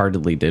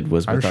half-heartedly did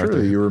was I'm with sure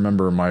Arthur. that you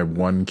remember my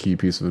one key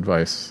piece of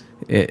advice.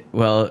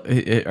 Are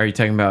you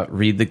talking about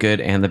read the good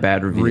and the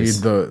bad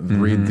reviews?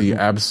 Read the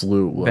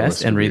absolute lowest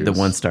Best and read the reviews.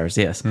 1 stars.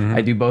 Yes, I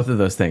do both of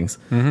those things.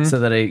 So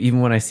that even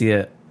when I see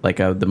it, like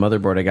the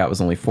motherboard I got was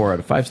only 4 out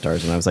of 5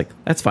 stars, and I was like,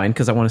 that's fine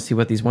because I want to see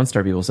what these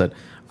 1-star people said.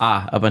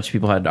 A bunch of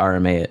people had to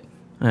RMA it.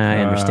 I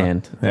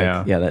understand.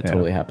 That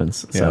totally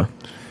happens. So,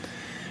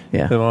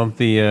 yeah. Well,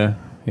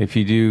 if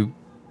you do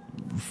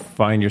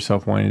find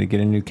yourself wanting to get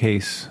a new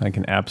case, I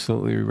can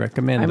absolutely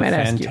recommend I the might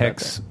ask you about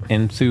Fantex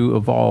Enthoo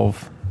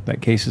Evolve.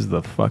 That case is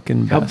the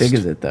fucking best. How big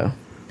is it though?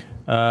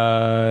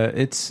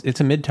 It's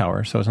a mid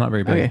tower, so it's not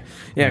very big. Okay,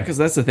 yeah, because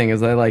that's the thing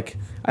is I like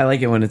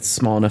it when it's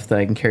small enough that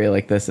I can carry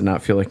like this and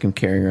not feel like I'm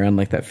carrying around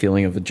like that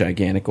feeling of a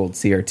gigantic old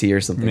CRT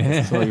or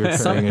something. So you're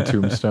carrying a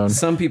tombstone.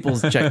 Some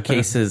people's jet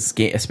cases,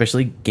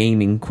 especially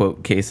gaming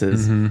quote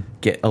cases,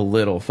 get a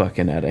little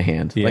fucking out of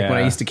hand. Like when I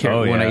Yeah. used to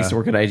carry when I used to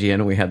work at IGN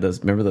and we had those.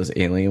 Remember those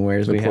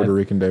Alienwares The we Puerto had?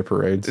 Rican Day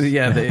parades.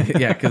 Yeah,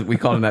 because we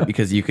called them that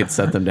because you could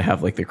set them to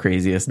have like the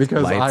craziest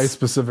Because lights. I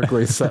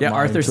specifically set Yeah, mine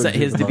Arthur set do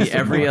his the to be most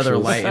every other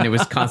obnoxious. light, and it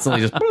was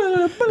constantly just.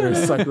 It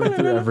was cycling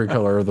through every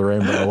color of the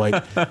rainbow,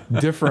 like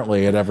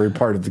differently at every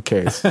part of the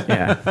case.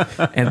 Yeah,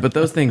 but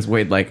those things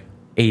weighed like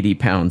 80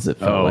 pounds. It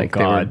felt Oh, like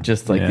they were God.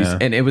 just like these, Yeah.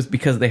 and it was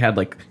because they had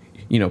like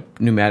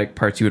pneumatic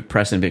parts you would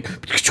press and be.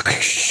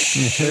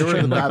 They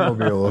were the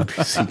Batmobile of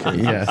PC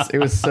cases. Yes, it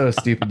was so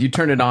stupid. You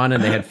turn it on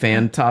and they had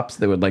fan tops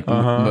that would like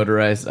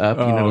motorize up.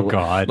 Oh,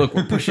 God. Look,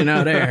 we're pushing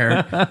out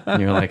air,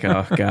 and you're like,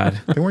 oh God.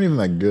 They weren't even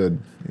that good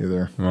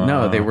either.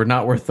 No, they were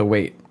not worth the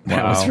wait.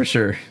 That was Wow. for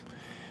sure.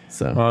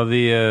 So Well,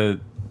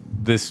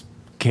 this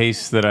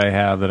case that I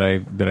have that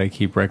I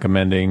keep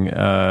recommending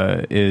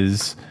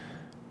is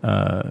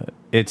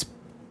it's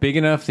big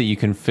enough that you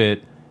can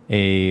fit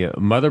a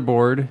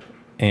motherboard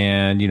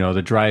and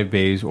the drive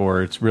bays,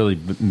 or it's really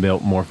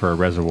built more for a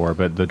reservoir,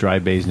 but the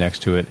drive bays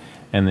next to it,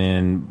 and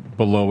then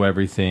below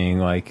everything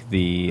like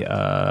the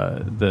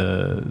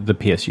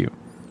PSU,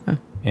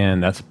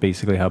 and that's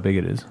basically how big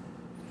it is.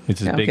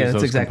 It's as big as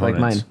that's those exactly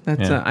components. like mine.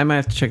 That's Yeah. I might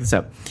have to check this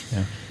out.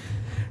 Yeah.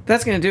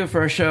 That's going to do it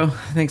for our show.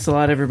 Thanks a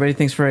lot, everybody.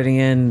 Thanks for writing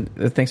in.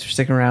 Thanks for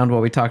sticking around while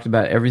we talked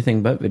about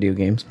everything but video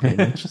games, pretty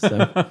much.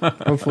 So,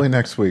 Hopefully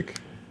next week,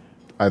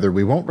 either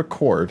we won't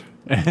record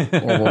or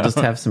we'll just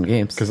have some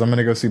games. because I'm going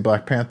to go see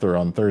Black Panther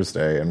on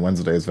Thursday, and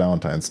Wednesday is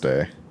Valentine's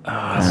Day.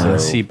 I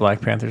see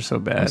Black Panther so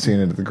bad. I've seen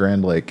it at the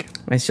Grand Lake.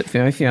 My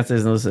fiance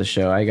doesn't listen to the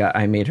show.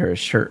 I made her a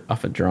shirt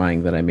off a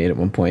drawing that I made at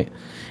one point,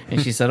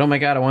 and she said, "Oh my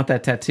god, I want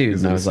that tattooed."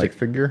 Is And it I a was stick like,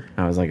 figure?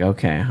 I was like,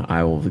 okay,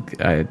 I will.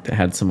 I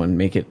had someone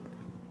make it,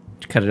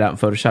 cut it out in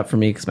Photoshop for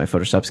me because my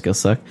Photoshop skills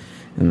suck,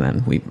 and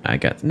then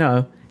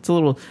it's a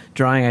little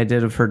drawing I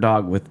did of her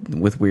dog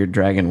with weird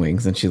dragon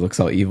wings, and she looks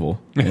all evil.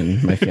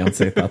 And my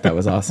fiance thought that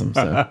was awesome.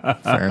 So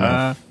Fair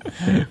enough.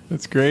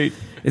 That's great.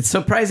 it's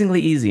surprisingly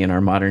easy in our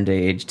modern day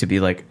age to be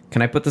like,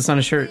 "Can I put this on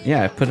a shirt?"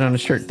 Yeah, put it on a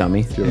shirt,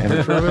 dummy.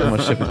 And we'll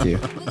ship it to you.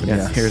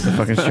 Yes, here's the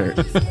fucking shirt.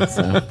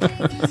 So,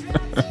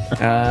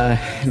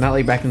 not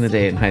like back in the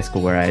day in high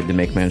school where I had to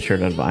make my own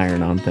shirt out of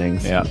iron-on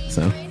things. Yeah.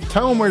 So.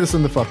 Tell them where to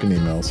send the fucking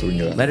email so we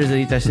can get it. Letters at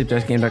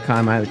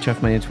eat-sleep-game.com. I have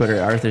Chuff Money on Twitter.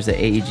 Arthur's at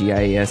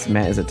AEGIES.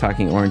 Matt is at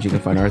Talking Orange. You can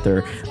find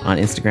Arthur on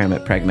Instagram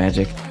at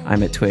Pragmagic.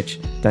 I'm at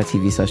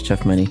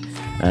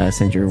twitch.tv/chuffmoney.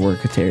 Send your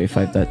work at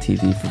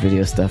Terry5.tv for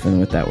video stuff. And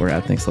with that, we're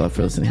out. Thanks a lot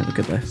for listening. Have a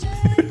good life.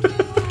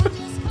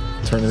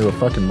 Turn into a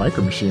fucking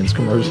Micro Machines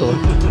commercial.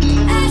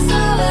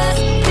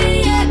 SOS.